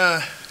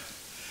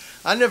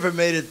 I never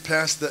made it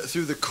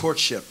through the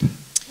courtship.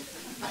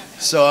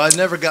 So I've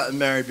never gotten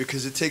married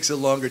because it takes a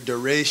longer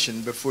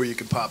duration before you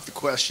can pop the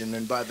question.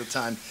 And by the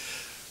time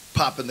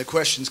popping the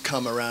questions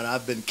come around,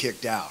 I've been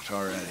kicked out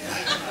already.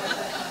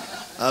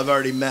 I've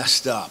already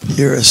messed up.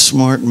 You're a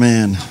smart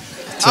man.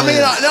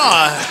 I'm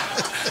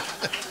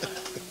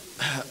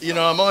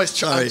always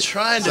trying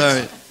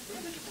to.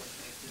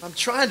 I'm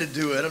trying to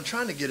do it. I'm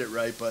trying to get it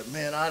right, but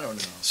man, I don't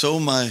know. So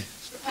am I.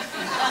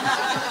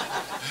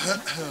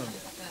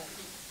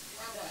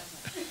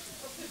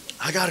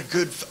 I got a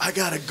good,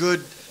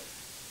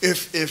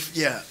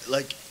 yeah,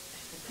 like,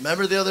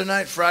 remember the other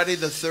night, Friday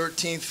the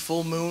 13th,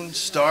 full moon,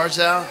 stars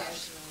out?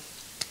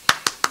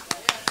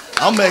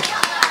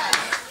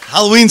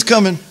 Halloween's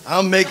coming.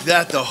 I'll make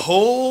that the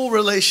whole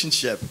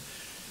relationship.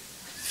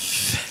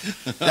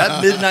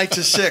 That midnight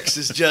to 6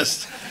 is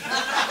just,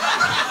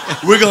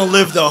 we're going to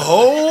live the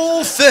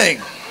whole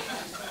thing.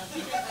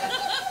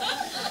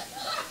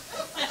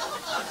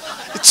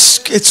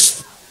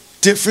 It's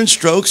different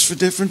strokes for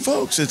different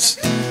folks.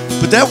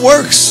 But that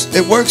works.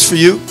 It works for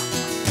you.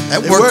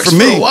 That worked for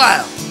me. For a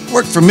while.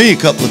 Worked for me a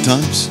couple of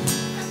times.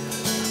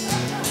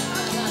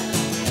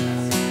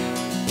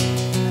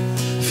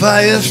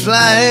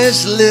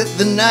 Fireflies lit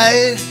the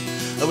night.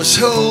 I was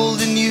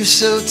holding you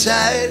so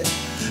tight.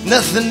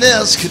 Nothing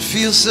else could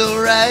feel so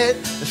right.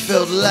 It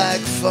felt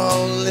like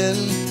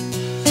falling.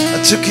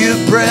 I took your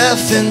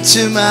breath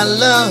into my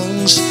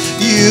lungs.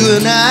 You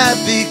and I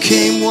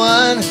became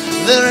one.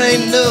 There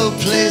ain't no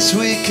place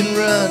we can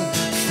run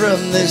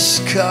from this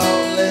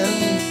calling.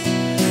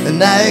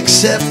 And I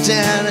accept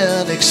an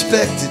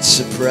unexpected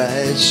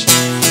surprise.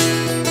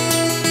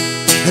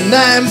 And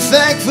I'm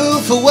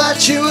thankful for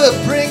what you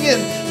are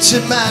bringing to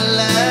my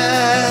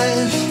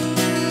life.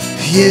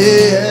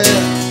 Yeah.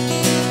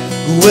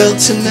 Well,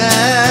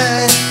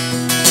 tonight,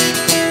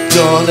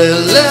 gonna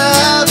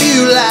love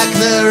you like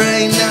there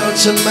ain't no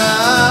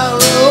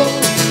tomorrow.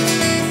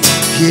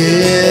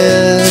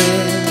 Yeah.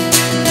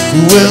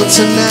 Well,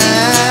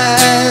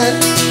 tonight,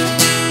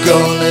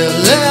 gonna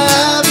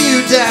love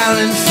you down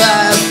in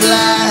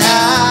Firefly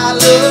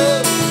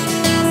Hollow.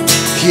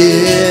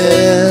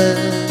 Yeah.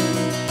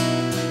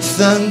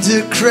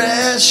 Thunder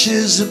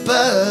crashes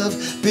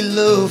above,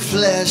 below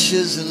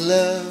flashes of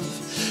love.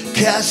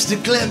 Cast a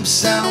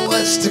glimpse on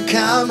what's to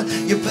come,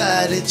 your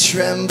body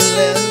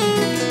trembling.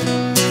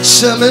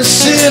 Summer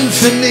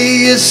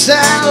symphony is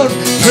sound,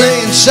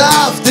 playing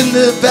soft in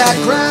the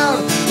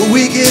background.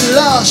 We get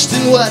lost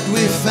in what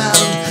we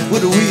found,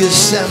 what we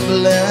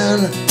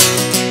assembling.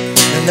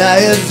 And I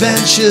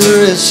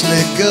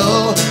adventurously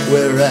go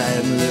where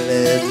I'm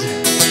led.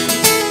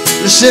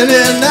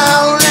 Listening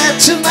only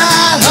to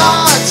my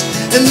heart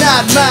and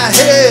not my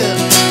head.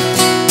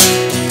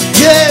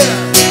 Yeah.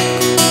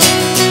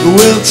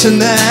 Well,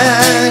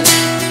 tonight,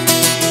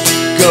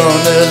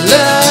 gonna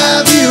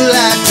love you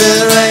like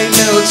there ain't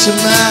no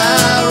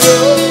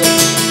tomorrow.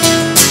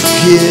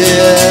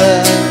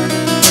 Yeah.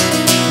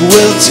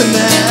 Well,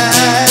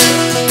 tonight,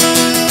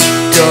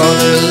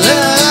 gonna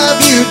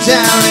love you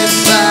down in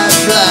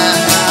Firefly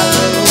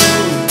Hollow.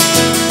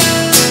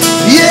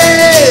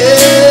 Yeah.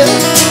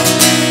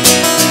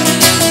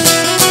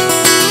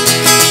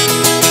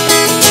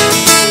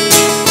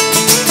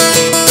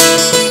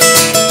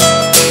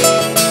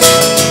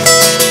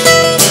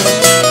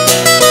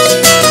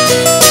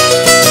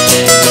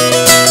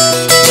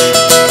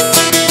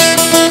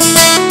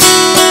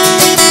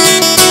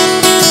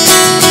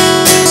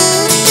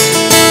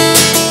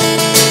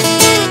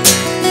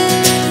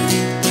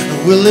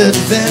 Will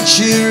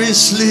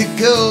adventurously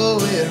go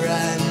where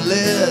I'm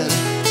led,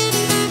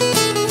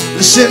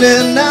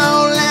 listening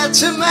only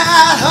to my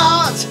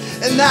heart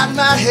and not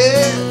my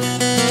head.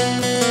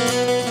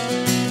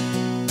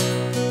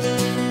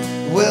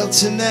 Well,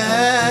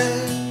 tonight,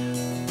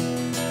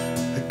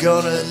 I'm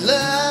gonna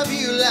love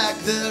you like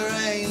there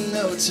ain't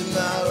no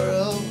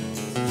tomorrow.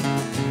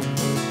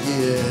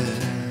 Yeah.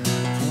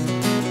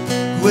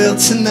 Well,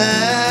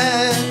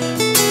 tonight,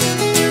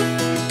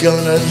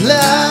 gonna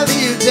love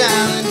you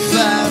down in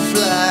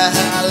Firefly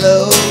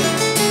Hollow.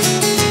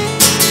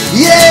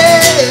 Yeah.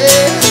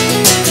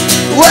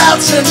 Well,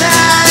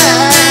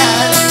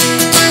 tonight,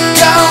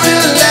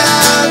 gonna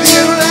love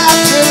you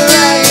like there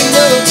ain't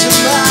no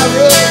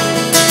tomorrow.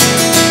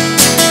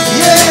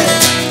 Yeah.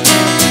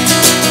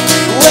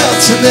 Well,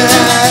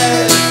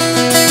 tonight,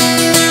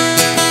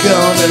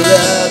 gonna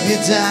love you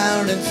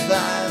down in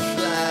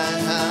Firefly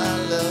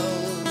Hollow.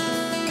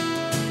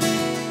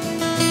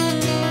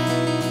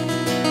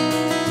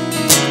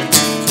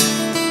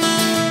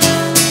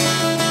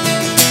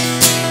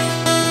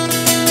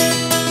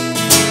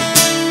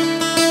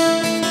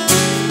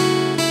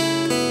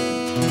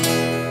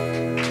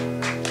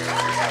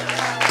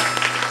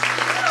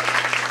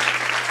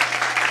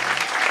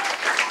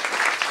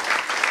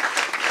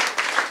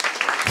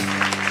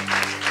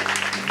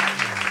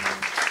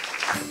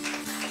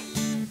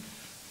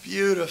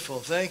 Beautiful,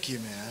 thank you,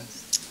 man.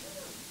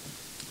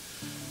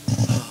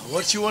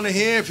 What you want to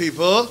hear,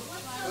 people?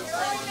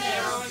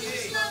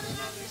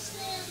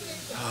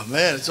 Oh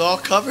man, it's all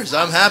covers.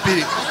 I'm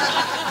happy.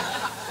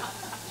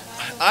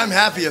 I'm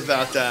happy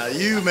about that.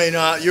 You may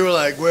not. You were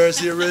like, "Where's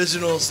the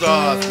original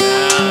stuff,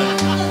 man?"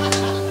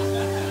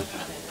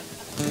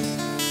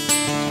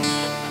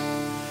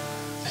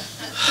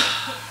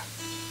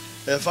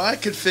 If I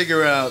could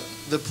figure out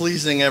the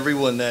pleasing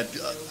everyone that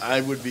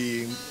I would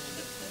be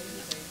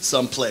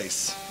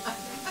someplace.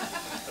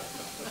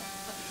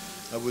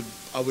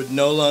 I would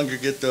no longer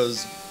get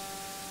those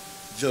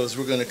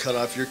we're going to cut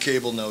off your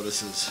cable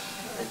notices.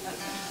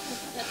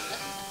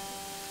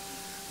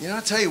 You know,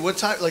 I tell you, what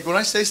time, like when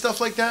I say stuff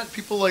like that,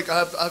 people like,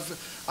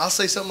 I'll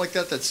say something like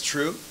that that's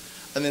true,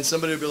 and then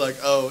somebody will be like,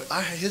 oh,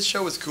 his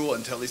show was cool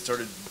until he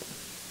started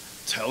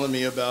telling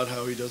me about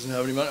how he doesn't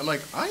have any money. I'm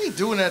like, I ain't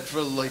doing that for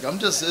like,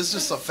 it's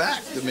just a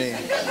fact to me.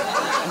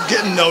 I'm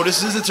getting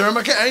notices, a term.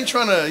 I ain't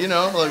trying to, you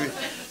know, like,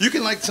 you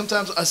can like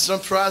sometimes,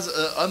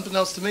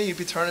 unbeknownst to me, you'd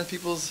be turning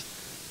people's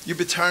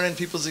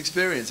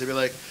experience. They'd be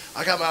like,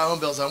 I got my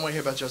own bills, I don't want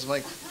to hear about yours. I'm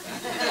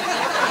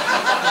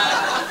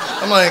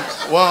like,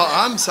 well,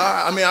 I'm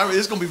sorry. I mean,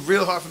 it's going to be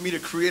real hard for me to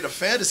create a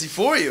fantasy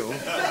for you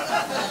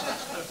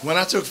when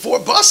I took 4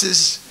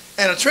 buses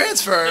and a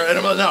transfer, and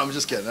I'm like, no, I'm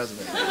just kidding. That's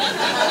amazing.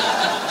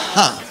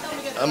 Huh.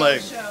 I'm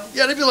like,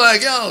 yeah, they'd be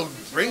like, yo,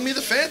 bring me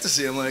the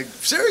fantasy. I'm like,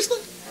 seriously?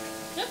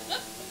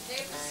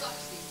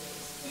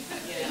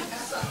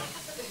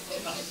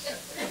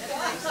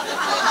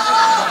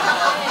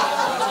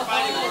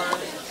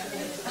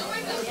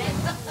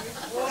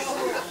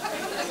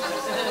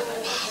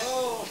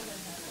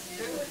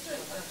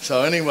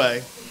 So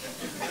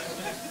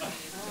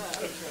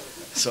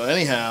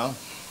anyhow,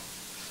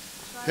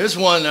 here's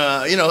one,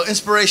 you know,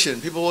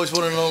 inspiration. People always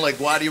want to know, like,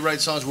 why do you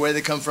write songs, where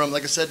they come from.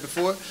 Like I said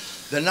before,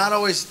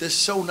 they're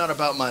so not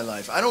about my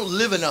life. I don't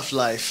live enough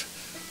life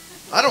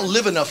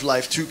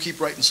to keep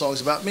writing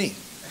songs about me.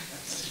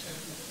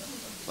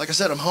 Like I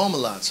said, I'm home a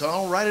lot, so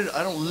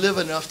I don't live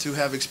enough to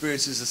have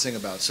experiences to sing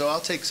about. So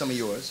I'll take some of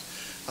yours.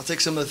 I'll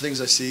take some of the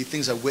things I see,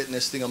 things I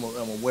witness, things I'm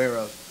aware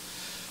of.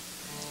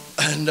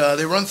 And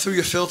they run through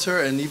your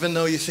filter, and even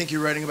though you think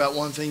you're writing about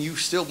one thing, you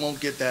still won't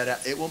get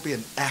that. It won't be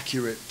an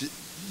accurate,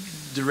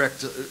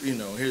 direct, you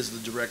know, here's the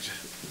direct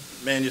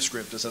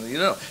manuscript or something. You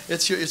know,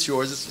 it's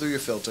yours. It's through your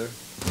filter.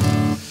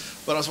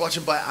 But I was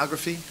watching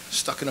Biography,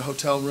 stuck in a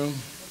hotel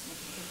room.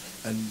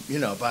 And, you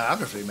know,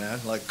 Biography,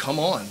 man. Like, come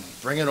on.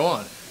 Bring it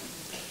on.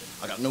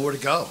 I got nowhere to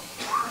go.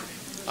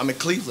 I'm in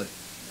Cleveland.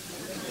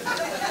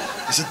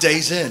 It's a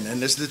Days Inn,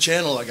 and this is the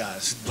channel I got.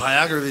 It's the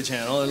Biography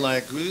channel, and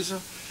like,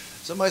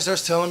 somebody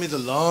starts telling me the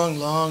long,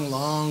 long,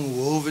 long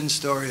woven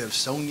story of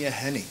Sonia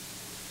Henney,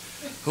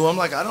 who I'm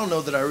like, I don't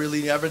know that I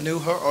really ever knew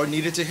her or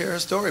needed to hear her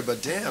story,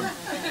 but damn.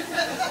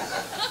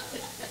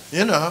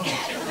 You know.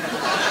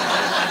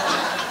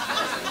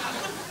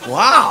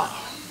 Wow.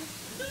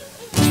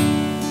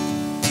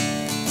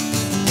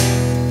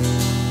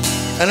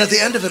 And at the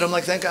end of it, I'm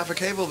like, thank God for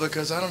cable,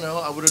 because I don't know,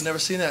 I would have never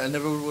seen that. I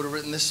never would have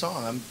written this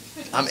song.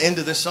 I'm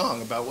into this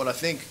song about what I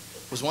think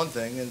was one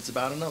thing, and it's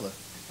about another.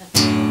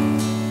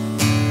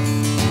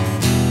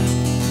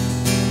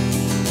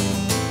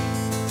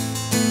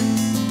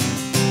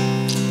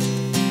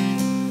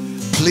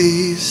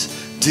 Please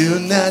do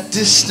not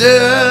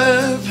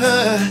disturb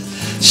her.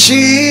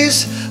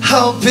 She's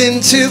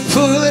hoping to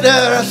put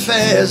her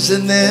affairs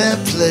in their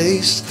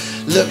place.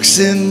 Looks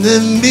in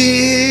the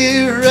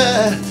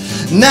mirror.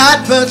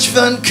 Not much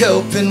fun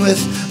coping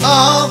with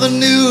all the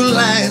new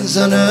lines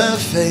on her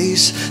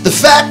face. The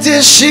fact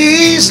is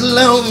she's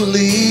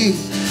lonely.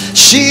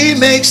 She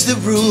makes the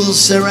rules,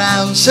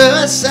 surrounds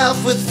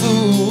herself with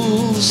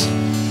fools,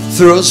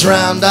 throws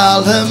around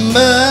all her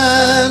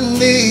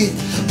money.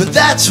 But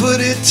that's what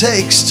it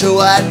takes to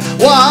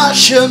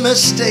whitewash her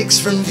mistakes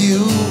from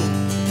view.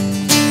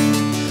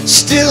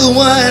 Still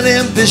one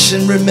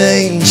ambition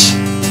remains,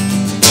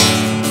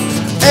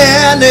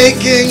 an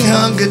aching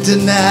hunger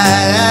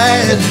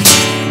denied,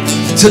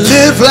 to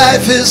live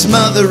life as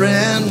mother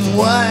and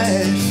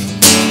wife,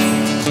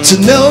 to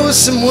know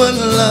someone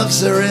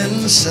loves her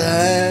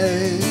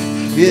inside.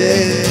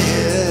 Yeah.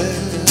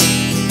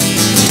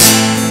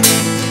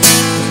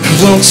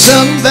 Won't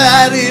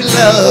somebody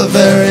love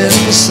her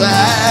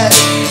inside?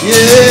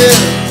 Yeah.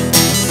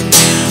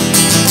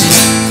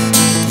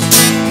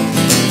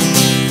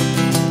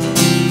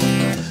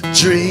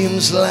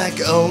 Dreams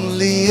like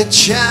only a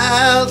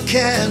child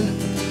can,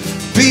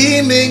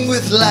 beaming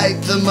with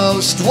light, the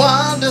most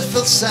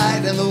wonderful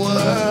sight in the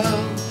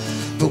world.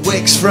 But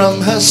wakes from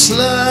her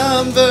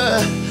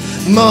slumber,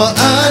 more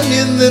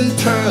onion than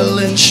pearl,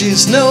 and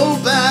she's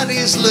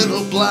nobody's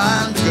little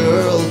blind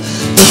girl.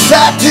 The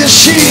fact is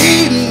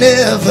she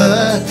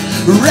never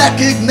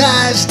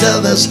recognized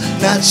others,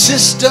 not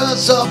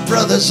sisters or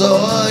brothers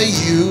or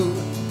you.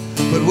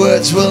 But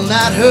words will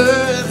not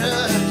hurt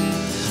her,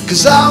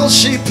 'cause all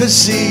she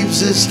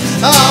perceives is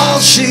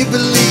all she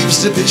believes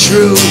to be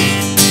true.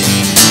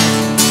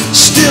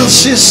 Still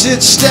she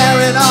sits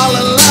staring all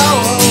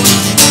alone,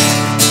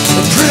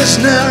 a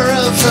prisoner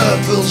of her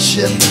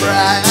bullshit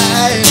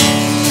pride,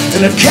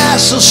 in a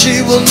castle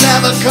she will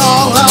never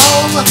call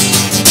home,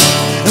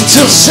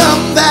 until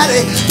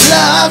somebody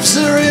loves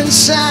her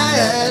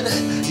inside.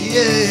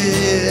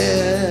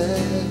 Yeah.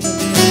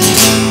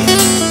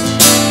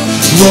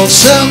 Won't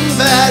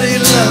somebody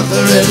love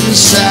her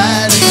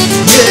inside?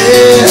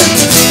 Yeah.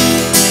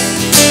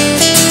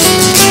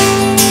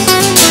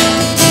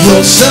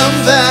 Won't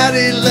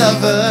somebody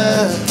love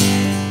her?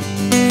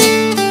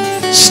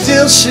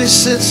 Still she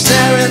sits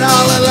staring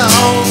all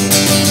alone,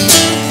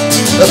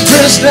 a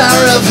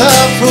prisoner of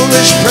her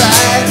foolish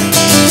pride,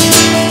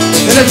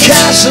 in a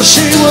castle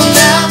she will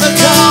never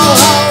call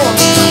home,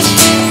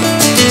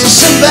 to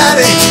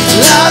somebody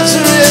loves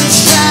her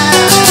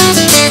inside.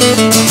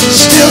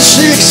 Still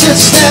she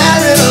sits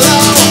staring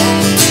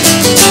alone,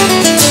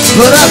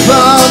 but up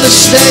on the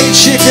stage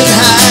she can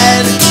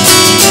hide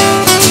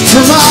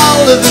from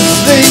all of the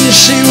things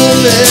she will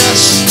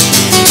miss,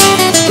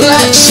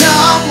 like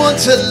someone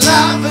to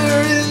love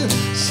her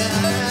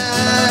inside.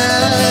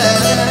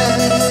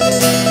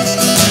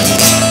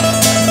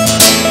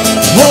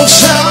 Won't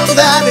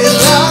somebody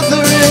love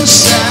her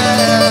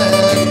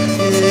inside?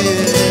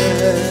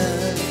 Yeah.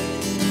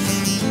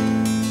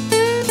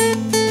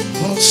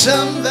 Won't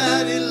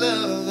somebody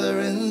love her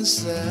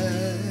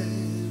inside?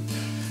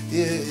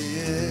 Yeah.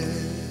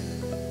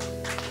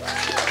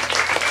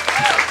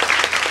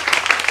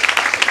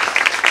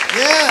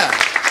 Yeah.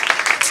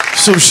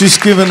 So she's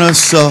given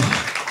us a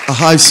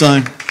high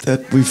sign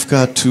that we've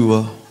got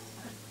to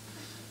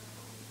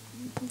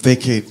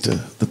vacate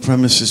the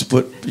premises.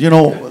 But, you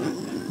know,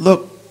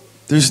 look,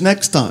 there's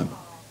next time.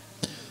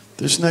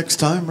 There's next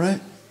time, right?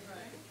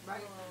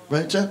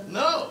 Right, Jeff?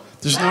 No.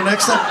 There's no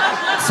next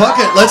time? Fuck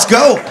it, let's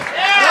go.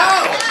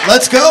 No.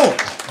 Let's go.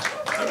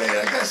 I mean,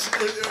 I guess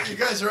you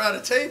guys are out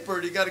of tape,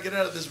 or you got to get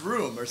out of this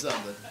room or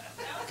something.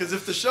 Because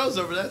if the show's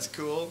over, that's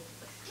cool.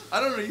 I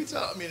don't know. You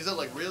tell. I mean, is it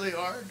like really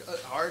hard?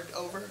 Hard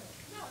over? No,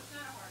 it's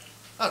not hard.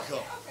 Oh,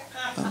 cool.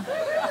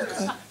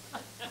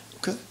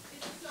 Okay. It's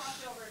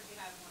soft over if you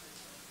have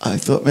one. I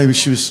thought maybe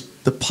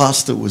the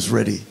pasta was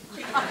ready.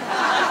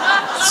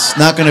 It's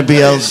not going to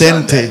be al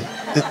dente.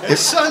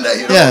 It's Sunday.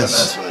 You don't Yes, want to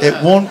mess with it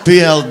that. won't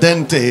be al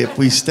dente if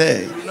we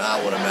stay. You do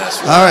not want to mess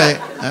with All that.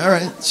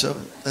 right. So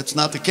that's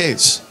not the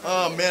case.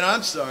 Oh man,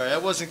 I'm sorry. I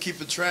wasn't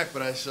keeping track,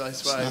 but I not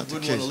wouldn't the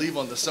want to case. leave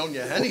on the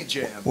Sonia Henny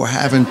jam. We're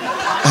having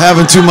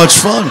too much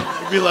fun.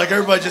 It'd be like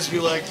everybody just be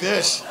like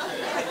this.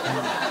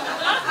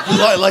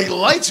 Like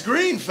lights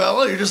green,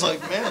 fella. You're just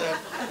like, man,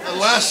 that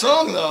last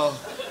song though.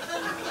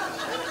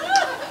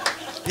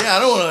 Yeah, I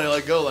don't want to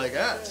like go like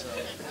that. So.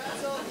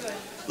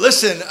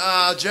 Listen,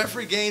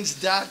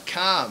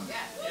 JeffreyGaines.com.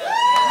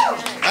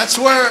 That's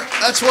where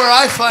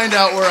I find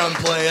out where I'm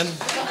playing.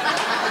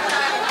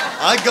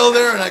 I go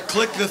there and I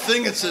click the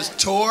thing that says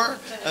tour,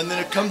 and then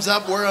it comes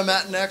up where I'm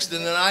at next,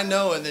 and then I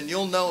know, and then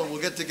you'll know, and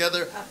we'll get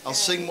together. I'll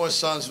sing more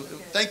songs.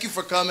 Thank you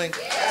for coming.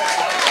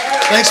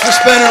 Thanks for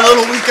spending a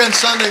little weekend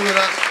Sunday with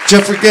us.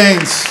 Jeffrey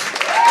Gaines,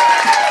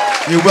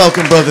 you're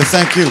welcome, brother.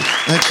 Thank you.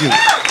 Thank you.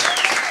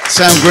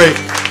 Sound great.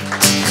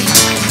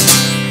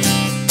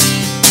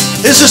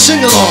 It's a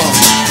sing-along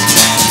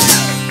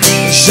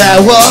as I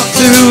walk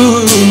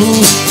through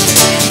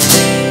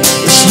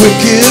this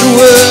wicked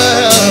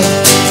world,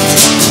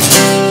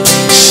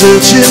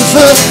 searching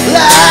for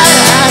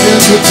light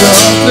in the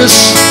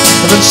darkness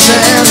of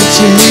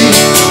insanity.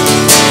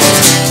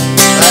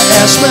 I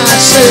ask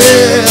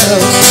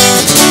myself,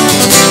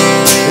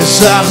 is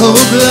our hope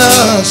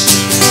lost?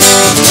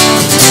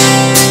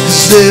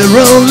 Is there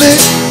only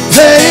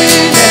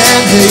pain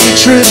and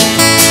hatred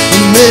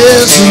and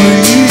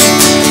misery?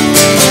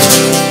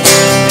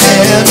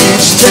 And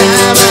each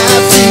time I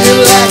feel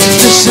like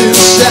this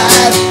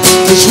inside,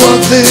 there's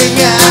one thing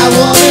I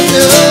wanna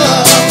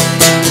know.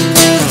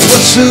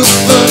 What's so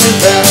funny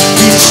about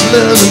peace,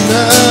 love, and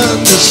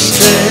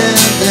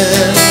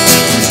understanding?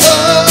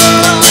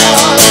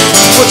 Oh,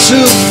 what's so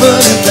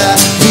funny about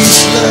peace,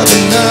 love,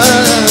 and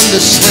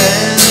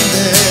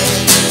understanding?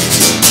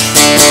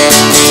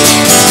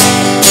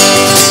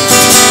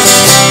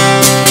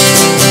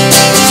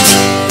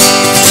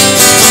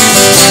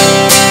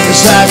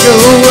 As I go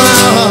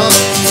on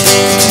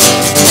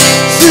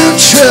through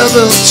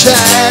troubled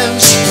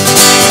times,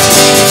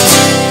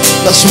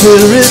 my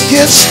spirit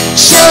gets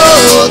so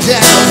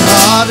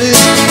downhearted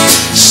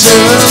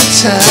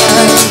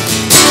sometimes.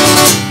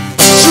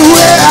 So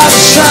where are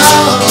the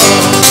songs?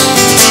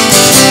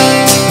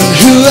 And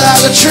who are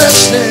the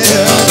trust in?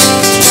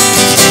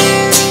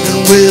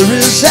 And where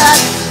is that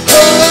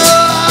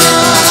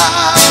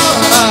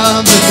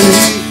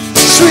harmony,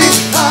 sweet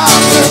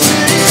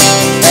harmony?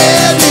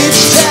 And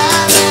each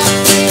time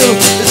I feel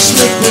it's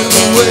slipping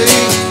away,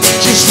 it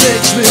just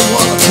makes me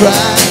wanna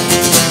cry.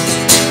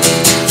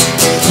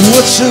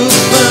 What's so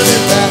funny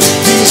about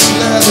peace,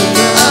 love, and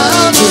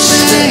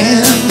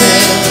understanding?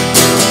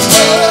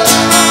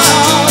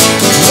 Oh,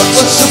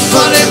 what's so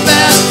funny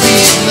about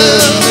peace,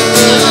 love,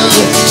 and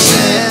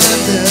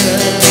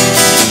understanding?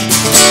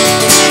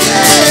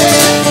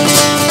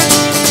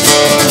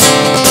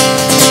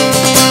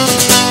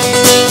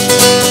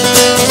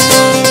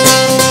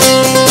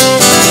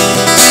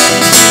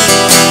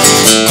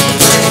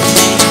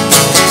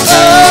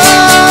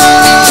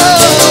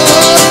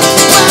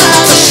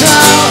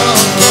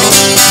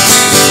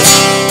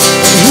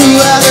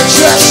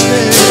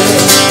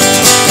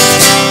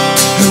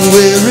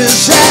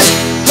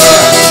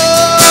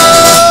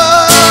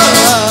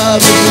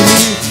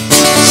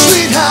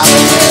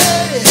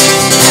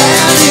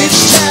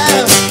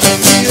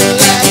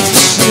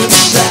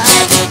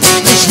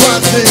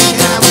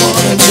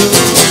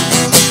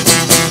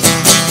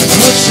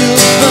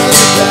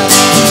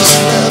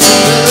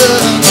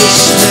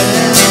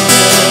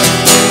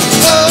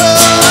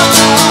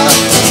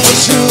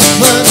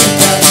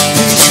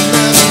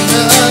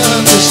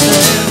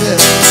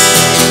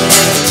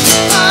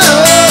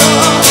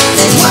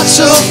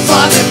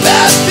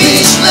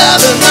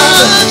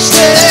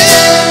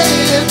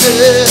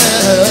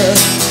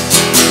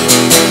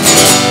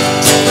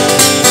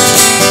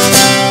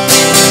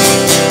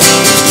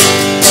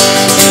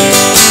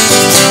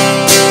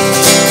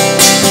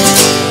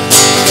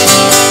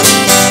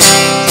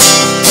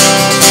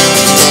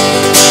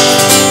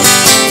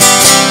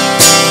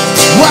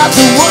 What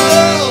the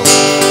world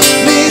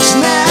needs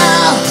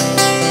now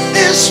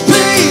is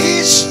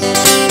peace,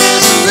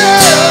 is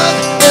love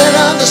and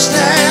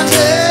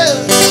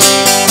understanding.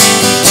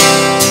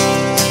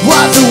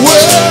 What the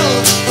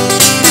world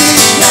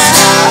needs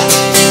now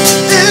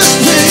is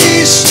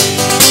peace,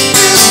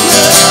 is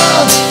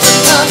love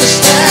and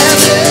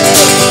understanding.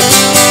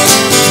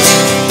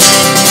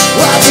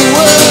 What the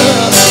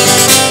world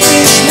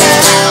needs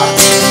now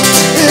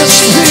is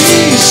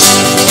peace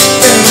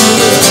and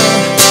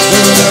love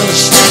and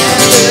understanding.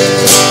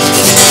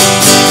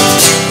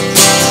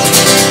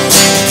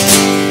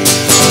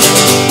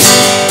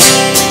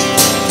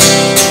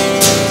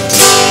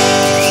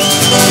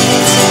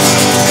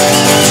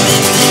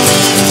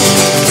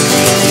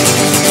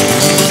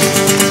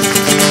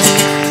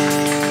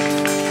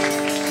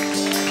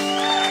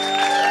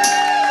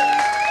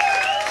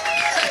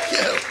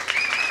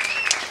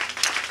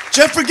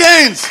 Jeffrey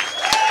Gaines.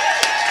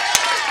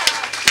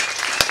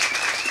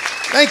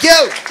 Thank you.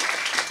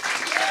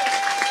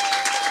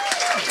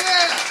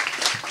 Yeah.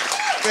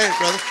 Great,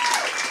 brother.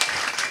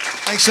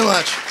 Thanks so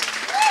much.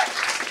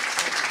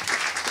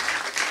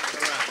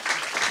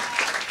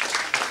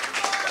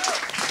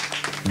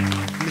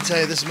 Let me tell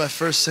you, this is my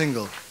first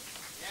single.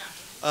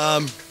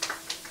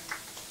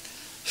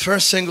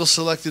 First single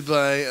selected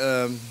by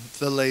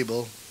the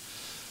label.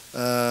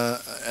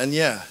 And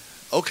yeah,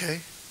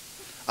 okay.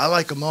 I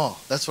like them all.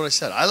 That's what I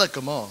said. I like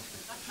them all.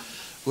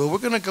 Well, we're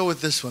going to go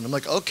with this one. I'm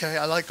like, okay,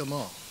 I like them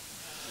all.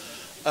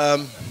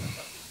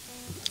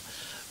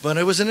 But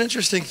it was an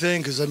interesting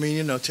thing because, I mean,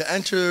 you know, to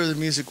enter the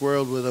music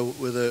world with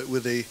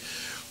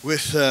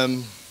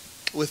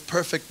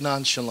perfect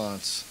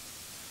nonchalance.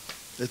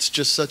 It's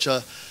just such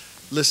a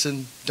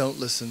listen, don't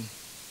listen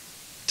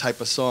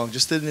type of song,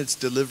 just in its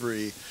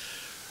delivery.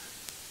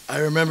 I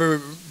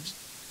remember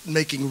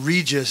making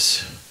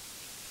Regis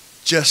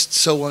just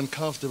so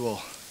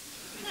uncomfortable.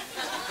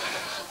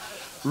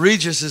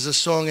 Regis is a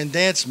song and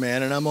dance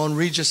man, and I'm on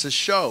Regis's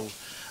show,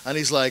 and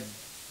he's like,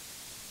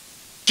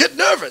 "Get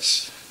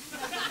nervous.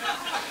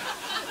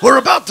 We're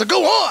about to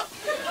go on."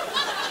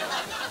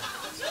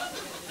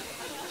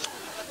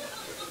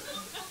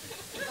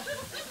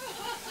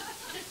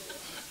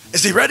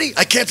 Is he ready?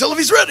 I can't tell if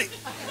he's ready.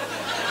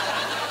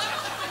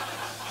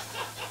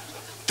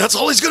 That's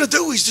all he's gonna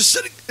do. He's just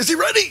sitting. Is he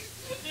ready?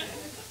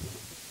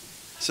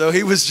 So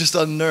he was just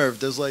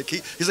unnerved. It was like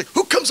he's like,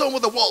 "Who comes on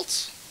with a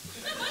waltz?"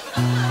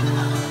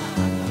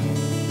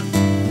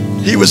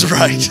 He was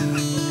right.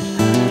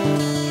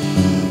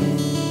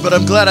 But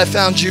I'm glad I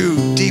found you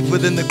deep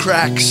within the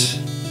cracks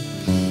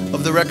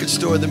of the record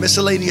store, the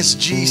miscellaneous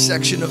G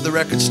section of the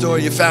record store.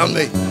 You found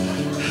me.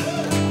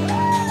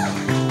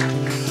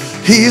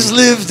 He's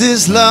lived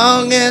as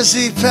long as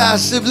he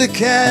possibly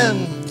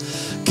can,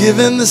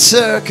 given the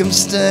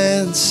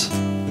circumstance.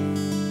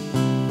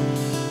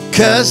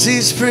 'Cause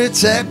he's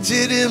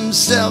protected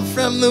himself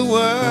from the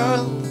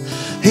world.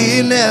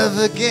 He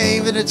never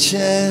gave it a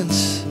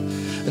chance.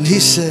 And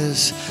he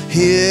says,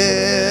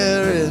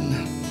 here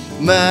in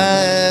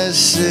my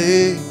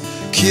security,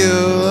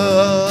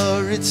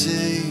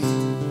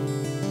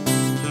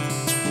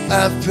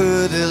 I've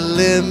put a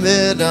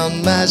limit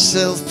on my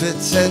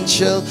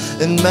self-potential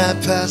and my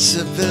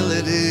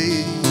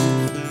possibility.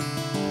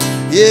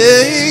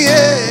 Yeah,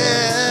 yeah,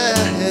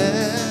 yeah.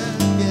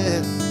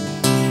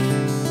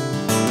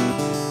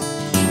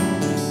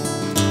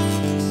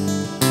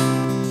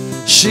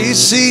 She's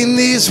seen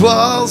these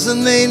walls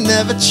and they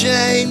never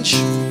change.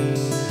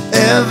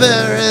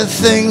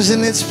 Everything's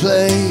in its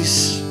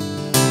place.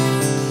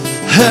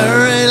 Her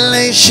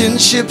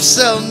relationship's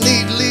so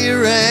neatly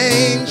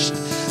arranged,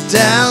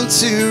 down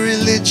to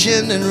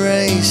religion and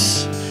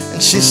race.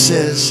 And she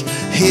says,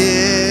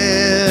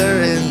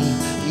 here in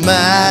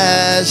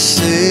my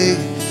security,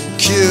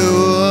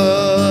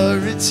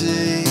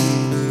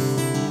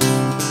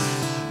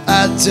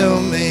 I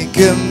don't make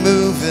a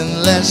move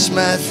unless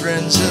my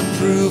friends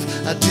approve.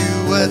 I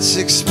do what's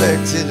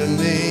expected of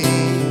me.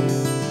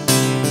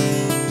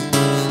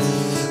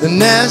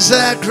 And as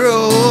I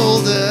grow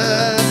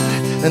older,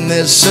 and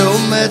there's so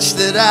much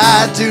that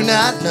I do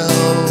not know,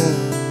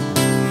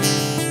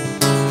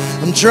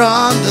 I'm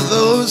drawn to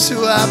those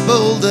who are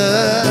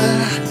bolder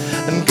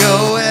and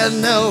go where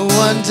no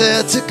one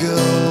dared to go.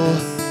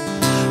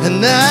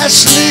 And I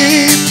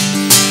sleep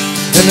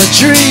and I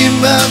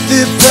dream of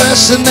the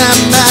person I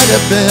might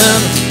have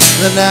been.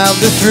 Then I'll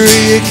be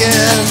free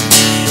again,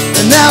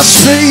 and I'll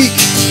speak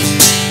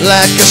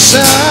like a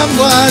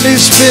someone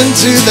who's been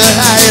to the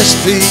highest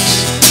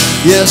peaks.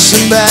 Yes,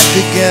 and back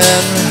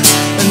again.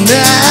 And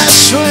I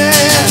swear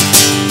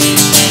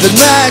that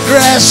my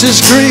grass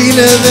is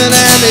greener than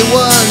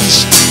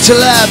anyone's till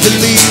I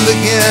believe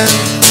again.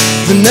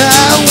 Then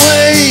I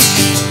wake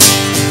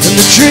and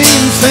the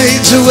dream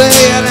fades away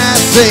and I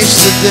face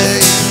the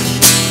day,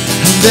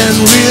 and then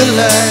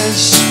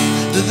realize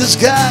that there's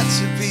got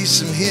to be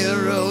some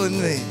hero in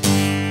me.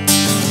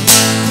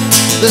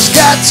 There's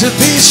got to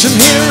be some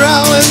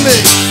hero in me.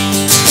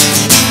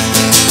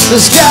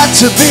 There's got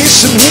to be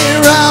some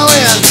hero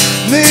in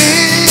me.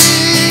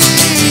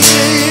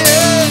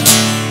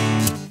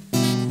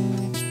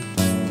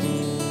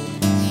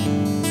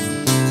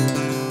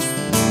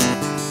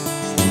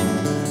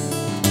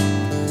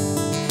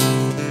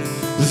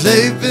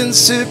 They've been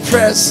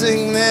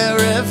suppressing their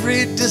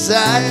every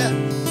desire.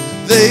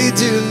 They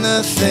do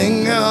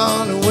nothing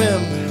on a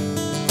whim.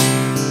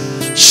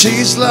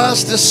 She's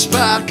lost the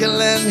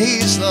sparkle and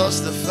he's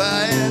lost the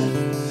fire.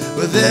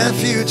 But their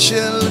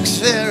future looks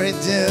very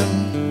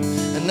dim.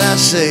 And I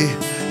say,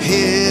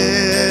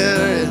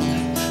 here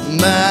in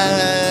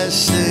my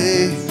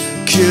security,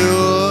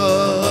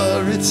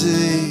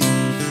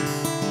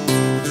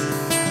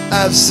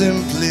 I've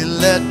simply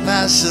let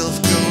myself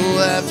go.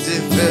 I've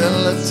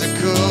developed a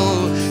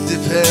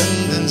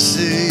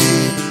codependency.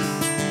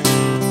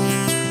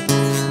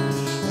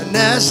 And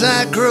as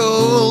I grow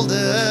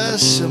older,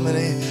 so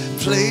many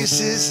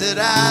places that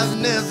I've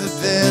never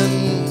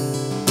been.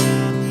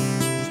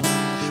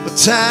 But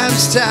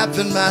time's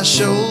tapping my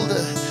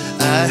shoulder.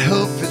 I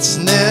hope it's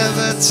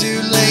never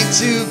too late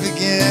to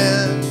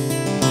begin.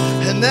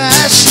 And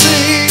I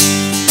sleep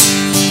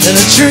and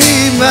I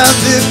dream of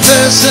the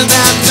person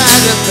I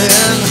might have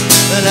been.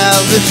 And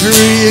I'll be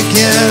free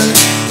again.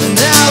 And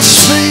I'll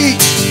speak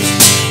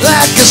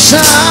like a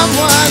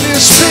someone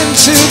who's been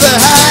to the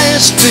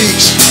highest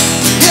peaks.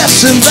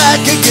 Yes, and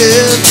back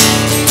again.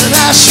 And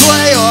I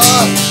swear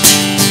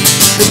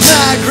that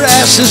my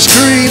grass is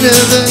greener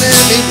than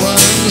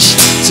anyone's,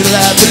 till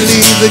I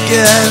believe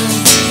again.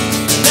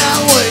 And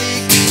I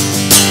wake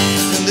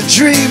and the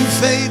dream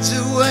fades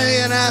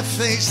away, and I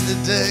face the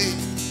day,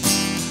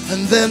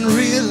 and then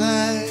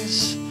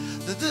realize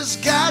that there's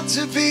got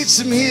to be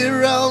some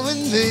hero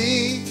in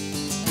me.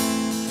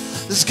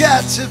 There's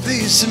got to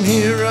be some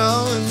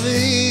hero in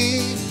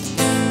me.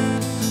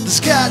 There's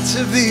got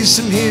to be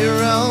some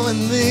hero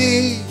in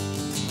me.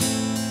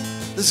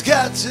 There's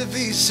got to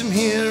be some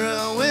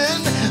hero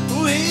in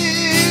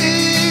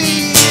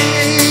me.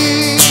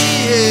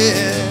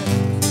 Yeah.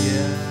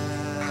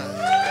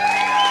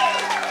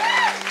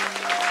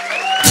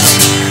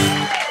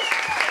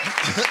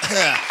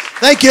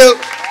 Thank you.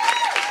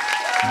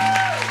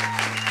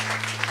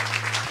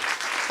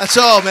 That's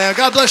all, man.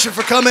 God bless you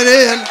for coming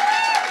in.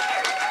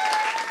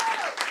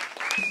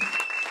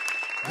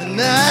 And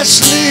I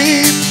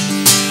sleep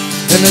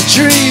and I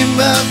dream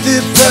of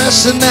the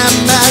person I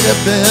might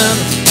have been.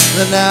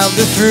 Then I'll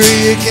be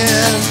free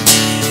again.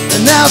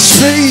 And I'll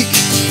speak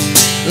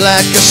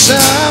like a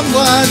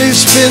someone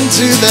who's been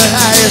to the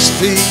highest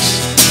peaks.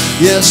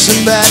 Yes,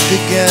 and back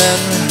again.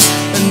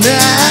 And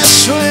I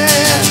swear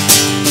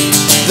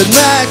that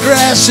my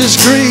grass is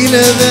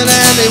greener than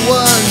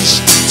anyone's,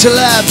 till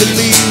I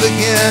believe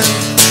again.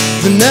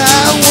 Then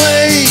I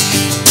wake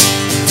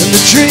and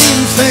the dream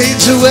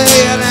fades away,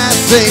 and I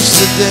face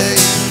the day,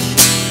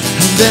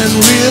 and then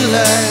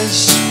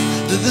realize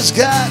that there's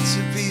got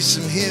to be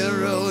some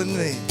hero in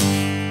me.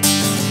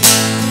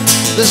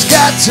 There's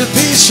got to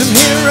be some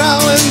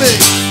hero in me.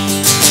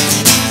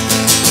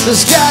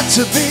 There's got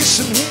to be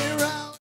some hero.